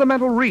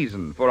fundamental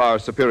reason for our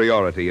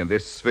superiority in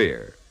this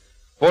sphere.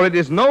 For it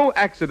is no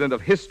accident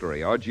of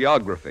history or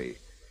geography.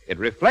 It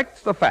reflects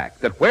the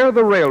fact that where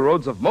the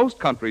railroads of most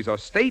countries are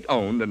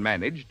state-owned and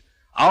managed,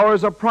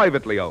 ours are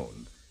privately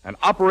owned and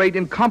operate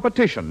in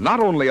competition not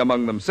only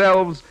among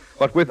themselves,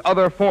 but with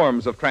other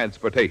forms of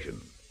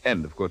transportation."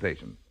 End of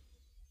quotation.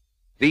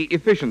 The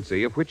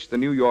efficiency of which the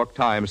New York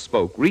Times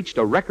spoke reached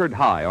a record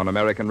high on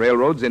American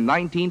railroads in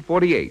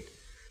 1948.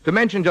 To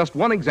mention just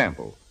one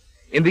example,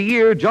 in the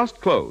year just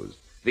closed,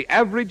 the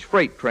average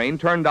freight train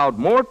turned out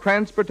more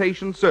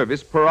transportation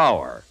service per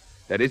hour.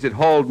 That is, it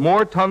hauled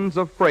more tons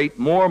of freight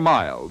more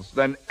miles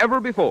than ever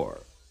before.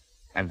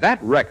 And that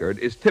record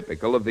is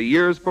typical of the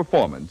year's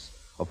performance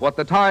of what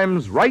the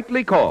Times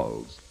rightly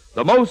calls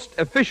the most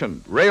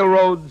efficient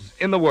railroads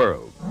in the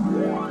world.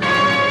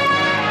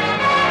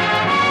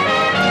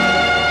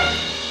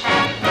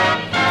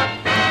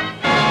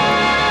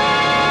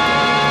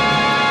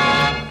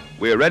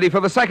 We're ready for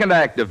the second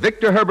act of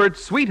Victor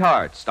Herbert's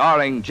Sweetheart,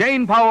 starring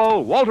Jane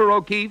Powell, Walter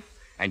O'Keefe,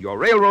 and your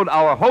Railroad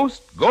Hour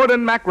host,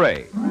 Gordon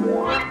MacRae.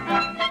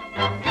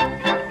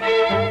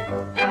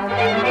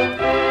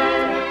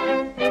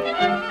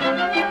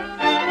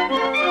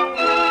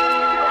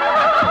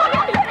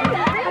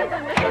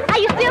 Are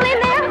you still in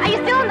there? Are you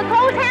still in the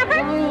clothes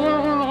hamper?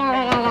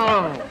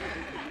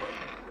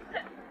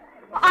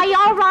 Are you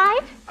all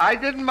right? I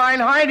didn't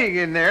mind hiding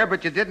in there,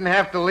 but you didn't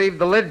have to leave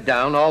the lid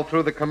down all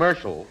through the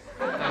commercial.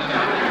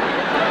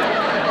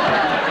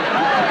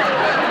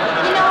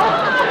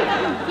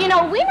 You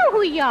know, we know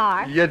who you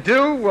are. You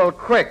do? Well,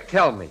 quick,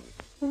 tell me.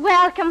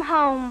 Welcome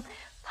home,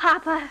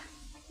 Papa.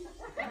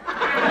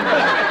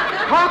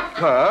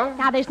 Papa?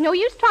 Now, there's no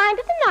use trying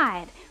to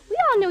deny it. We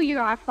all knew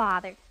you're our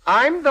father.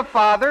 I'm the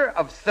father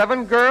of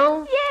 7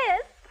 girls?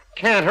 Yes.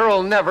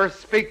 Cantor'll never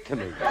speak to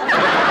me.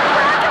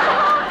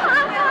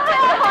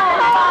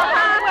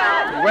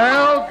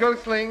 Well,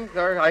 goslings,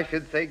 or I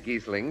should say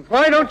geeslings,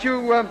 why don't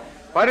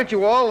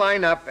you all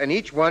line up and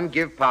each one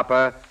give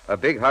Papa a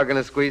big hug and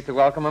a squeeze to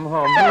welcome him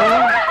home?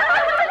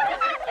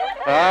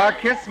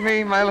 Kiss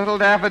me, my little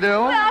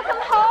daffodil. Welcome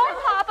home,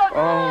 Papa.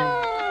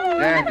 Oh,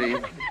 Daddy.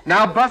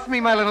 Now bust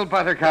me, my little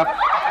buttercup.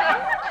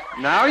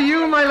 Now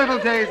you, my little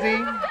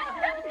daisy.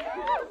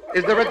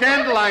 Is there a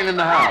dandelion in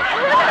the house?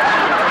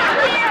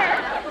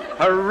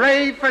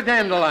 Hooray for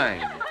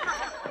dandelion.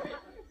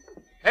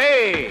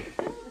 Hey,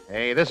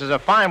 this is a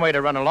fine way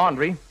to run a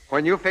laundry.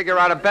 When you figure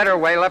out a better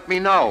way, let me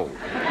know.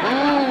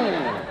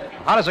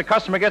 How does a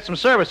customer get some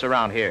service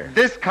around here?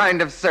 This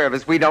kind of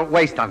service we don't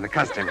waste on the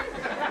customer.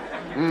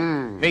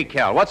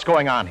 Miguel, what's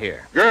going on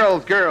here?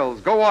 Girls,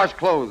 go wash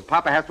clothes.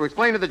 Papa has to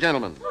explain to the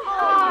gentleman.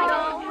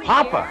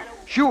 Papa?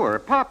 Sure,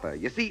 Papa.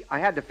 You see, I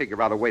had to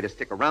figure out a way to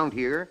stick around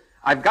here.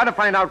 I've got to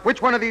find out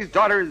which one of these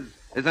daughters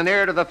is an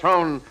heir to the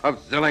throne of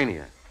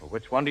Zelania. Well,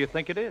 which one do you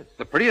think it is?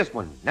 The prettiest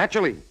one,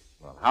 naturally.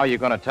 Well, how are you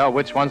going to tell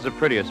which one's the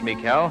prettiest,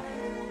 Miguel?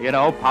 You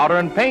know, powder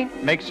and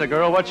paint makes a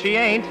girl what she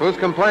ain't. Who's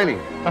complaining?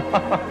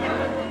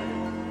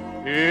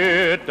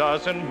 It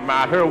doesn't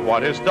matter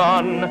what is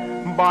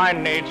done by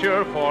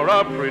nature for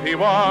a pretty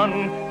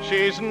one.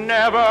 She's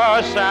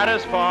never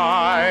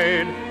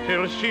satisfied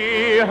till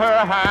she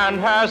her hand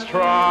has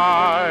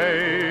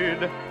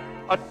tried.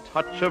 A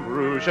touch of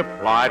rouge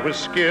applied with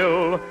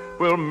skill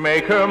will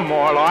make her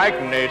more like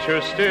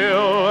nature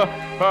still.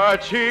 Her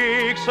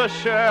cheeks a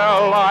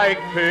shell like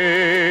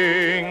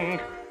pink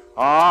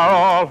are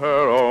all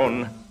her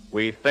own,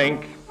 we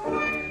think.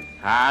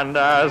 And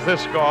as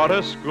this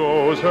goddess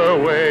goes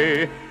her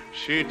way,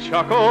 she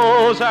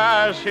chuckles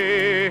as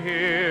she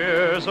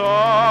hears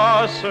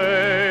us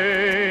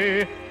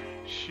say,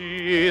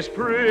 she's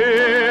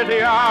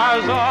pretty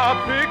as a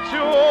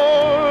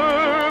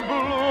picture,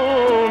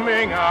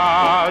 blooming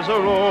as a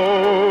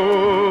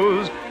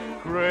rose,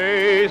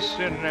 grace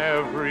in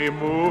every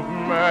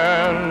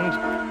movement,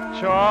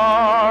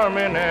 charm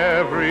in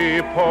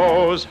every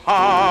pose.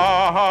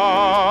 Ha,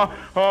 ha,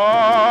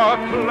 a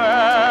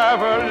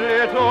clever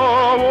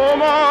little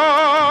woman.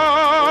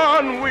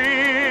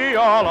 We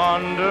all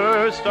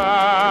understand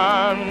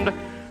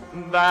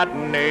that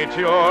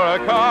nature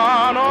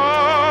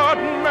cannot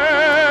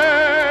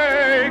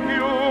make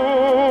you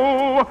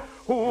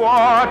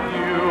what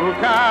you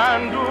can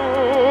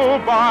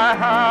do by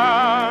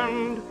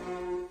hand.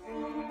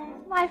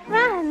 Why,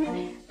 Franz,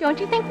 don't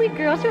you think we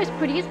girls are as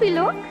pretty as we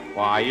look?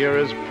 Why, you're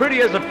as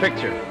pretty as a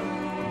picture.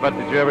 But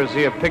did you ever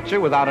see a picture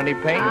without any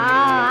paint?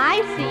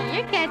 I see.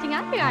 You're catching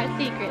on to our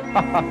secret.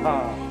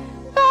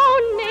 Though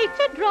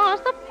nature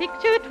draws the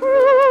picture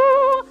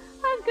true,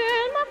 a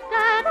girl must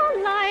add a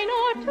line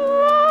or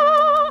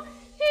two.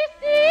 She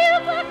sees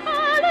the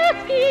color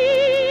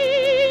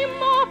scheme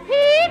of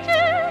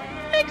peaches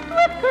mixed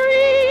with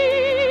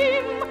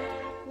cream.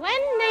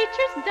 When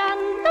nature's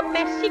done the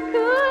best she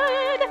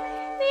could,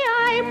 the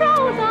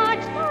eyebrows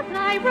arched, those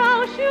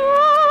eyebrows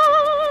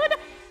should,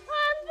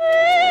 and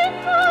then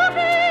the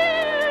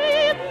hair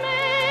is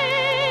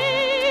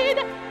made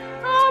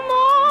a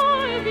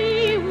more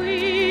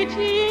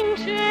bewitching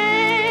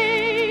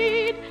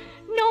shade.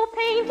 No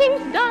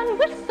painting's done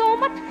with so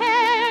much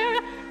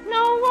care,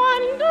 no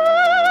wonder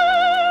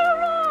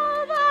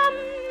all the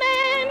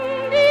men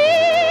declare.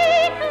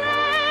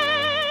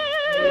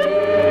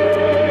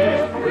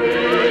 She's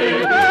pretty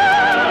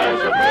as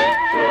a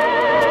picture,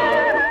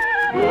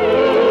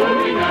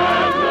 blooming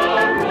as a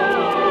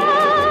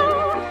rose,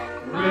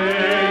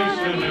 grace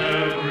in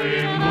every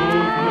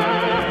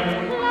movement,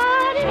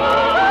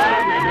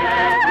 charm in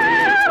every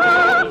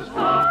pose.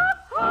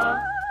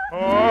 A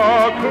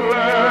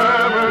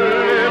clever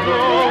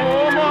little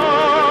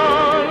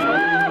woman,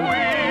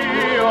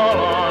 we all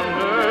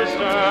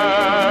understand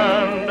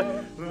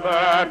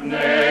that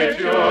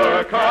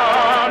nature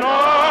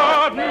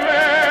cannot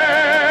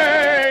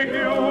make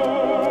you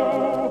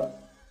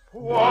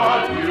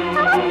what you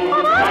can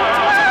do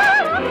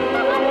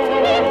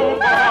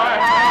by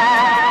hand.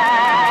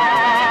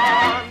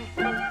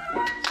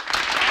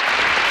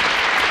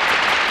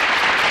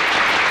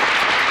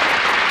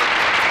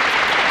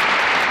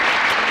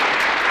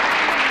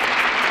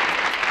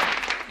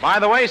 By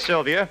the way,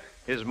 Sylvia,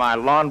 is my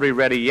laundry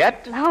ready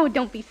yet? Oh,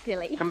 don't be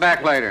silly. Come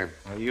back later.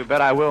 Well, you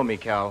bet I will,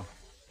 Miguel.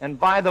 And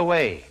by the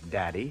way,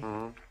 Daddy,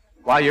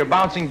 while you're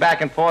bouncing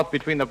back and forth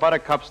between the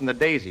buttercups and the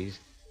daisies,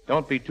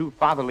 don't be too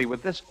fatherly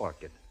with this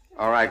orchid.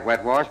 All right,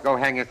 wet wash, go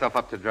hang yourself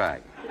up to dry.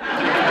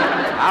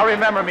 Now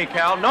remember,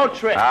 Miguel, no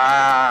tricks.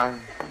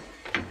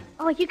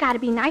 Oh, you gotta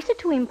be nicer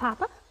to him,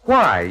 Papa.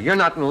 Why? You're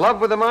not in love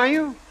with him, are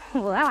you?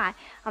 Well,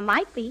 I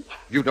might be.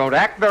 You don't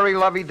act very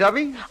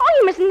lovey-dovey. Oh,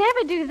 you must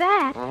never do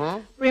that. Uh-huh.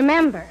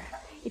 Remember,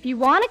 if you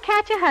want to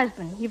catch a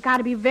husband, you've got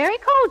to be very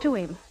cold to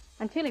him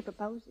until he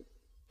proposes.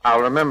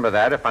 I'll remember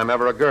that if I'm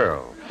ever a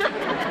girl.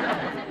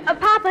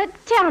 Papa,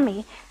 tell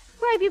me,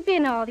 where have you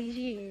been all these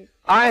years?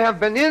 I have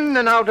been in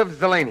and out of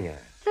Zelania.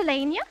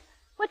 Zelania?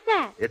 What's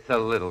that? It's a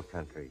little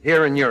country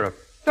here in Europe.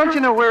 Don't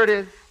you know where it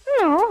is?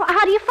 No,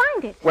 how do you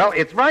find it? Well,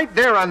 it's right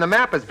there on the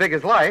map as big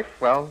as life.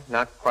 Well,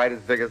 not quite as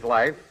big as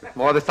life. It's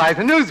more the size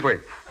of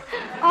Newsweek.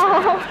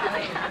 Oh.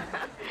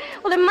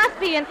 Well, it must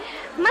be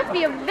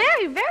a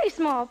very, very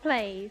small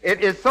place.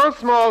 It is so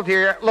small,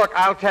 dear. Look,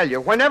 I'll tell you.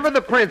 Whenever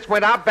the prince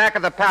went out back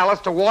of the palace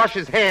to wash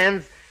his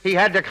hands, he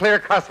had to clear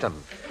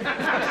customs.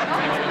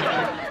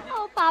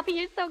 Oh, Papa,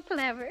 you're so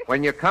clever.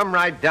 When you come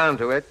right down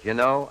to it, you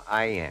know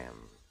I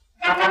am.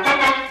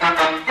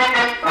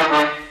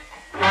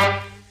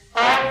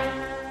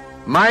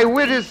 My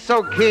wit is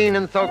so keen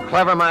and so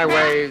clever my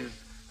ways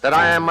that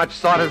I am much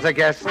sought as a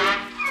guest.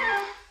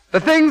 The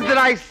things that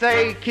I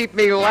say keep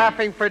me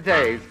laughing for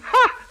days.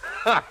 Ha!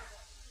 Ha!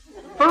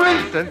 For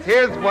instance,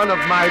 here's one of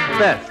my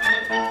best.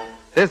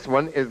 This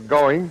one is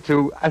going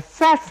to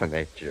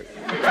assassinate you.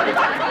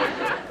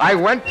 I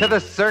went to the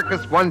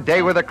circus one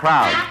day with a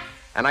crowd,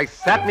 and I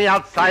sat me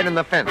outside in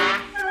the fence.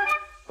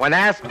 When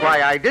asked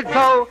why I did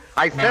so,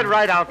 I said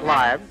right out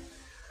loud,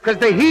 because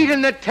the heat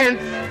in the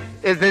tents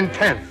is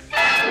intense.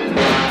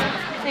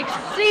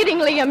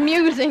 Exceedingly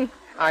amusing.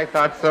 I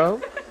thought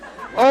so.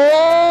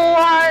 Oh,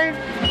 I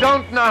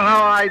don't know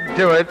how I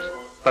do it,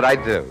 but I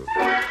do.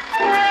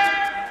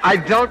 I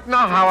don't know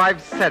how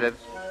I've said it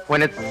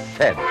when it's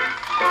said.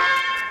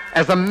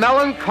 As a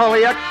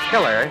melancholia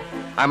killer,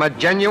 I'm a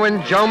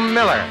genuine Joe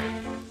Miller.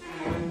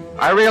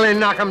 I really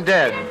knock 'em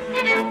dead.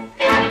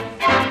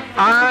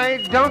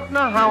 I don't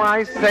know how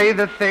I say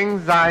the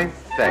things I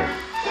say.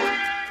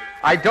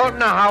 I don't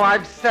know how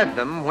I've said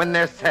them when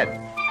they're said.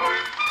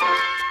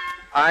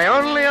 I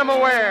only am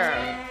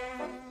aware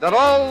that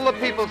all the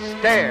people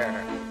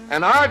stare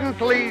and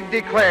ardently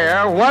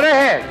declare, what a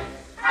head!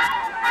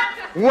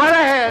 What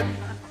a head!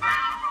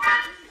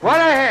 What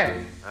a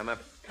head! I'm a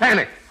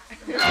panic.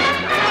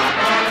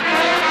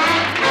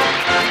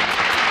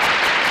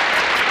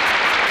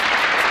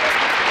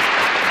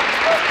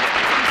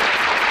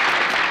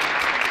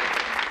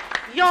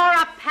 You're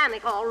a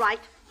panic, all right.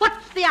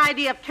 What's the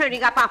idea of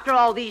turning up after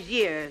all these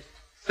years?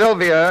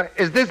 Sylvia,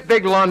 is this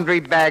big laundry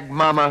bag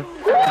Mama?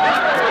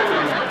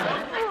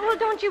 Well,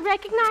 don't you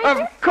recognize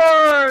her? Of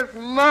course,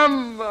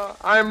 Mama.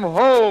 I'm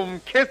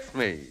home. Kiss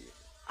me.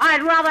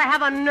 I'd rather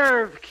have a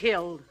nerve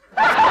killed.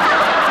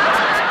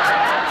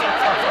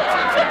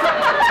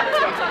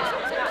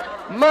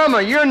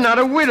 Mama, you're not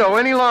a widow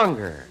any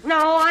longer.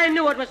 No, I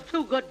knew it was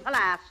too good to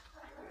last.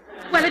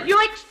 Well, if you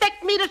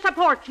expect me to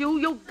support you,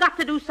 you've got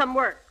to do some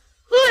work.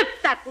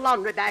 Lift that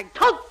laundry bag,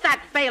 tote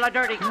that bale of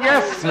dirty clothes.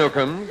 Yes,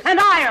 Snookums. And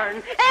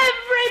iron.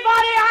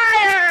 Everybody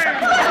iron!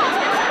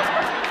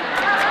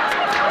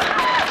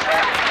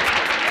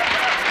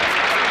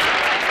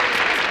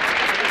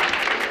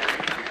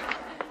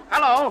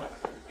 Hello.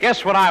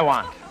 Guess what I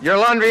want? Your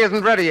laundry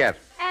isn't ready yet.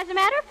 As a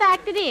matter of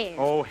fact, it is.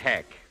 Oh,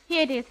 heck.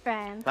 Here it is,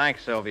 Franz.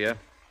 Thanks, Sylvia.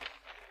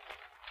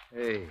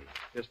 Hey,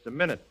 just a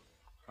minute.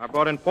 I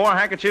brought in 4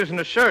 handkerchiefs and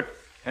a shirt,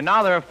 and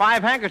now there are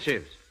 5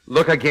 handkerchiefs.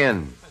 Look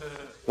again.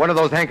 One of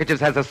those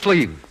handkerchiefs has a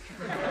sleeve.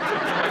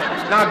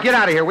 Now, get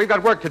out of here. We've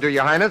got work to do,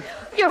 Your Highness.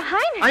 Your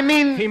Highness? I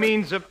mean... He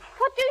means...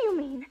 What do you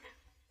mean?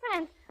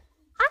 Franz,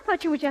 I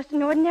thought you were just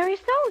an ordinary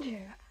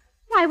soldier.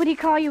 Why would he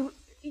call you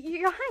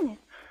Your Highness?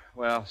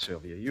 Well,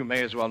 Sylvia, you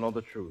may as well know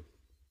the truth.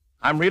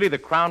 I'm really the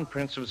Crown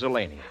Prince of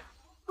Zelania.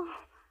 Oh,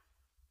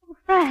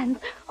 Franz.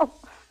 Oh,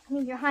 I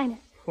mean, Your Highness.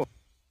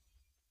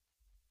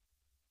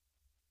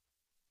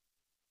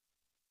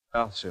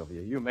 Well,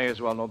 Sylvia, you may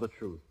as well know the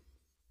truth.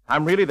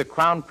 I'm really the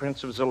Crown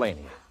Prince of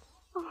Zelania.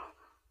 Oh,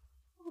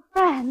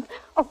 Franz.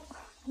 Oh,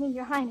 I mean,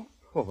 Your Highness.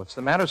 Well, what's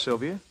the matter,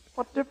 Sylvia?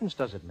 What difference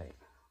does it make?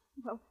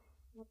 Well,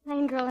 a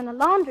plain girl in the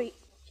laundry,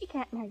 she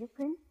can't marry a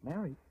prince.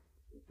 Marry?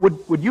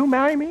 Would you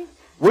marry me?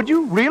 Would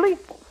you, really?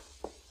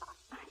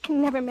 I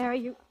can never marry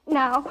you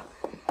now.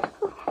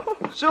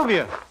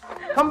 Sylvia,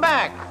 come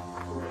back.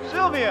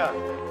 Sylvia!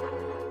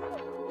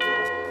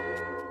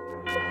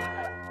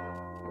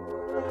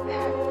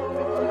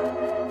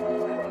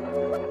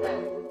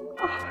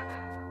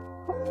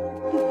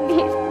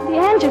 The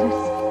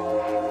Angelus.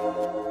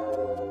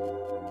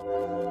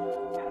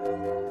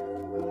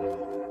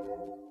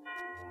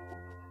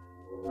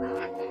 Well,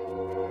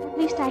 at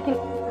least I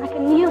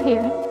can kneel here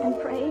and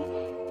pray.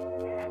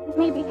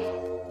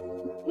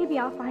 Maybe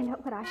I'll find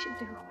out what I should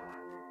do.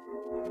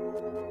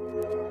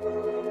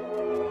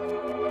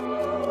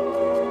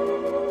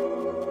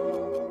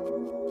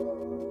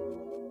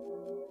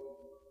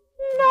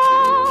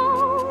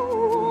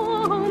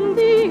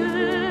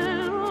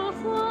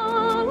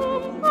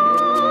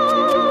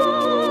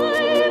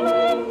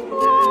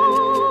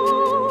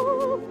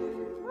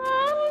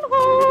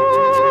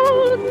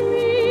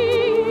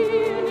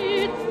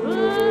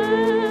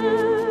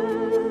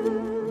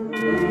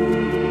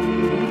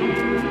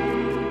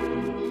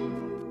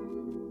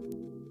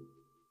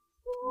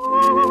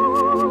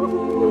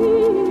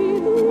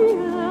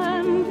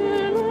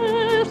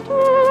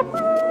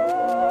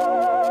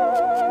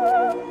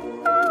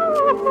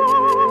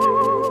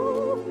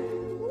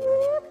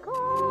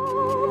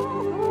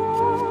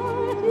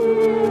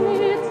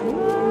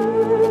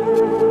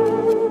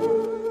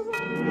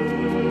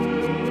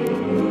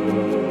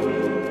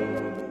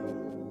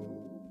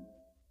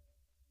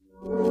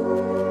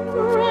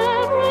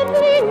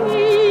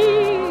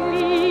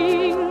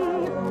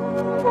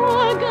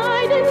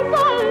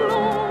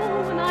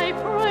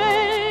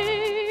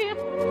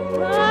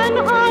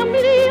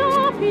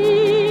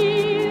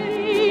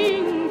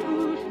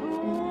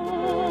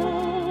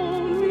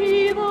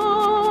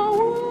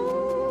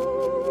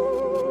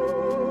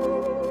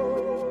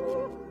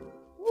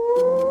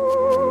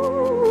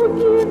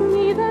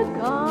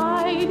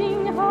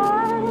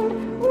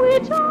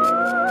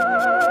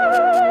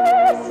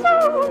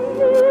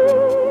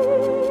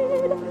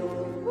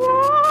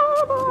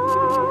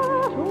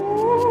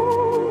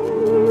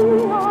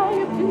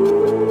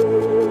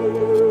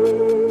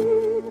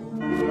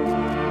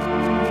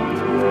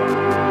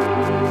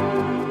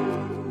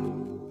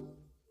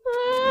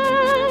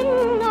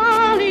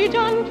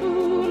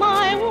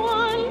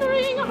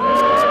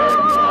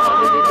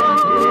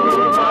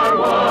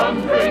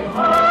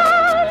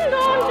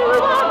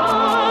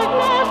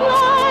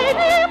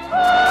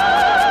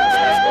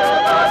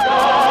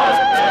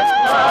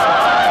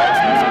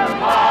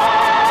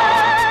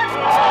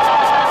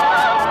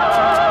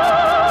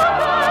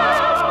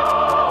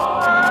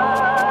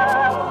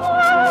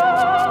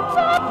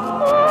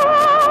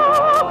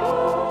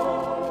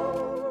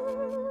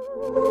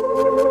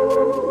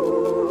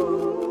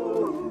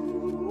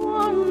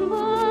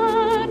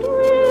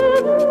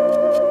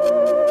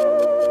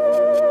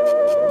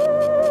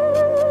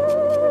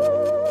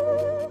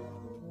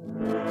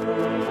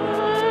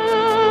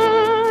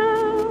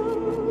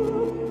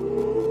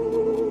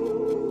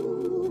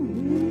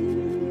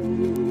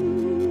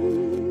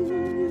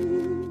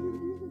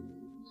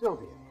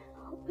 Sylvia.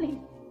 Please,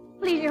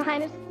 please, Your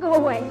Highness, go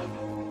away.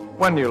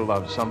 When you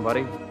love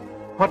somebody,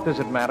 what does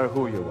it matter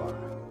who you are?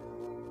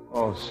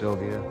 Oh,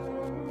 Sylvia,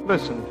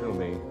 listen to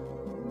me.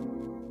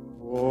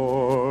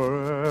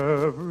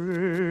 For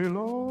every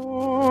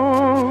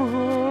lover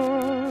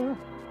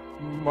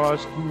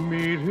must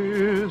meet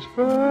his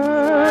fate.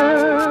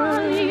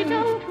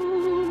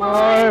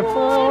 My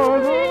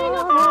forlorn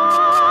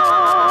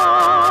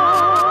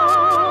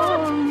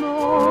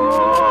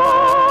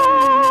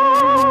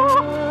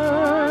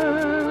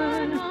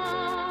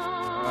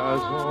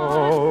as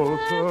all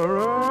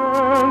surrender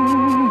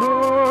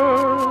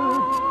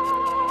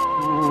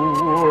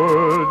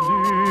would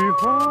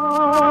depart,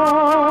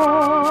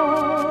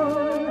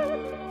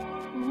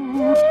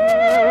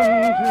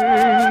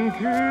 tempting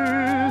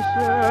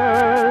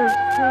kisses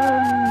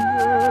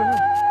tender,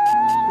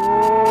 so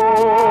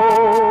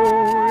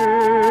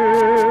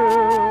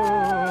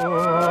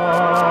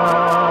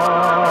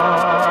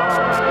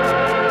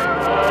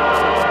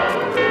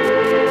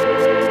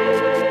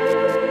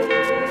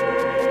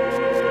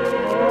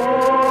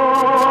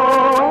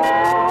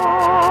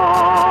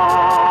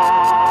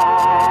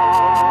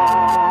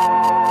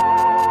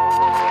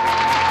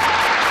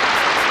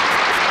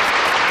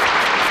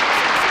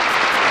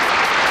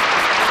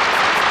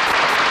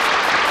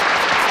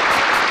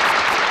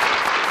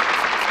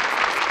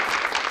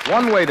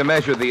One way to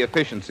measure the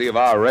efficiency of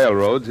our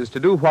railroads is to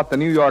do what the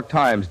New York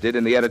Times did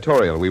in the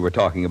editorial we were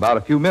talking about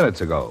a few minutes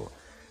ago.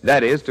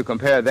 That is, to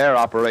compare their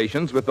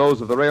operations with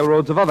those of the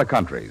railroads of other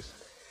countries.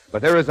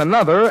 But there is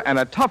another and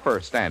a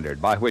tougher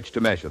standard by which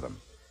to measure them.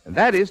 And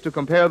that is to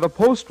compare the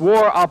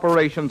post-war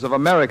operations of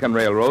American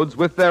railroads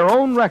with their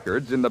own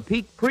records in the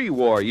peak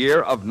pre-war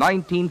year of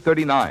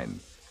 1939.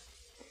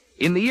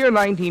 In the year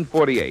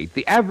 1948,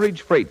 the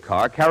average freight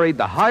car carried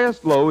the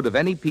highest load of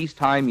any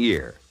peacetime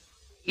year.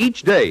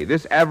 Each day,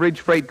 this average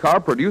freight car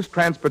produced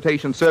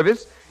transportation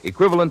service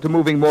equivalent to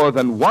moving more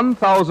than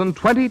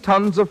 1,020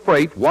 tons of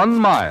freight 1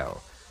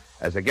 mile,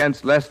 as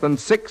against less than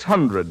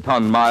 600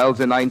 ton miles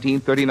in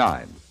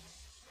 1939.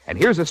 And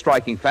here's a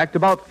striking fact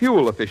about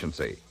fuel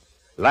efficiency.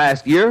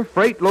 Last year,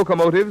 freight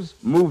locomotives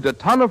moved a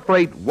ton of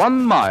freight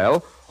 1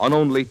 mile on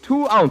only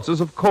 2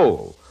 ounces of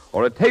coal,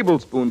 or a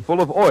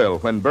tablespoonful of oil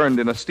when burned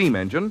in a steam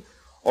engine,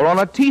 or on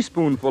a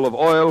teaspoonful of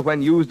oil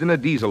when used in a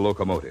diesel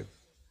locomotive.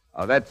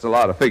 That's a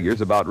lot of figures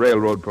about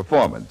railroad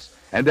performance,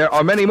 and there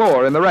are many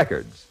more in the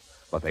records.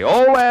 But they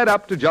all add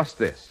up to just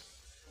this,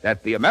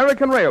 that the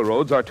American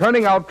railroads are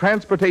turning out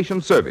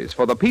transportation service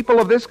for the people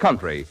of this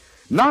country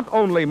not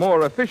only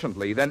more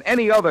efficiently than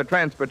any other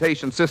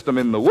transportation system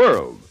in the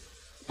world,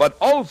 but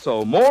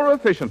also more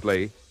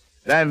efficiently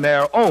than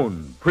their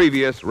own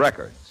previous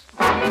records.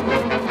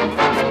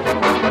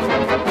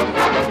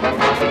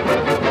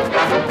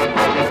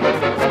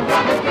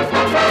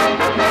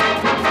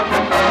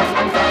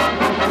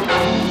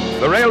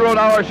 The Railroad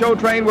Hour show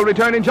train will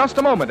return in just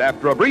a moment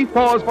after a brief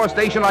pause for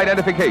station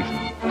identification.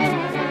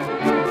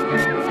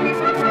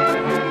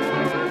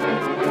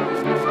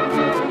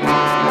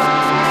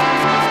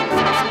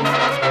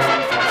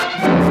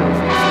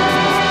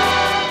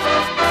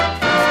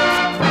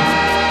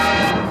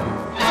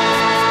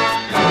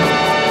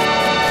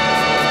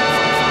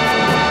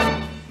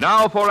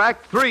 Now for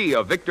Act 3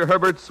 of Victor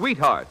Herbert's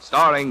Sweetheart,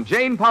 starring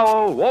Jane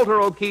Powell,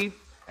 Walter O'Keefe,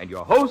 and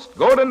your host,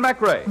 Gordon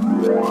MacRae.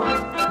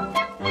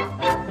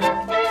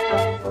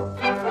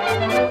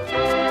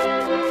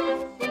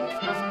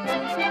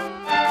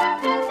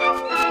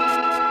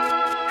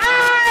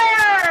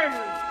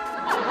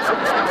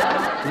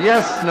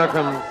 Yes,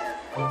 Snookums.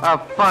 A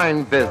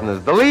fine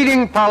business. The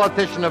leading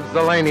politician of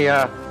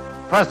Zelania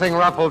pressing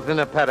ruffles in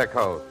a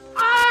petticoat.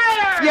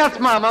 Iron! Yes,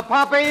 Mama,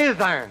 Papa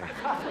is ironing.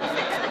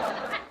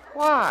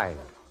 Why?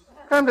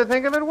 Come to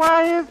think of it,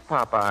 why is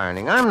Papa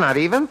ironing? I'm not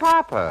even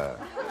Papa.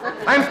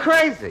 I'm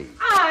crazy.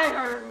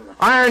 Iron!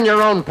 Iron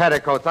your own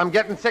petticoats. I'm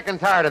getting sick and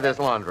tired of this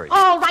laundry.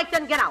 All right,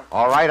 then get out.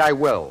 All right, I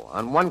will,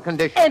 on one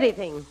condition.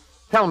 Anything.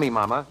 Tell me,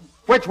 Mama,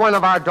 which one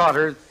of our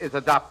daughters is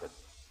adopted?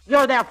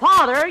 You're their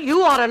father.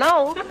 You ought to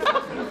know.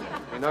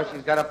 You know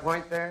she's got a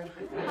point there?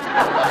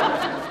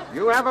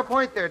 You have a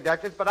point there,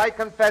 Duchess, but I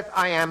confess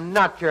I am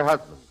not your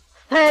husband.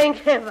 Thank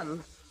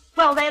heaven.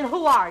 Well, then,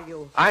 who are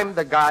you? I'm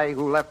the guy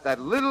who left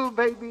that little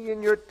baby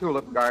in your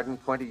tulip garden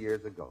 20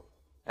 years ago.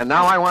 And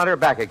now I want her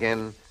back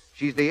again.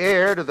 She's the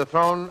heir to the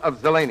throne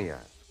of Zelania.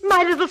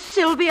 My little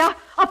Sylvia,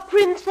 a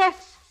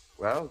princess.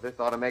 Well, this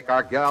ought to make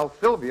our gal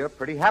Sylvia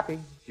pretty happy.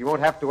 She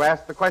won't have to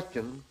ask the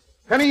question.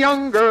 Can a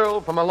young girl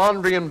from a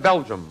laundry in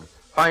Belgium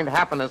find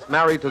happiness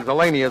married to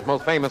Zelania's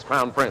most famous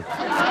crown prince?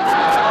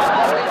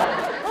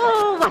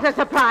 Oh, what a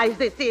surprise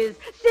this is.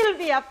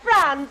 Sylvia,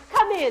 Franz,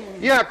 come in.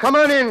 Yeah, come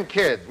on in,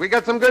 kids. We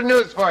got some good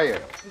news for you.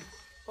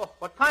 Oh,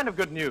 what kind of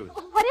good news?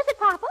 What is it,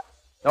 Papa?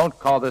 Don't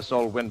call this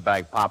old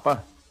windbag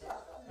Papa.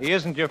 He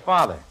isn't your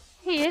father.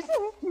 He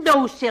isn't.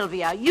 No,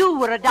 Sylvia, you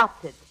were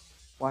adopted.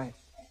 Why,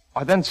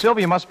 then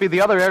Sylvia must be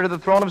the other heir to the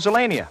throne of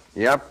Zelania.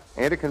 Yep.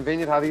 Ain't it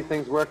convenient how these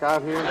things work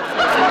out here?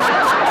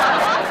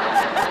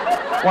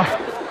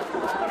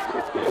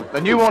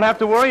 Then you won't have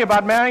to worry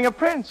about marrying a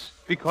prince,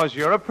 because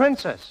you're a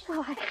princess.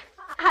 Well,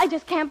 I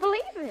just can't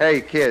believe it.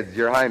 Hey, kids,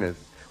 Your Highness.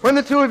 When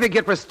the two of you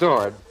get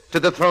restored to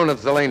the throne of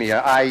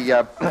Zelania, I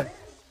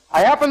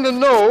happen to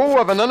know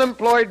of an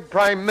unemployed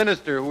prime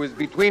minister who is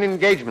between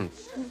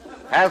engagements.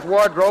 Has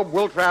wardrobe,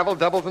 will travel,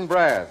 doubles and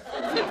brass.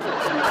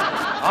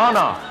 Oh,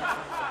 no.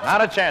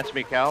 Not a chance,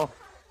 Mikkel.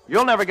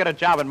 You'll never get a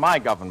job in my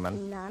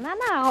government.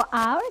 No.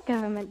 Our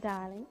government,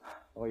 darling.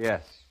 Oh,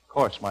 yes. Of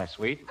course, my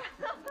sweet.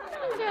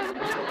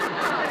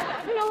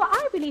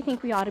 I really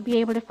think we ought to be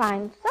able to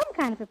find some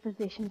kind of a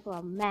position for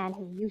a man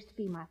who used to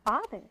be my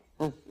father.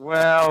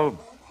 Well,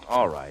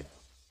 all right.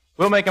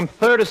 We'll make him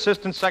third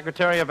assistant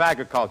secretary of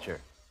agriculture,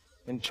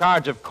 in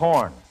charge of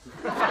corn.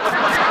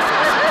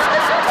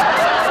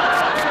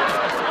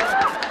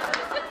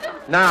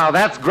 Now,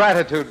 that's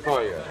gratitude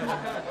for you.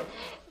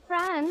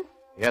 Franz,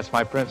 Yes,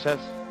 my princess?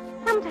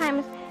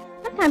 sometimes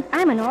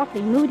I'm an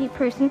awfully moody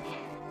person.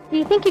 Do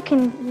you think you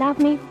can love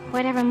me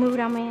whatever mood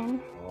I'm in?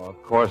 Oh,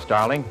 of course,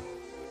 darling.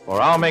 For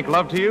I'll make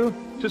love to you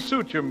to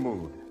suit your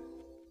mood.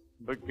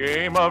 The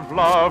game of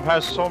love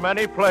has so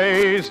many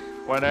plays.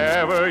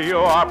 Whenever you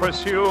are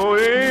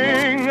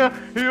pursuing,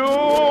 you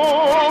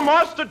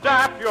must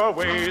adapt your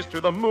ways to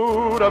the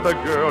mood of the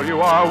girl you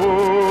are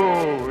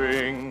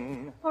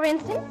wooing. For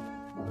instance,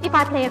 if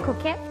I play a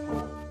coquette,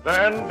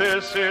 Then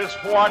this is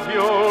what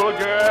you'll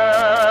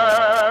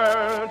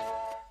get.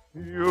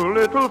 You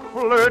little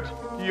flirt,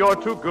 you're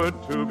too good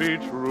to be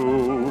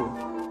true.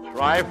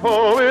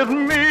 Trifle with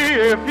me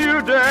if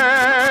you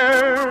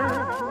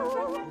dare.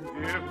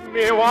 Give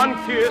me one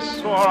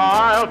kiss or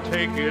I'll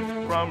take it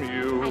from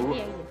you.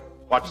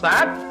 What's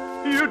that?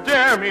 You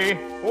dare me?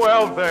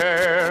 Well,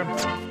 there.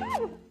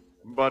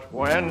 But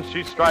when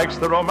she strikes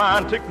the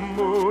romantic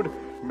mood,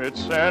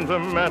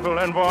 mid-sentimental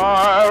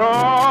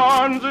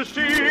environs,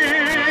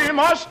 she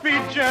must be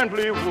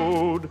gently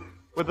wooed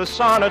with the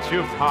sonnets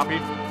you've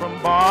copied from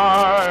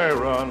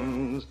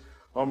Byron's.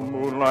 A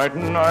moonlight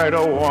night,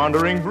 a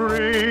wandering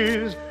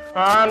breeze,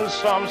 and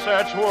some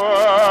such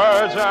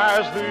words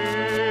as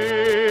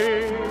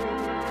these.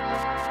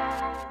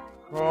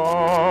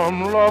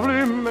 Come,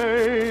 lovely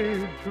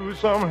maid, to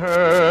some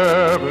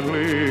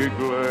heavenly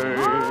glade,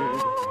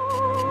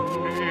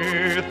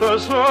 neath the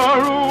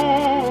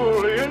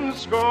cerulean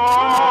skies.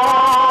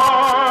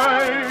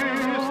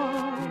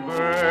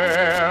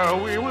 There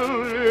we will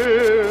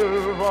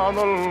live on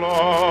the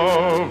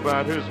love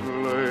that is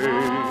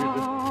laid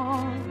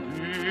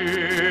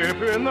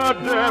deep in the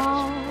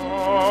depths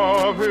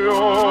of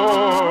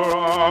your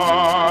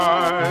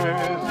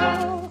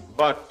eyes.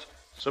 But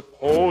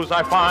suppose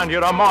I find you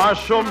a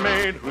martial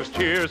maid whose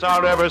tears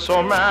are ever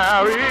so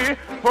merry,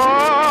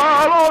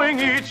 following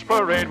each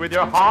parade with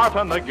your heart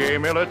on the gay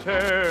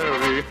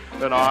military.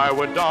 Then I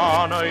would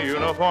don a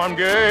uniform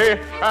gay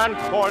and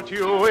court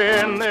you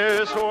in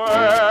this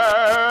way.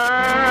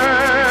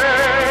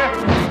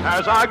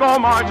 As I go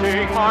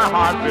marching, my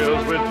heart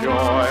fills with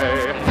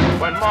joy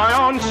when my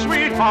own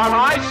sweetheart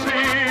I see.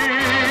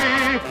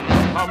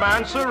 A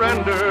man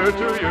surrender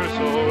to your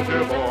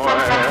soldier boy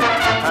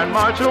and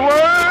march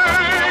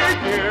away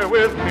here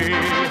with me.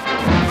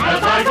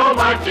 As I go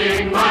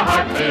marching, my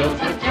heart fills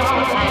with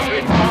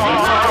joy.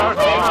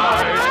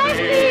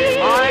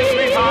 My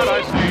sweetheart I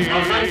see. A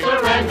man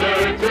surrender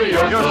to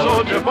your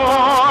soldier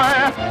boy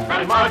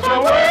and march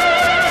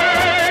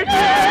away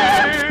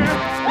here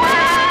with me.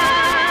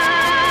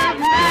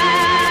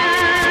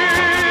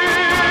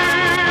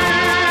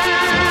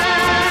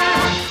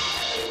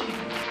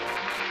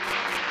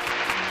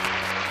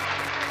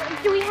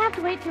 do we have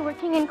to wait till we're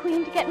king and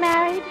queen to get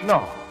married?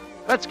 No.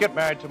 Let's get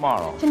married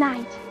tomorrow.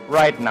 Tonight.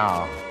 Right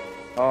now.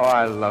 Oh,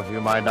 I love you,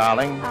 my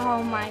darling.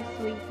 Oh, my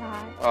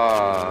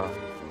sweetheart.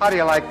 How do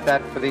you like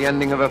that for the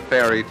ending of a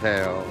fairy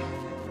tale?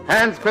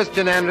 Hans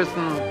Christian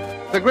Andersen,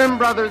 the Grimm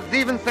brothers,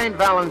 even St.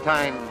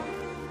 Valentine.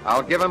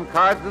 I'll give them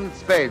cards and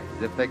spades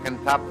if they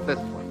can top this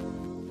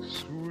one.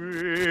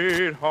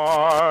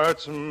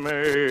 Sweethearts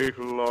make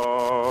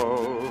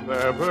love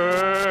their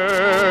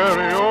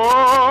very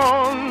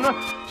own.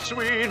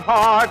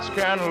 Sweethearts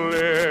can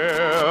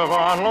live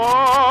on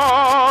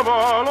love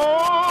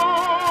alone.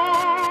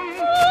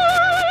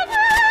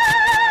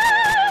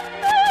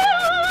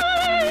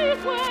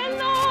 When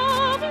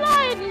love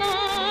light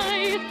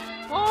night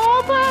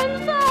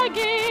opens the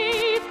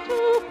gate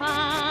to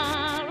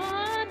paradise.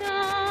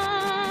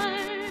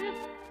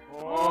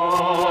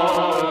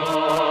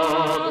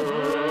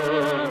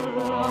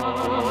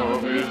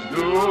 Love is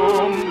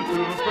doomed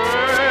to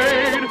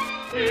fade.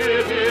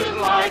 It is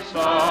like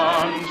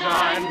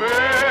sunshine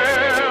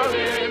veiled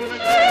in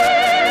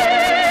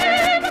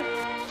shade.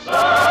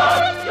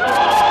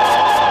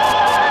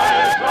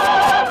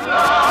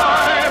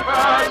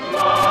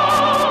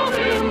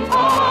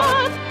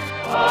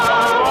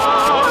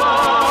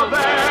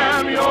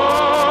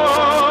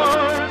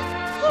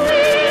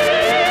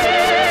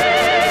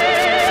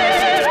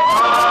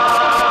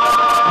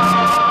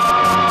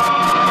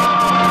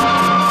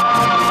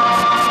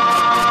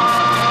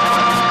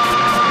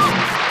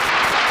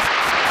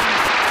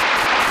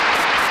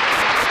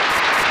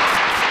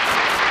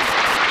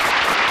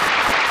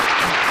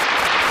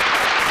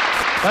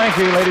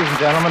 Thank you, ladies and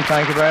gentlemen.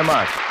 Thank you very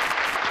much.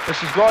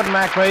 This is Gordon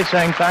MacRae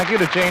saying thank you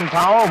to Jane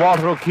Powell,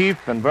 Walter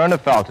O'Keefe, and Verna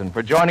Felton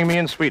for joining me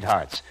in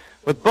Sweethearts,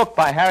 with book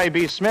by Harry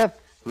B. Smith,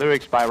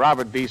 lyrics by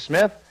Robert B.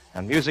 Smith,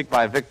 and music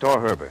by Victor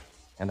Herbert,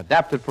 and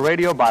adapted for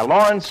radio by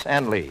Lawrence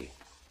and Lee.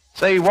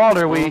 Say,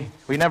 Walter, we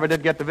never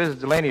did get to visit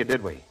Delania,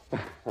 did we?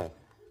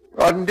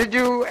 Gordon, did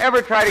you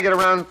ever try to get a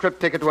round-trip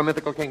ticket to a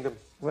mythical kingdom?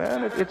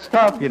 Well, it's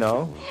tough, you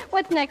know.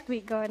 What's next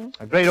week, Gordon?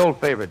 A great old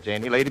favorite,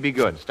 Janie, Lady Be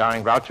Good,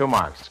 starring Groucho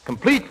Marx,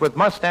 complete with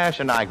mustache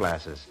and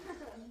eyeglasses.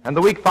 And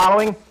the week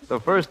following, the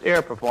first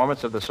air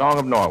performance of the Song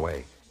of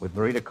Norway, with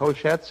Marita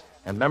Koschetz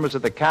and members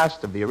of the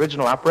cast of the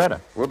original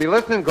operetta. We'll be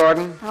listening,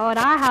 Gordon. Oh, at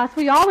our house,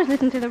 we always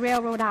listen to the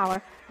Railroad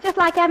Hour. Just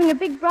like having a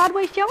big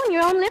Broadway show in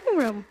your own living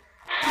room.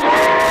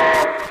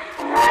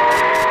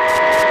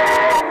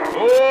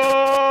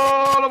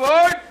 All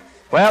aboard!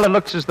 Well, it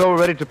looks as though we're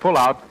ready to pull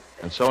out.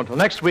 And so until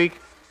next week,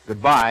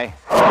 goodbye.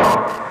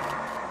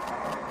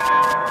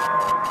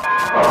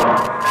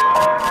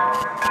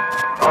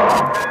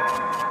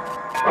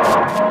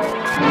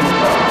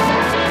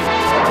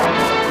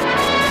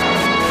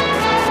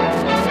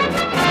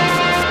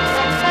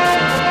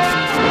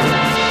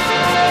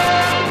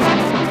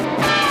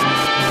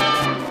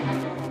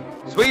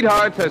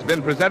 Sweethearts has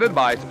been presented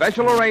by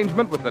special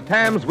arrangement with the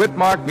Tams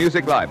Whitmark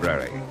Music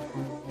Library.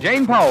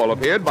 Jane Powell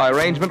appeared by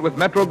arrangement with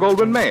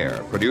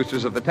Metro-Goldwyn-Mayer,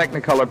 producers of the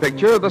Technicolor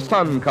picture The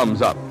Sun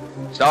Comes Up,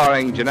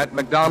 starring Jeanette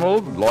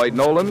MacDonald, Lloyd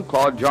Nolan,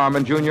 Claude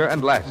Jarman Jr.,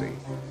 and Lassie.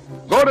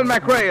 Gordon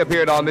MacRae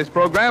appeared on this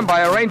program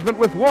by arrangement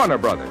with Warner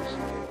Brothers.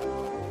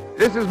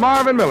 This is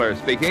Marvin Miller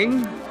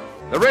speaking.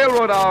 The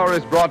Railroad Hour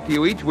is brought to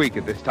you each week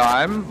at this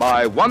time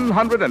by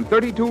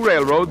 132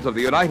 railroads of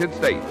the United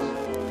States.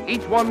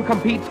 Each one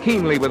competes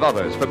keenly with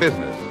others for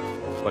business,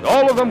 but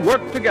all of them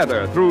work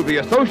together through the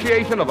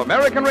Association of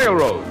American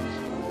Railroads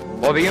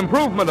for the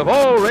improvement of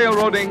all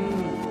railroading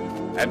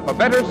and for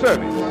better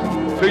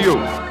service to you.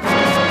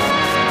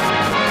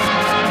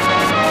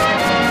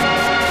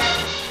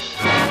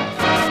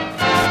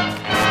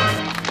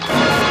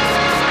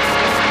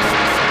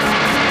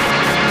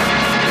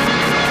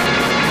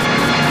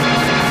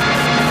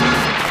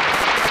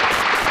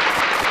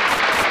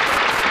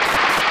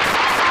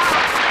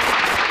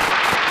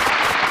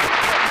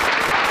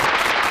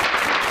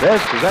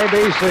 This is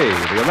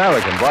ABC, the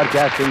American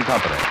Broadcasting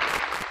Company.